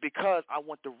saying it because I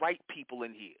want the right people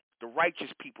in here, the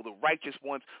righteous people, the righteous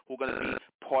ones who are going to be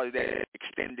part of that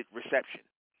extended reception.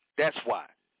 That's why.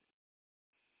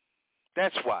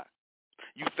 That's why.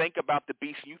 You think about the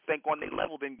beast, you think on their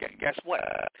level, then guess what?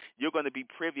 You're going to be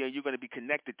privy and you're going to be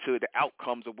connected to the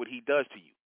outcomes of what he does to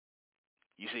you.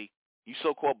 You see, you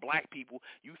so-called black people,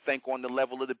 you think on the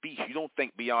level of the beast. You don't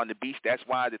think beyond the beast. That's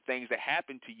why the things that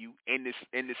happen to you in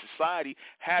this society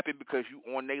happen because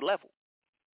you on their level,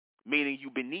 meaning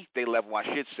you beneath their level, I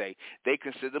should say. They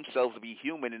consider themselves to be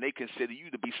human and they consider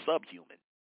you to be subhuman.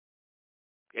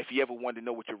 If you ever wanted to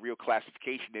know what your real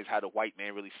classification is, how the white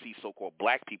man really sees so-called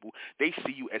black people, they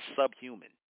see you as subhuman.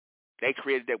 They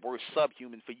created that word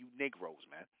subhuman for you Negroes,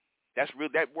 man. That's real.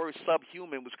 That word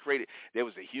subhuman was created. There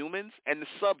was the humans and the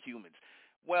subhumans.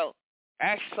 Well,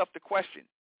 ask yourself the question.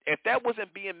 If that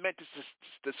wasn't being meant to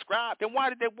describe, then why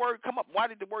did that word come up? Why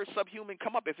did the word subhuman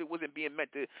come up if it wasn't being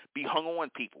meant to be hung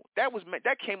on people? That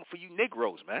came up for you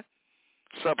Negroes, man.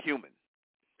 Subhuman.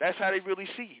 That's how they really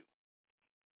see you.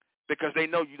 Because they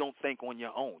know you don't think on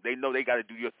your own. They know they got to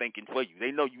do your thinking for you.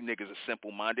 They know you niggas are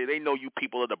simple-minded. They know you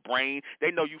people of the brain.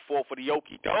 They know you fall for the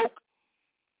okey-doke.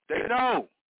 They know.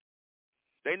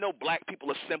 They know black people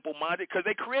are simple-minded because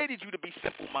they created you to be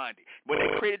simple-minded. When they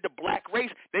created the black race,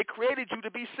 they created you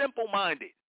to be simple-minded.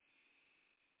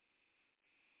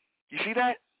 You see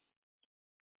that?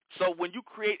 So when you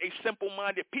create a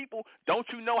simple-minded people, don't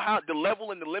you know how the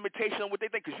level and the limitation of what they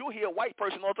think? Because you'll hear a white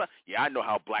person all the time, yeah, I know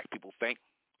how black people think.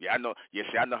 Yeah, I know. Yes,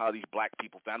 I know how these black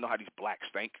people think. I know how these blacks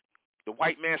think. The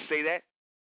white man say that.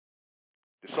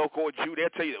 The so-called Jew, they'll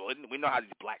tell you, we know how these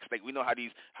blacks think. We know how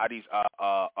these Schwarzers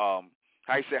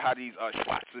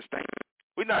think.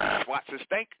 We know how Schwarzers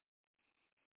think.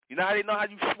 You know how they know how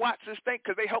you Schwarzers think?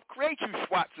 Because they helped create you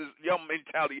Schwarzers, your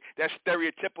mentality, that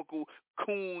stereotypical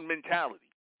coon mentality.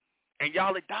 And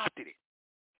y'all adopted it,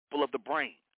 full of the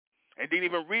brain, and didn't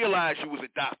even realize you was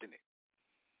adopting it.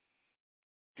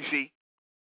 You see?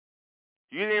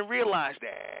 You didn't realize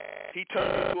that. He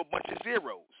turned you into a bunch of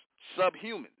zeros,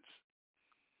 subhumans.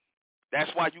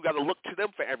 That's why you got to look to them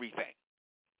for everything.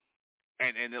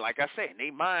 And like I said, in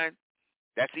their mind,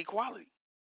 that's equality.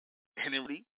 And in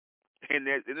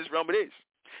this realm it is.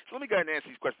 So let me go ahead and answer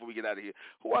these questions before we get out of here.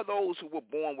 Who are those who were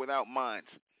born without minds?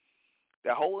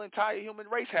 The whole entire human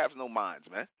race has no minds,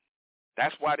 man.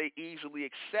 That's why they easily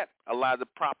accept a lot of the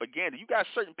propaganda. You got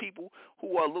certain people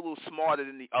who are a little smarter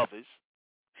than the others.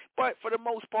 But for the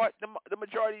most part, the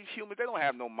majority of these humans, they don't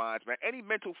have no minds, man. Any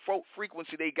mental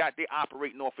frequency they got, they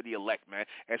operating off of the elect, man.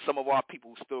 And some of our people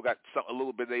who still got a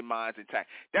little bit of their minds intact.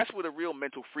 That's where the real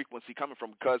mental frequency coming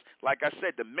from. Because, like I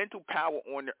said, the mental power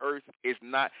on the earth is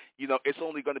not, it's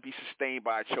only going to be sustained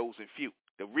by a chosen few.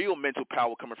 The real mental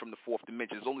power coming from the fourth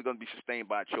dimension is only going to be sustained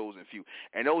by a chosen few.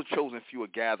 And those chosen few are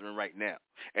gathering right now.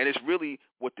 And it's really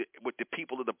what the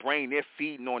people of the brain, they're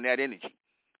feeding on that energy,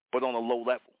 but on a low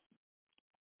level.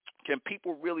 Can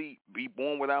people really be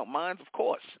born without minds? Of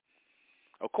course.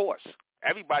 Of course.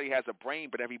 Everybody has a brain,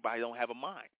 but everybody don't have a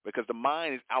mind because the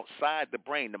mind is outside the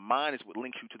brain. The mind is what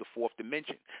links you to the fourth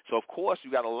dimension. So, of course,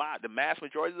 you got a lot. The mass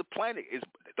majority of the planet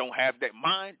don't have that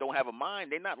mind, don't have a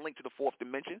mind. They're not linked to the fourth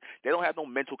dimension. They don't have no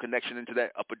mental connection into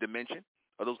that upper dimension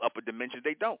or those upper dimensions.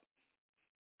 They don't.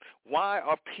 Why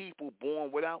are people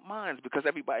born without minds? Because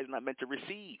everybody's not meant to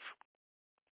receive.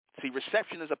 See,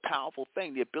 reception is a powerful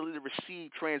thing, the ability to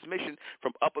receive transmission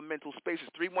from upper mental spaces.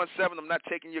 317, I'm not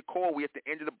taking your call. We're at the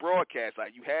end of the broadcast.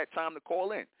 You had time to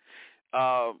call in.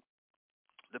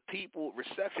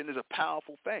 Reception is a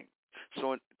powerful thing.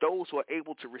 So those who are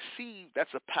able to receive,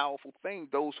 that's a powerful thing.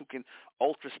 Those who can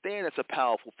ultrastand, that's a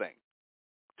powerful thing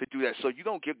to do that. So you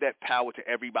don't give that power to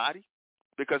everybody.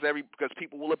 Because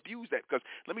people will abuse that. Because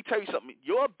let me tell you something.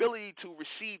 Your ability to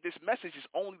receive this message is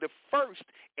only the first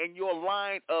in your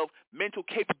line of mental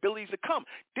capabilities to come.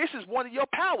 This is one of your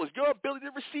powers, your ability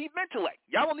to receive MENTELECT.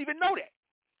 Y'all don't even know that.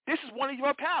 This is one of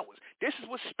your powers. This is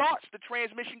what starts the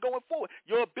transmission going forward.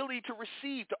 Your ability to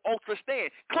receive, to ultrastand.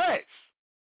 Class.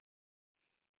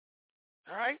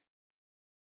 All right?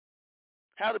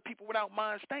 How do people without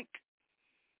minds think?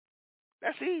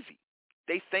 That's easy.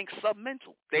 They think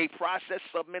submental. They process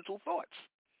submental thoughts.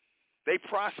 They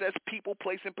process people,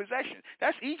 place, and possession.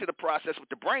 That's easy to process with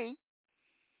the brain.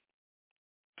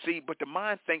 See, but the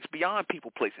mind thinks beyond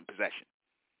people, place, and possession.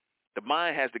 The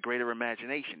mind has the greater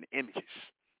imagination, the images,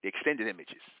 the extended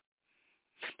images.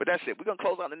 But that's it. We're going to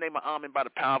close out in the name of Amen by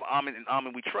the power of Amen, and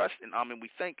Amen we trust, and Amen we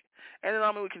think, and in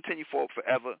Amen we continue forward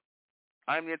forever.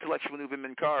 I'm the intellectual NUBEN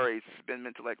MENKARAYZZ. This has been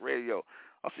Mentellect Radio.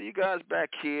 I'll see you guys back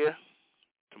here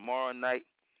tomorrow night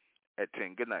at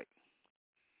 10. Good night.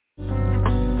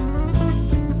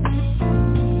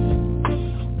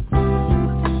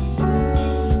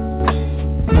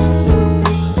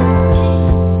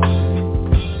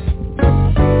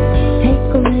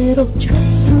 Take a little trip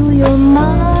through your mind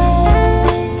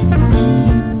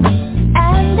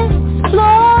and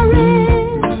explore it.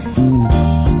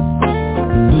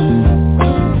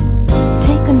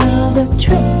 Take another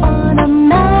trip on a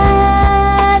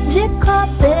magic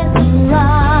carpet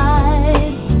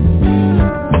ride.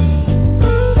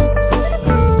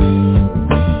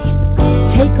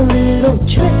 Take a little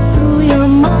trip through your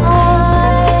mind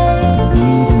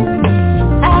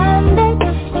and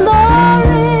explore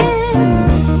it.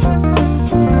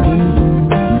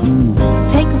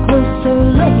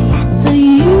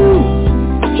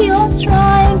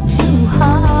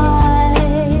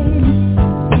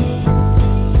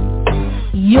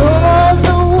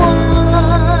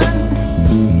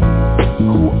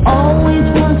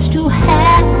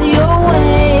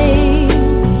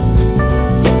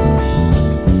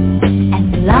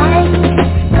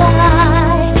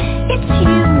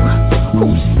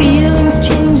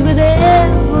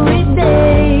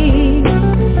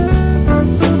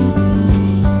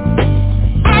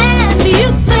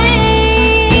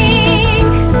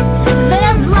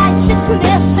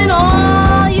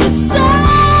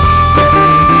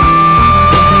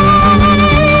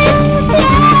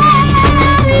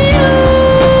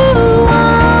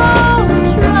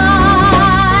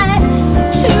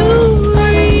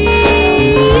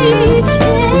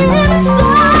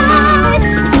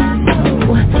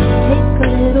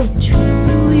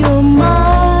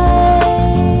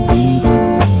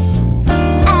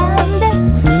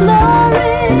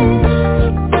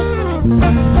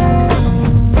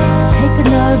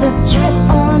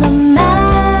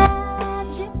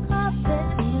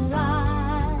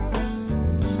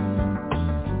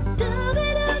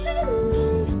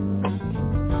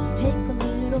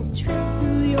 trip